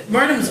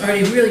 Martin's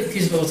already really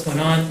confused about what's going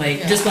on. Like,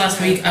 Yeah. just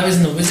last week, I was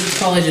in the Wizards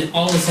College, and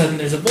all of a sudden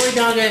there's a boy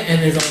Naga,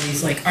 and there's all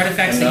these, like,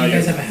 artifacts And now that you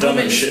guys you're have a dumb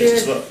helmet as and shit shit.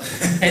 as well.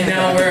 And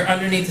now we're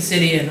underneath the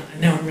city, and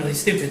now I'm really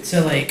stupid.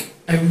 So, like,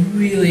 I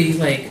really,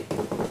 like,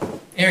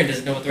 Aaron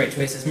doesn't know what the right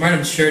choice is.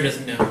 Martin sure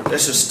doesn't know.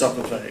 Let's just stop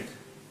the plague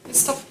Let's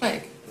stop the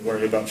plague. and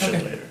worry about shit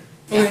Okay. later.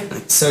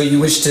 Okay. So you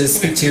wish to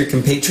speak to your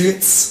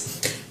compatriots?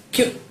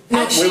 No, We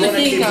Actually, want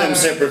to keep them no.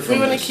 separate from We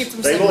wanna us. keep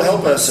them They will separate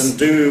help from us us. and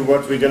do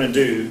what we're going to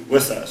do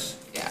with us.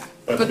 Yeah.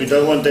 But we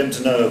don't want them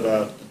to know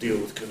about the deal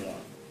with Kunla.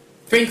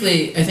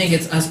 frankly, I think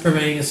it's us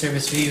providing a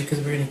service for you because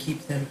we're going to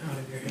keep them out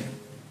of your hand.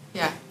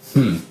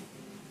 Yeah.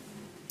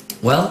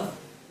 Well,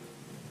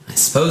 I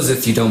suppose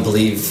if you don't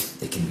believe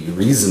they can be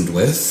reasoned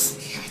with,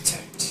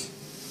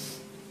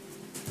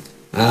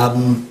 I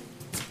don't.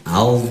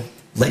 I'll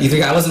let you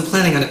think. I wasn't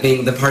planning on it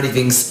being the party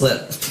being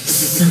split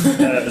This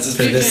is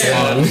for this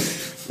long.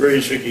 Very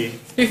tricky.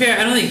 To be fair,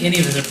 I don't think any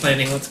of us are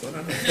planning what's going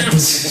on right now.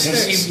 It's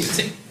very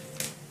amusing.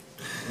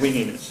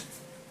 Winging it.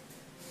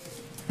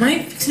 Am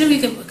I fixing to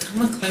become a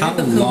cleric How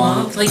of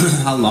long? Kamal? Like,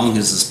 How long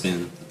has this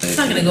been? It's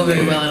not gonna go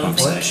very well, I don't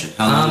think. Conversation.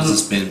 How long has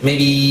this been?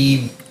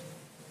 Maybe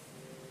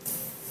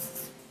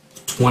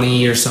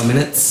 20 or so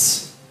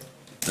minutes.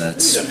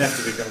 That's You don't have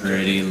to become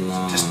pretty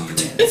long. Just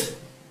pretend. Just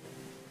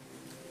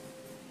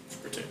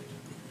pretend.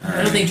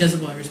 I don't think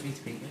Jezebel speaks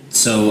pretty good.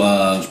 So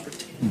Just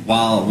pretend.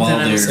 while Then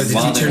I they're was- So did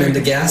while you turn they're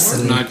into gas?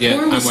 And Not yet.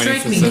 Or will I'm waiting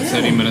strike for me the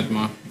down. 30-minute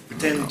mark.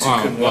 Pretend to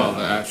Oh, come well,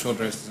 out. the short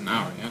rest is an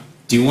hour, yeah?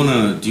 do you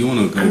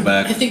wanna go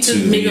back I think to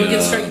that maybe I'll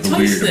get struck the twice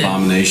weird then.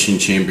 abomination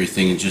chamber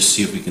thing and just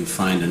see if we can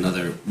find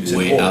another Is it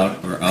way more?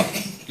 out or up?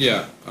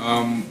 Yeah,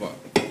 well,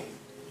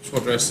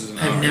 short rest is an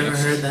hour. I've never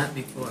yes. heard that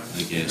before.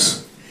 I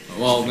guess.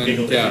 Well, then,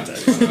 Giggled yeah.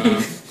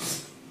 every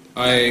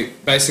I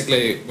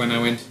basically, when I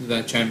went into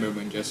that chamber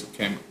when Jessup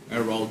came, I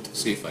rolled to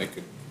see if I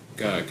could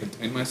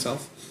contain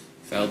myself.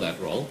 Failed that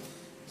roll.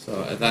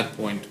 So at that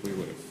point, I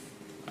would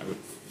have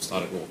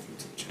started walking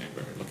to the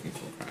chamber, looking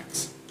for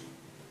cracks.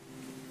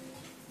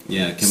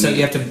 Yeah. Can so we?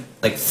 you have to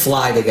like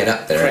fly to get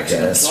up there, I Cracks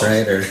in the guess, cloth.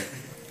 right? Or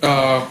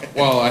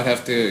Well, I'd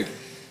have to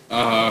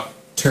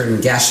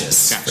turn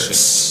gaseous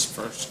gaseous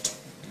first.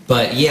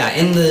 But yeah,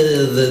 in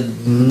the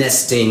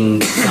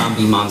nesting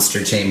zombie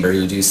monster chamber,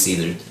 you do see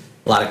there's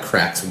a lot of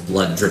cracks with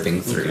blood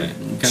dripping through Okay.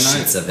 and Can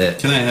sheets of it.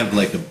 Can I have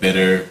like a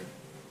better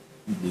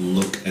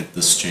look at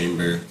this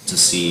chamber to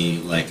see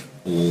like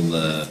all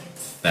the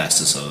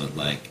facets of it,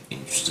 like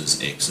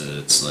entrances,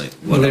 exits, like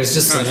Well, there's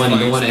just the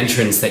Alright, one fine.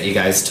 entrance that you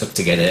guys took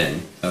to get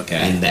in, Okay.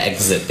 and the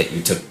exit that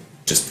you took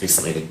just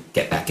recently to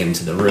get back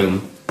into the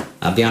room.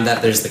 Beyond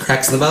that, there's the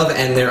cracks above,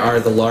 and there are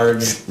the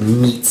large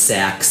meat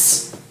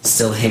sacks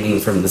still hanging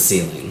from the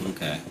ceiling.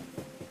 Okay.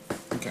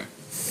 Okay.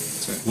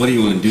 So, What do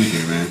you want to do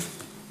here, man?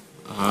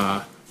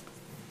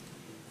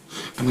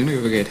 I'm gonna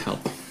go get help.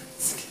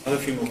 I have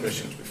a few more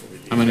questions before we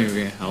leave. I'm gonna go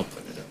get help.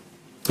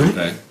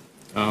 Okay.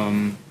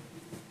 I'm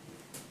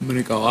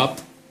gonna go up,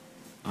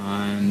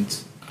 and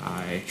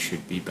I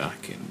should be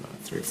back in about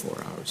 3 or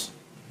 4 hours.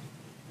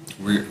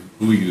 Who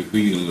are you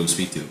gonna go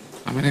speak to?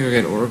 I'm gonna go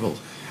get Orville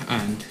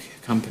and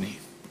company,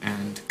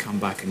 and come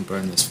back and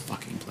burn this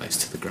fucking place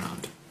to the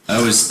ground.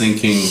 I was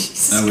thinking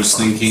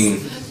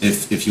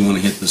if you want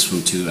to hit this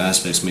from two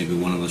aspects, maybe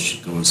one of us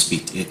should go and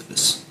speak to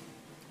Ichthus.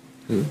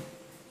 Who?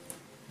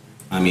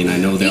 I mean, I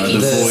know there are the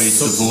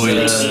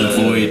The-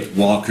 void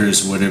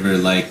walkers, whatever.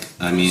 Like,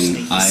 I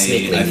mean, Snake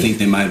I lady. think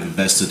they might have a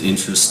vested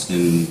interest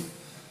in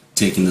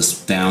taking this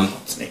down.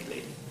 Snake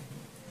lady.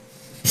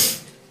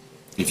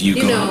 If you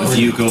You go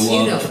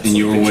know, up in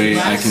your way,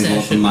 I Last can go up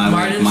in session, my way.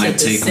 Martin It might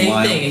said the take a same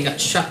while. thing and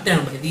got shot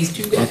down by these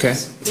two guys. Okay.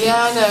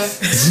 Yeah, I know.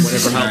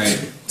 Whatever All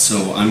helps. right,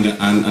 so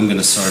I'm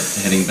gonna start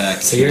heading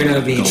back. So you're gonna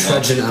be go up.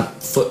 trudging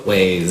up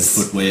footways.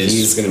 Footways.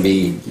 He's gonna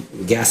be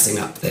gassing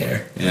up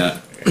there. Yeah.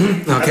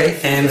 Okay,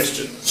 and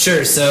questions.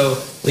 sure. So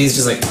Lee's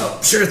just like, oh,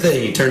 sure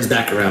thing. He turns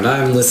back around.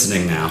 I'm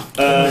listening now.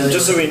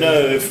 Just so we know,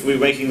 if we're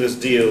making this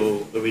deal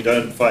that we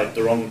don't fight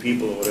the wrong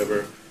people or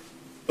whatever,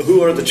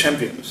 who are the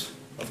champions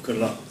of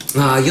Kunla?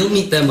 You'll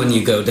meet them when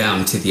you go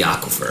down to the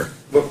aquifer.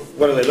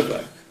 What do they look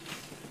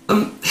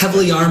like?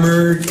 Heavily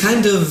armored,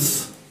 kind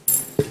of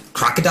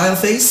crocodile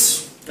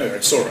face. Okay,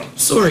 Sauron.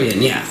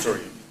 Saurian, yeah.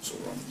 Sorry,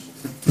 Sauron.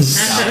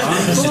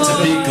 It's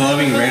a big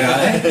glowing red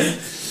eye.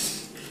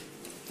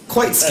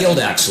 Quite skilled,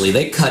 actually.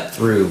 They cut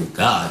through,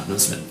 God,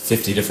 must have been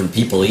 50 different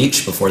people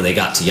each before they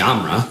got to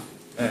Yamra.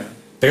 Yeah.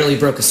 Barely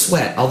broke a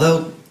sweat.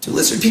 Although, do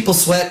lizard people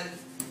sweat?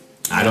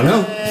 I don't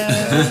know.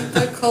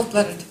 They're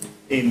cold-blooded.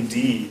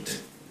 Indeed.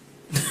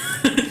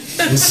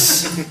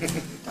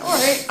 Don't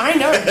worry, I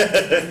know.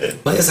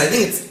 Well, yes, I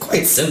think it's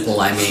quite simple.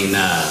 I mean,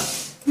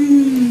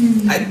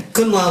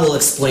 Kunla will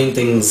explain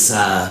things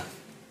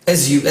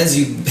as you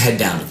head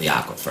down to the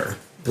aquifer.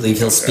 I believe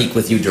he'll speak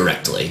with you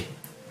directly.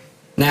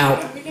 Now,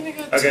 Are we gonna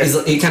go Okay.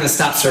 he kind of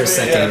stops for a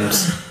second.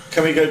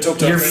 Can we go talk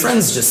to Your our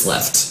friends just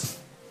left.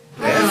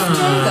 How have you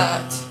done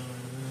that?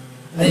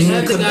 They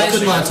had the Good- guy good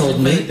shut lad told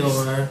me. the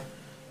door.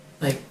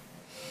 Like,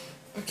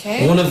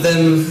 Okay. One of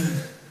them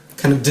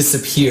kind of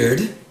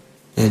disappeared,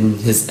 and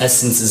his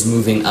essence is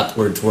moving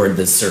upward toward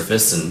the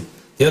surface, and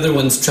the other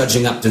one's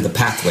trudging up through the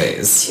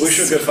pathways. We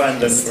should go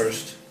find them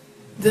first.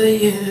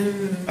 the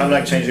I'm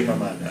like changing my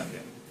mind now. Yeah.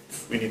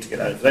 We need to get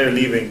out. If they're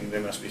leaving,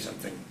 there must be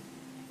something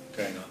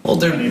going on.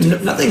 Well, I need to go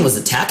find nothing them. was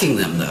attacking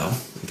them, though.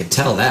 I could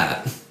tell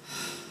that.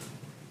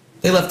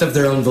 They left of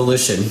their own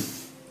volition.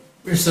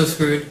 we're so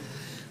screwed.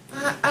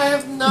 I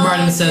have no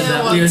Martin idea says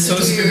that. what We are to so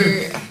do.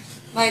 screwed.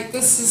 Like,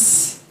 this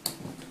is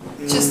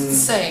just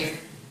insane.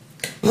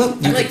 Well,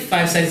 you I'm like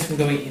 5 seconds from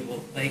going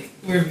evil. Like,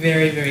 we're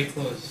very, very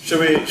close. Should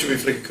we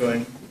flick a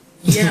coin?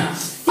 Yeah.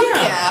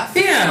 Yeah,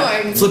 flip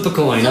a coin. flip a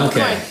coin, Flip a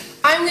okay. coin.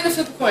 I'm gonna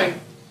flip a coin.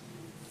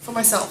 For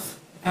myself.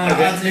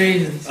 Okay. Odds or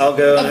evens. I'll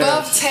go.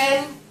 Above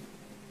 10,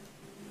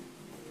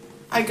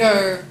 I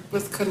go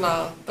with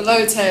Kunal.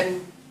 Below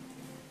 10,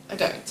 I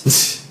don't.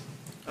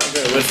 I'll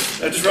go with.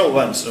 Just roll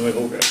once and we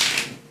all go.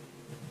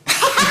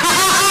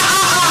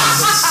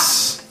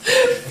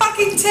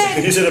 Fucking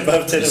 10. You said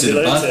above 10 You and said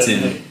below above 10.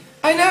 10.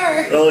 I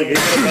know. Roll again.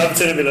 Above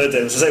 10 and below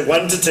 10. So say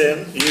 1 to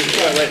 10.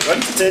 Wait, 1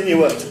 to 10, you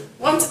what?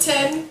 1 to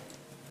 10.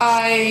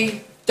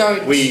 I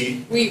don't.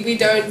 We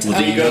don't. Well,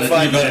 then you got,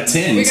 find you got a them.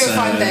 10. We go so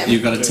find them.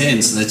 you got a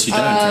 10, so that you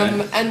don't,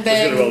 right? And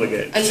then. gonna roll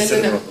again. And She's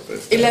then gonna roll the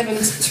first. 11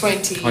 to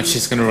 20. Oh,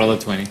 she's gonna roll a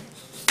 20.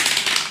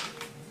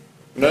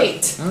 No.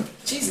 8. Huh?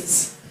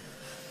 Jesus.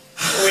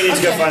 We need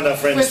to go find our We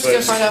friends have to go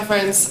first. find our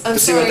friends. I'm To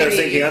see sorry. what they're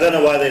thinking. I don't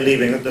know why they're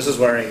leaving. This is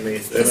worrying me.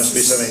 There This must be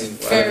is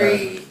something. I don't know.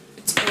 very.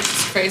 It's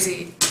just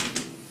crazy.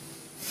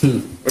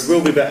 But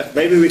we'll be back.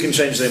 Maybe we can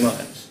change their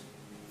minds.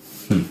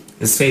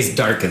 His face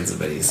darkens a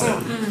bit. He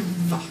said,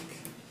 Fuck.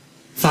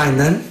 "Fine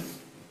then.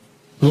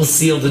 We'll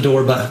seal the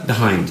door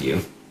behind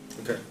you."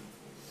 Okay.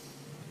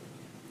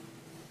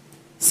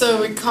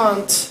 So we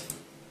can't.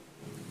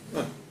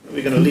 Well,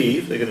 we're going to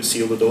leave. They're going to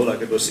seal the door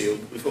like it was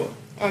sealed before.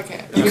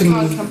 Okay. We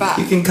can't come back.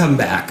 You can come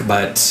back,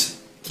 but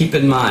keep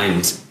in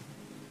mind,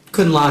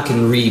 Kunla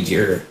can read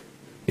your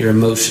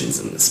emotions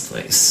in this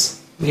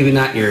place. Maybe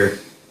not your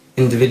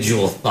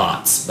individual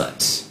thoughts,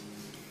 but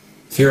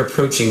if you're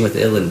approaching with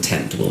ill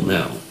intent, we'll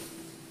know.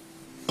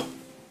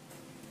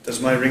 Does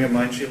my ring of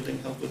mind shielding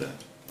help with that?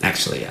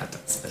 Actually, yeah, it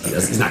does, but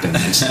he's not going to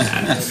mention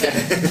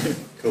that.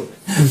 Cool.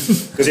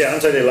 Because yeah, I'm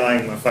totally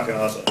lying my fucking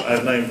ass off. I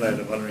have no plan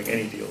of honoring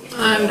any deal.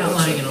 I'm not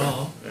lying at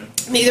all. Yeah.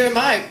 Neither am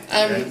I.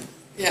 Okay.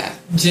 Yeah.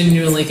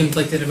 Genuinely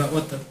conflicted about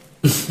what the.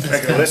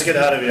 Okay, well, let's get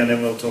out of here and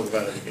then we'll talk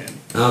about it again.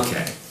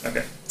 Okay,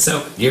 Okay.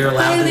 so you're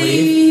allowed to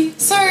leave.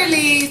 Sorry,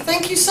 Lee.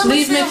 Thank you so much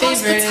Leave for your my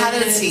favorite.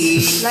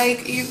 hospitality.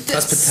 Like you.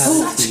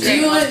 Hospitality. Such Do you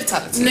great want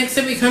hospitality. next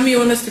time we come? You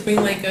want us to bring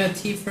like a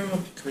tea from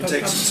Can we a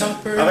take top some?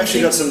 or I've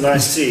actually got anything? some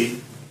nice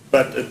tea,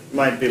 but it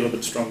might be a little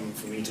bit strong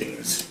for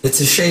meetings.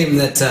 It's a shame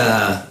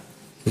that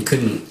we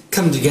couldn't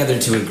come together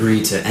to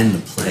agree to end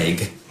the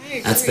plague.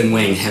 I That's agree. been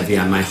weighing heavy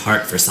on my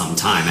heart for some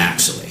time,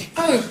 actually.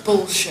 Oh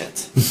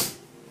bullshit.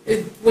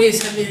 It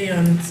weighs heavy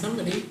on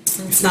somebody.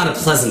 It's not a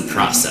pleasant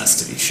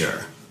process, to be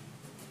sure.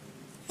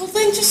 Well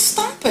then just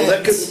stop it. Well,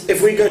 that could,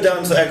 if we go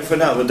down to the aquifer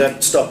now, would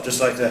that stop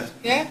just like that?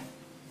 Yeah.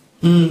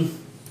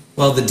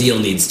 Well, the deal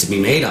needs to be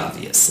made,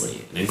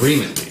 obviously, an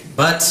agreement made.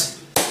 But,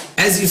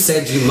 as you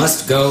said, you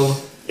must go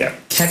Yeah.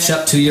 catch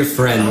up to your I want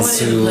friends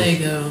to end the who... plague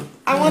though.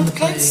 I want the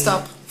plague to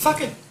stop.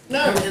 Fuck it.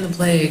 I want to end the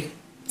plague.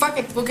 Fuck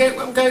it.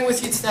 I'm going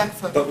with you to the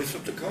aquifer. But we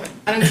flipped a coin.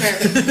 I don't care.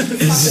 Fuck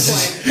the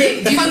coin.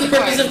 Hey, do you know the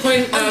purpose of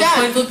coin I'm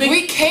done. flipping?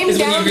 We came is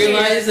down when you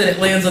realize that it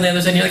lands on the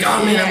other side and you're like,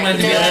 oh man, I wanted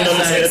to be Yeah, on Landed on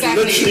that its side. edge.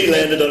 Exactly. Literally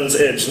landed on its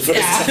edge the first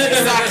Yeah, time.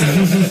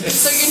 exactly.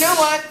 So you know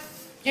what?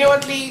 You know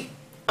what, Lee?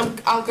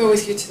 I'll go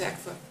with you to the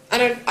aquifer. I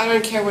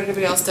don't care what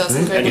anybody else does.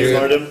 I'm going And with you you.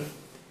 followed him,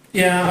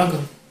 Yeah, I'll go.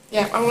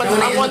 Yeah, I I wanna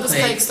end want the this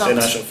plague. plague then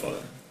I stopped. shall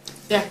follow.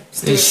 Yeah,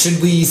 just do it.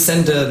 Should we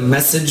send a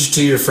message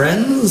to your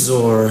friends,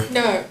 or...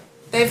 No,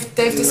 they've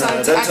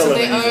decided to don't act tell on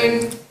them their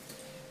anything. own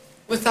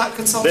without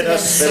consulting Let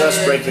us.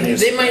 us break the news.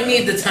 They might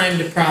need the time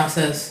to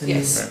process and,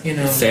 Yes. you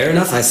know. Fair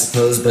enough, I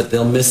suppose, but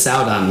they'll miss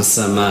out on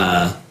some,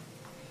 I have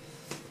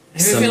a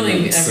some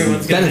feeling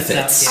everyone's gonna miss out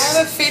benefits. I here.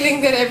 have a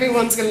feeling that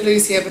everyone's going to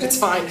lose here, but it's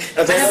fine.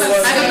 I have a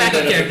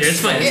backup character, it's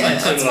fine, it's Yeah, fine,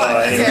 it's that's fine.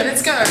 fine. Okay,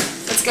 let's go.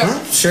 Let's go.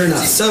 Well, sure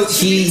enough. So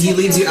he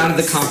leads you out of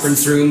the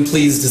conference room,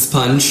 pleased as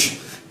punch,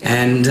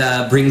 and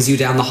brings you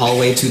down the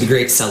hallway to the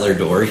great cellar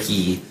door.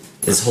 He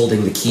is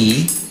holding the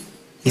key.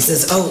 He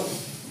says, "Oh,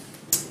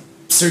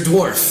 Sir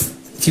Dwarf,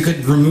 if you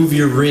could remove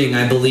your ring,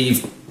 I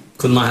believe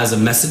Kunla has a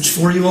message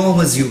for you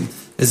all as you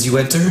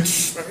enter."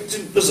 It's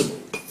invisible.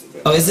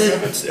 Oh, is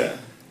it? Yeah.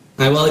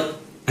 Well,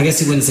 I guess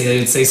he wouldn't say that.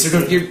 He'd say, "Sir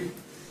Dwarf,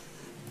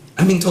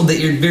 I'm being told that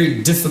you're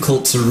very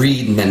difficult to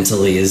read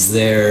mentally. Is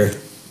there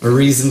a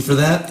reason for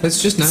that?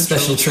 It's just natural.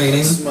 Special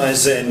training?" It's my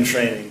Zen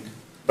training.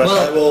 But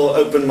Well- I will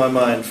open my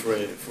mind for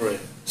a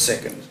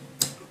second.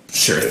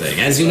 Sure thing.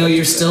 As you know,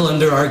 you're still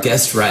under our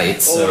guest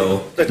rights, so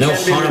Or that no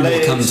can be harm will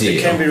relayed- come to It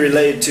you. can be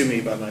relayed to me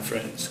by my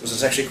friends, because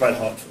it's actually quite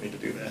hard for me to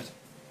do that.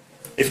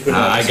 If good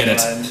I get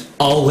it.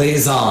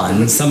 Always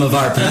on. Some of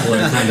our people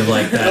are kind of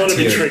like I don't that want to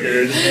be too.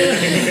 triggered.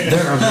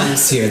 There are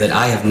monks here that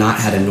I have not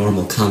had a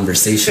normal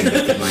conversation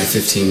with in my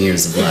 15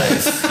 years of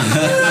life.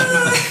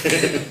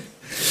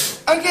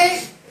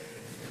 Okay,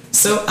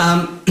 So,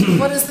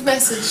 what is the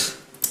message?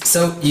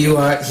 so you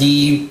are.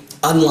 He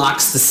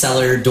unlocks the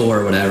cellar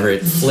door, whatever.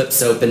 It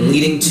flips open,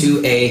 leading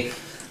to a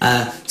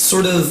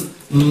sort of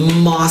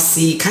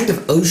mossy, kind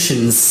of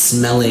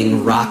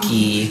ocean-smelling,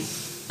 rocky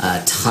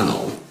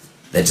tunnel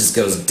that just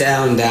goes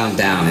down, down,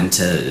 down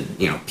into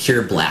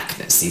pure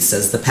blackness. He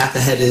says the path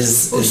ahead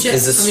is Oh, shit.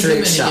 is a Let me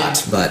straight zoom in again.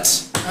 shot,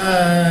 but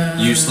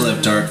You still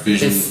have dark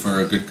vision If-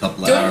 for a good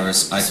couple of Do I?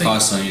 hours. I Sweet.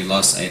 cost on you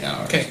lost 8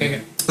 hours.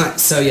 Okay. alright,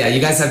 so yeah, you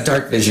guys have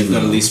dark vision. You've got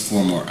at now. least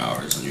 4 more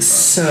hours on your dark.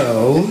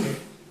 So,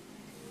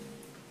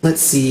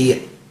 let's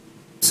see.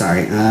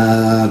 Sorry.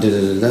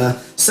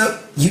 So,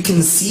 you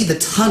can see the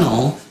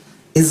tunnel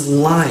is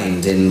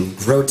lined in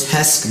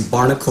grotesque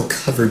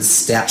barnacle-covered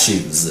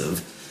statues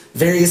of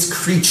various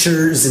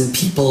creatures and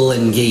people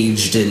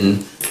engaged in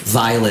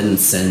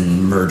violence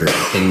and murder,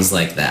 things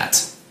like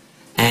that.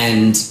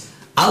 And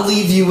I'll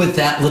leave you with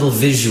that little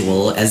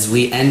visual as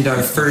we end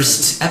our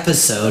first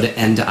episode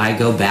and I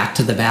go back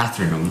to the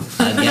bathroom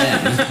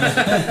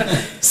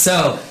again.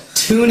 So,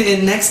 tune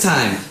in next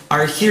time.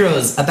 Our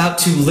heroes about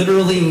to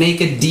literally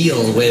make a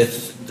deal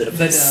with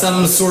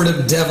some sort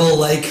of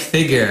devil-like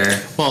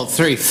figure. Well,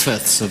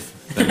 3/5 of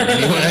them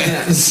anyway.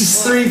 Yeah, it's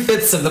just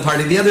 3/5 of the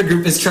party. The other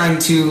group is trying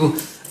to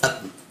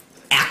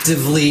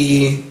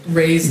actively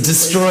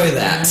destroy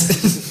that.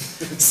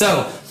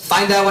 So,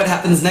 find out what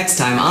happens next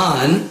time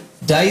on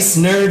Dice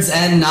Nerds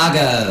and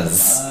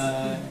Nagas.